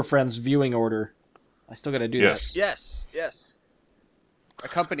Guy page. Super Friends viewing order. I still gotta do Yes. Yes.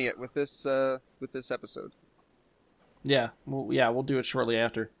 Accompany it with this episode. that. Yeah, we'll do it shortly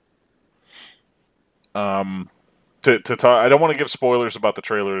after. To talk, I don't want to give spoilers about the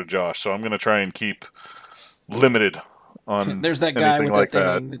trailer to Josh, so I'm going to try and keep limited on There's that guy anything with like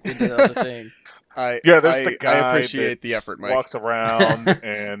that thing that did the other thing. There's the guy I appreciate that the effort, Mike. walks around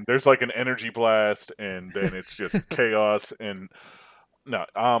and there's like an energy blast and then it's just chaos and no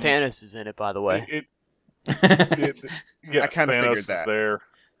Thanos is in it, by the way. yes, I kinda Thanos figured is that. there.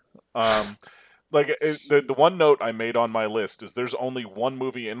 The one note I made on my list is there's only one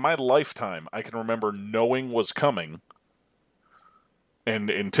movie in my lifetime I can remember knowing was coming and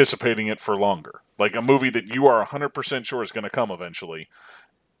anticipating it for longer. Like a movie that you are 100% sure is going to come eventually,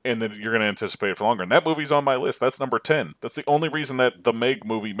 and then you're going to anticipate it for longer. And that movie's on my list. That's number 10. That's the only reason that the Meg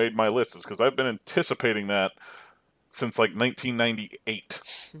movie made my list is because I've been anticipating that since like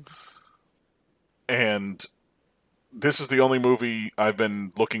 1998. And this is the only movie I've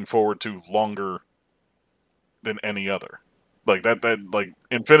been looking forward to longer than any other. Like like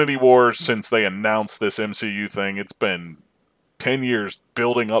Infinity War, since they announced this MCU thing, it's been 10 years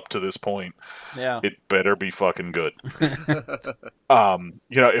building up to this point. Yeah. It better be fucking good.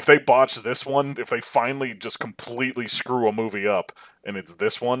 If they botch this one, if they finally just completely screw a movie up and it's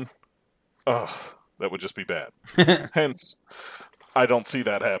this one, that would just be bad. Hence, I don't see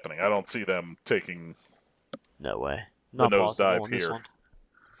that happening. I don't see them taking No way. the Not possible nosedive on this here. one.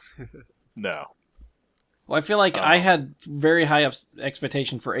 No. Well, I feel like I had very high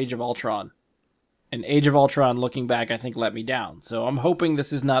expectation for Age of Ultron. And Age of Ultron, looking back, I think let me down. So I'm hoping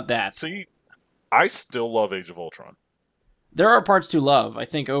this is not that. See, I still love Age of Ultron. There are parts to love. I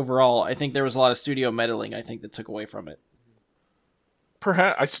think overall, I think there was a lot of studio meddling, I think, that took away from it.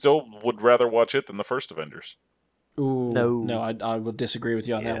 Perhaps I still would rather watch it than the first Avengers. Ooh, No. no, I would disagree with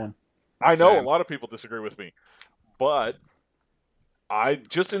you on that Yeah. one. I know Same. a lot of people disagree with me, but I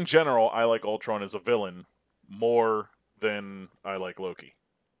just in general I like Ultron as a villain more than I like Loki.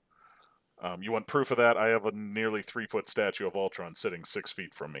 You want proof of that? I have a nearly 3-foot statue of Ultron sitting 6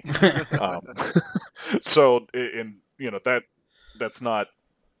 feet from me. So, that's not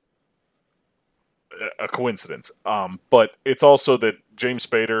a coincidence. But it's also that James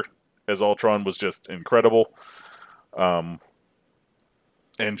Spader as Ultron was just incredible. And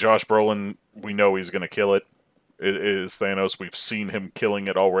Josh Brolin, we know he's going to kill it. It is Thanos. We've seen him killing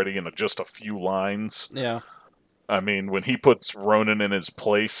it already in just a few lines. Yeah. I mean, when he puts Ronan in his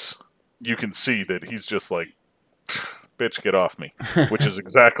place, you can see that he's just like, bitch, get off me. Which is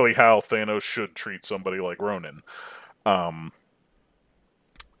exactly how Thanos should treat somebody like Ronan. I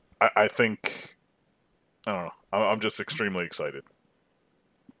think, I don't know, I'm just extremely excited.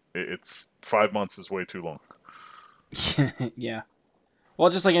 It's 5 months is way too long. Yeah. Well,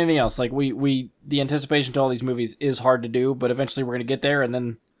 just like anything else, like the anticipation to all these movies is hard to do, but eventually we're gonna get there, and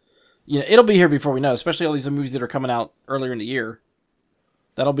then it'll be here before we know. Especially all these movies that are coming out earlier in the year.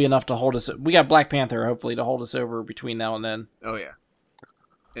 That'll be enough to hold us. We got Black Panther, hopefully, to hold us over between now and then. Oh yeah,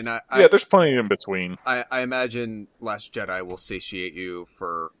 and there's plenty in between. I imagine Last Jedi will satiate you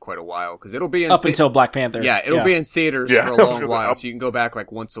for quite a while because it'll be in up until Black Panther. Yeah, it'll be in theaters Yeah, for a long while, so you can go back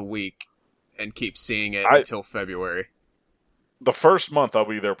like once a week and keep seeing it until February. The first month I'll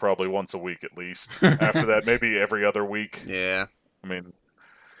be there probably once a week at least. After that, maybe every other week. Yeah. I mean,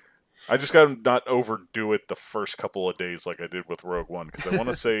 I just got to not overdo it the first couple of days like I did with Rogue One, because I want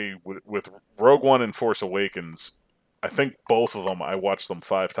to say with Rogue One and Force Awakens, I think both of them, I watched them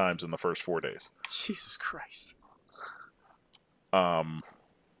 5 times in the first 4 days. Jesus Christ. I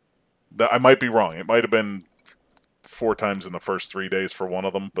might be wrong. It might have been 4 times in the first 3 days for one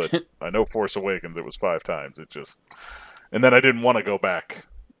of them, but I know Force Awakens, it was 5 times. It just... And then I didn't want to go back,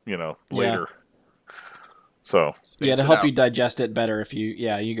 later. Yeah. So to help you digest it better if you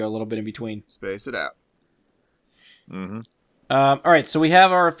go a little bit in between. Space it out. Mm-hmm. All right, so we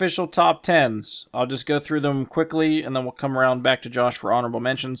have our official top 10s. I'll just go through them quickly, and then we'll come around back to Josh for honorable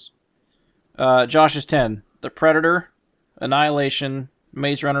mentions. Josh's 10: The Predator, Annihilation,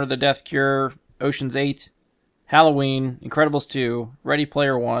 Maze Runner: The Death Cure, Ocean's 8, Halloween, Incredibles 2, Ready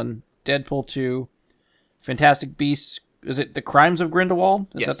Player One, Deadpool 2, Fantastic Beasts. Is it The Crimes of Grindelwald?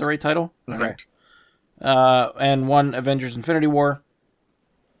 Is that the right title? Correct. And 1 Avengers Infinity War.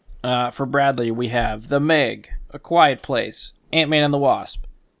 For Bradley, we have The Meg, A Quiet Place, Ant-Man and the Wasp,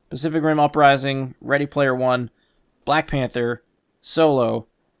 Pacific Rim Uprising, Ready Player One, Black Panther, Solo,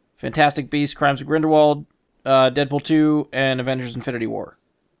 Fantastic Beasts, Crimes of Grindelwald, Deadpool 2, and Avengers Infinity War.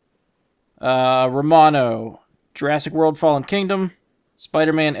 Romano, Jurassic World Fallen Kingdom,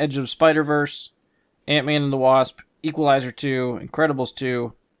 Spider-Man Edge of Spider-Verse, Ant-Man and the Wasp, Equalizer 2, Incredibles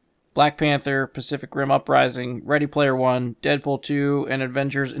 2, Black Panther, Pacific Rim Uprising, Ready Player One, Deadpool 2, and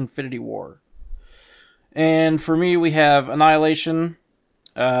Avengers Infinity War. And for me, we have Annihilation,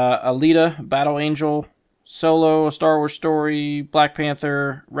 Alita, Battle Angel, Solo, A Star Wars Story, Black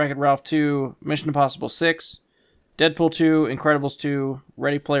Panther, Wreck-It Ralph 2, Mission Impossible 6, Deadpool 2, Incredibles 2,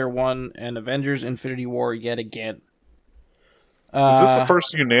 Ready Player One, and Avengers Infinity War yet again. Is this the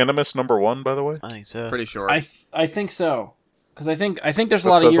first unanimous number 1, by the way? I think so. Pretty sure. I think so. Because I think there's a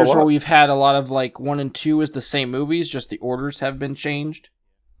lot of years where we've had a lot of like 1 and 2 is the same movies, just the orders have been changed.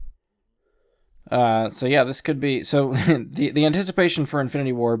 So yeah, this could be the anticipation for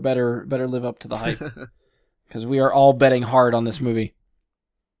Infinity War better live up to the hype, because we are all betting hard on this movie.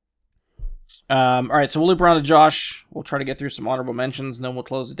 All right, so we'll loop around to Josh. We'll try to get through some honorable mentions, and then we'll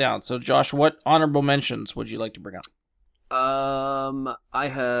close it down. So Josh, what honorable mentions would you like to bring up?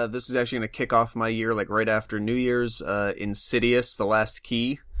 This is actually going to kick off my year, like right after New Year's, Insidious, The Last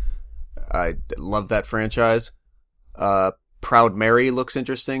Key. I love that franchise. Proud Mary looks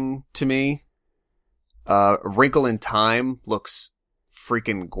interesting to me. Wrinkle in Time looks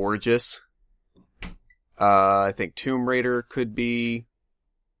freaking gorgeous. I think Tomb Raider could be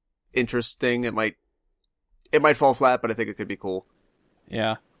interesting. It might fall flat, but I think it could be cool.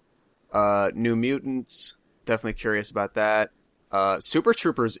 Yeah. New Mutants. Definitely curious about that. Super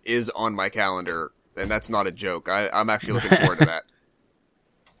Troopers is on my calendar, and that's not a joke. I'm actually looking forward to that.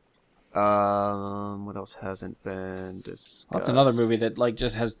 What else hasn't been discussed? That's another movie that like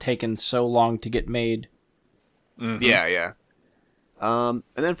just has taken so long to get made. Mm-hmm. Yeah. And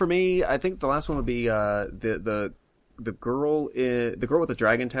then for me, I think the last one would be the girl with the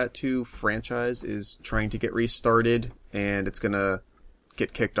dragon tattoo franchise is trying to get restarted, and it's gonna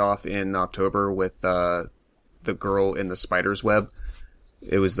get kicked off in October with The Girl in the Spider's Web.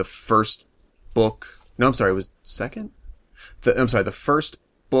 It was the first book. No, I'm sorry. It was second. The first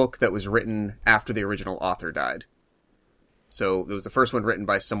book that was written after the original author died. So it was the first one written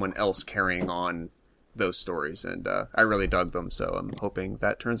by someone else carrying on those stories, and I really dug them. So I'm hoping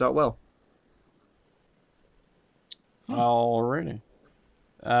that turns out well. Alrighty.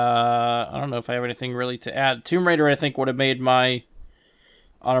 I don't know if I have anything really to add. Tomb Raider, I think, would have made my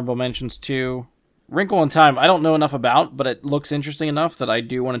honorable mentions too. Wrinkle in Time, I don't know enough about, but it looks interesting enough that I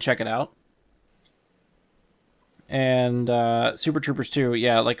do want to check it out. And Super Troopers 2,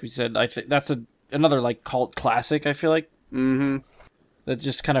 yeah, like we said, I think that's another like cult classic, I feel like. Mm-hmm. That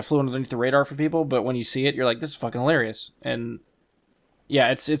just kind of flew underneath the radar for people, but when you see it, you're like, this is fucking hilarious. And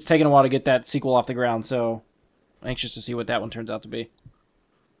yeah, it's taken a while to get that sequel off the ground, so anxious to see what that one turns out to be.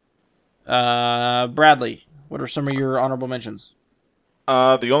 Bradley, what are some of your honorable mentions?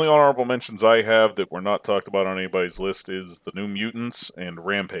 The only honorable mentions I have that were not talked about on anybody's list is the New Mutants and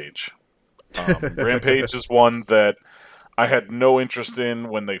Rampage. Rampage is one that I had no interest in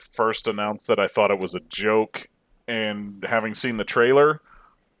when they first announced that. I thought it was a joke, and having seen the trailer,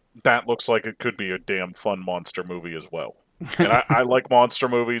 that looks like it could be a damn fun monster movie as well. And I like monster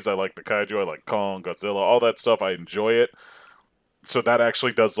movies. I like the kaiju. I like Kong, Godzilla, all that stuff. I enjoy it. So that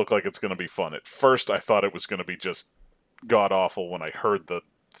actually does look like it's going to be fun. At first, I thought it was going to be just god-awful when I heard the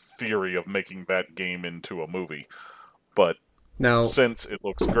theory of making that game into a movie. But Now, since it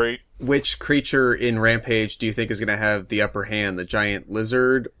looks great, which creature in Rampage do you think is going to have the upper hand? The giant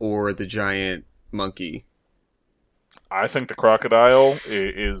lizard or the giant monkey? I think the crocodile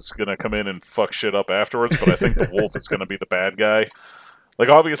is going to come in and fuck shit up afterwards, but I think the wolf is going to be the bad guy. Like,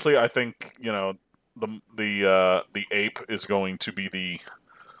 obviously, I think, the ape is going to be the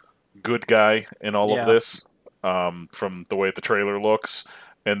good guy in all of this, from the way the trailer looks,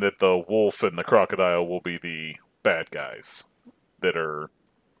 and that the wolf and the crocodile will be the bad guys that are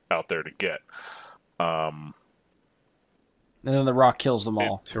out there to get. And then the Rock kills them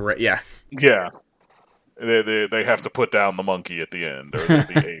all. Yeah. Yeah. They have to put down the monkey at the end, or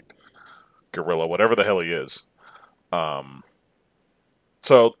the ape, gorilla, whatever the hell he is.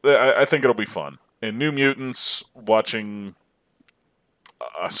 So I think it'll be fun. In New Mutants, watching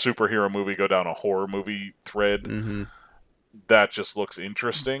a superhero movie go down a horror movie thread, that just looks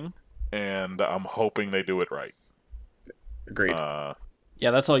interesting, and I'm hoping they do it right. Agreed.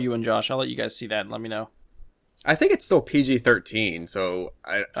 Yeah, that's all you and Josh. I'll let you guys see that and let me know. I think it's still PG-13, so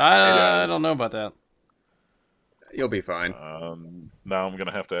I don't know about that. You'll be fine. Now I'm going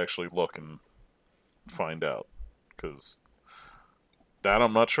to have to actually look and find out, because that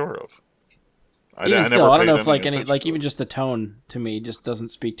I'm not sure of. I Even never still, I don't know paid if like any any like attention even just the tone to me just doesn't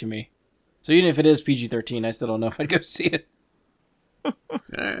speak to me. So even if it is PG-13, I still don't know if I'd go see it.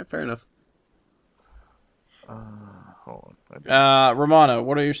 Fair enough. Hold on. Romano,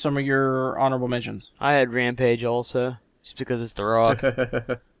 what are some of your honorable mentions? I had Rampage also, just because it's The Rock.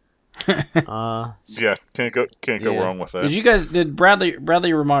 Yeah, can't go wrong with that. Did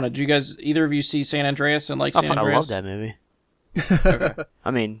Bradley Romano, did you guys, either of you see San Andreas and like San I Andreas? love that movie. Okay.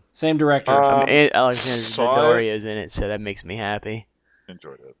 I mean, Same director. Alexander saw Daddario is in it, so that makes me happy.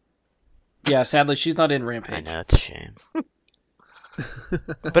 Enjoyed it. Yeah, sadly she's not in I Rampage. know, it's a shame.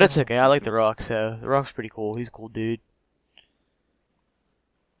 But it's okay, I like The Rock, so The Rock's pretty cool. He's a cool dude.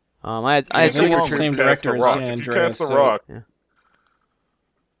 I had I think it's the super same Cast director The as Rock. San If you Andreas. cast The So Rock,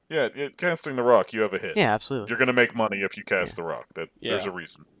 Yeah. casting The Rock, you have a hit. Yeah, absolutely. You're going to make money if you cast The Rock. There's a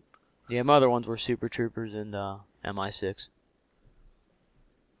reason. Yeah, my other ones were Super Troopers and MI6.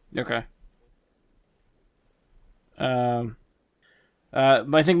 Okay.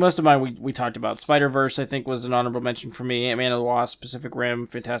 I think most of mine we talked about. Spider-Verse, I think, was an honorable mention for me. Ant-Man and the Wasp, Pacific Rim,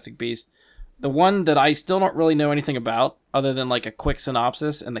 Fantastic Beast. The one that I still don't really know anything about, other than like a quick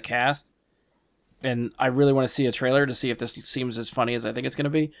synopsis and the cast, and I really want to see a trailer to see if this seems as funny as I think it's going to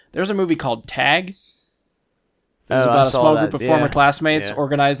be. There's a movie called Tag. It's about a small group of former classmates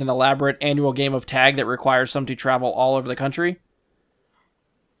organize an elaborate annual game of tag that requires some to travel all over the country,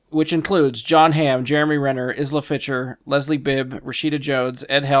 which includes John Hamm, Jeremy Renner, Isla Fisher, Leslie Bibb, Rashida Jones,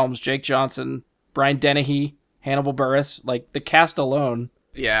 Ed Helms, Jake Johnson, Brian Dennehy, Hannibal Buress. Like, the cast alone,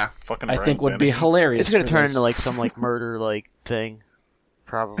 Yeah. Fucking I Brian think would be Dennehy. hilarious. It's gonna for turn this. into like some like murder like thing,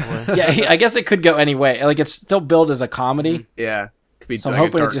 probably. Yeah, I guess it could go any way. Like, it's still billed as a comedy. Yeah. Could be So I'm like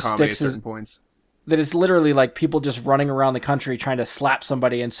hoping a it dark just comedy sticks at as- certain points. That it's literally like people just running around the country trying to slap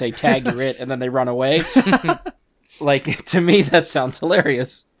somebody and say, tag, you're it, and then they run away. Like, to me, that sounds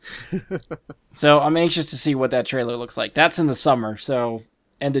hilarious. So I'm anxious to see what that trailer looks like. That's in the summer, so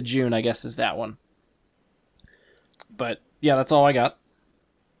end of June, I guess, is that one. But, yeah, that's all I got.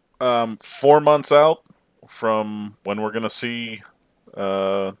 4 months out from when we're going to see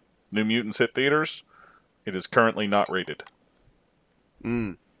New Mutants hit theaters, it is currently not rated.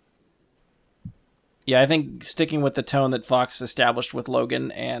 Yeah, I think sticking with the tone that Fox established with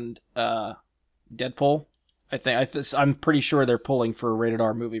Logan and Deadpool, I'm pretty sure they're pulling for a rated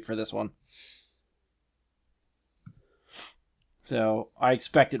R movie for this one. So I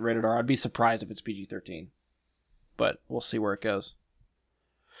expect it rated R. I'd be surprised if it's PG-13, but we'll see where it goes.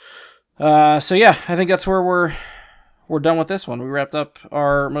 So yeah, I think that's where we're done with this one. We wrapped up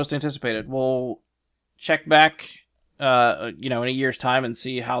our most anticipated. We'll check back in a year's time and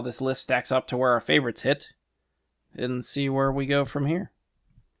see how this list stacks up to where our favorites hit and see where we go from here.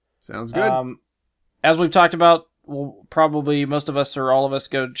 Sounds good. As we've talked about, we'll probably, most of us or all of us,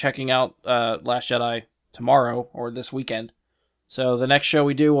 go checking out Last Jedi tomorrow or this weekend. So the next show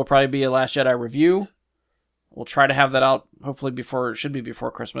we do will probably be a Last Jedi review. We'll try to have that out hopefully before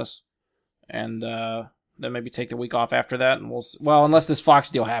Christmas, and then maybe take the week off after that. And unless this Fox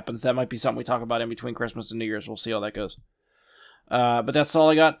deal happens, that might be something we talk about in between Christmas and New Year's. We'll see how that goes. But that's all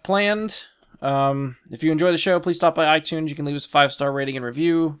I got planned. If you enjoy the show, please stop by iTunes. You can leave us a 5-star rating and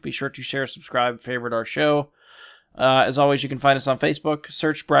review. Be sure to share, subscribe, favorite our show. As always, you can find us on Facebook.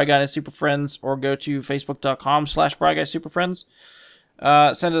 Search Bry Guy and His Super Friends, or go to facebook.com/Bry Guy Super Friends.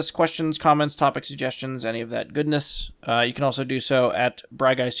 Send us questions, comments, topic suggestions, any of that goodness. You can also do so at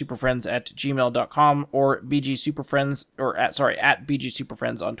bryguysuperfriends@gmail.com or bgsuperfriends, or at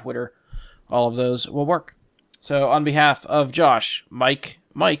bgsuperfriends on Twitter. All of those will work. So on behalf of Josh, Mike,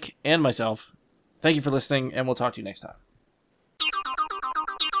 and myself, thank you for listening, and we'll talk to you next time.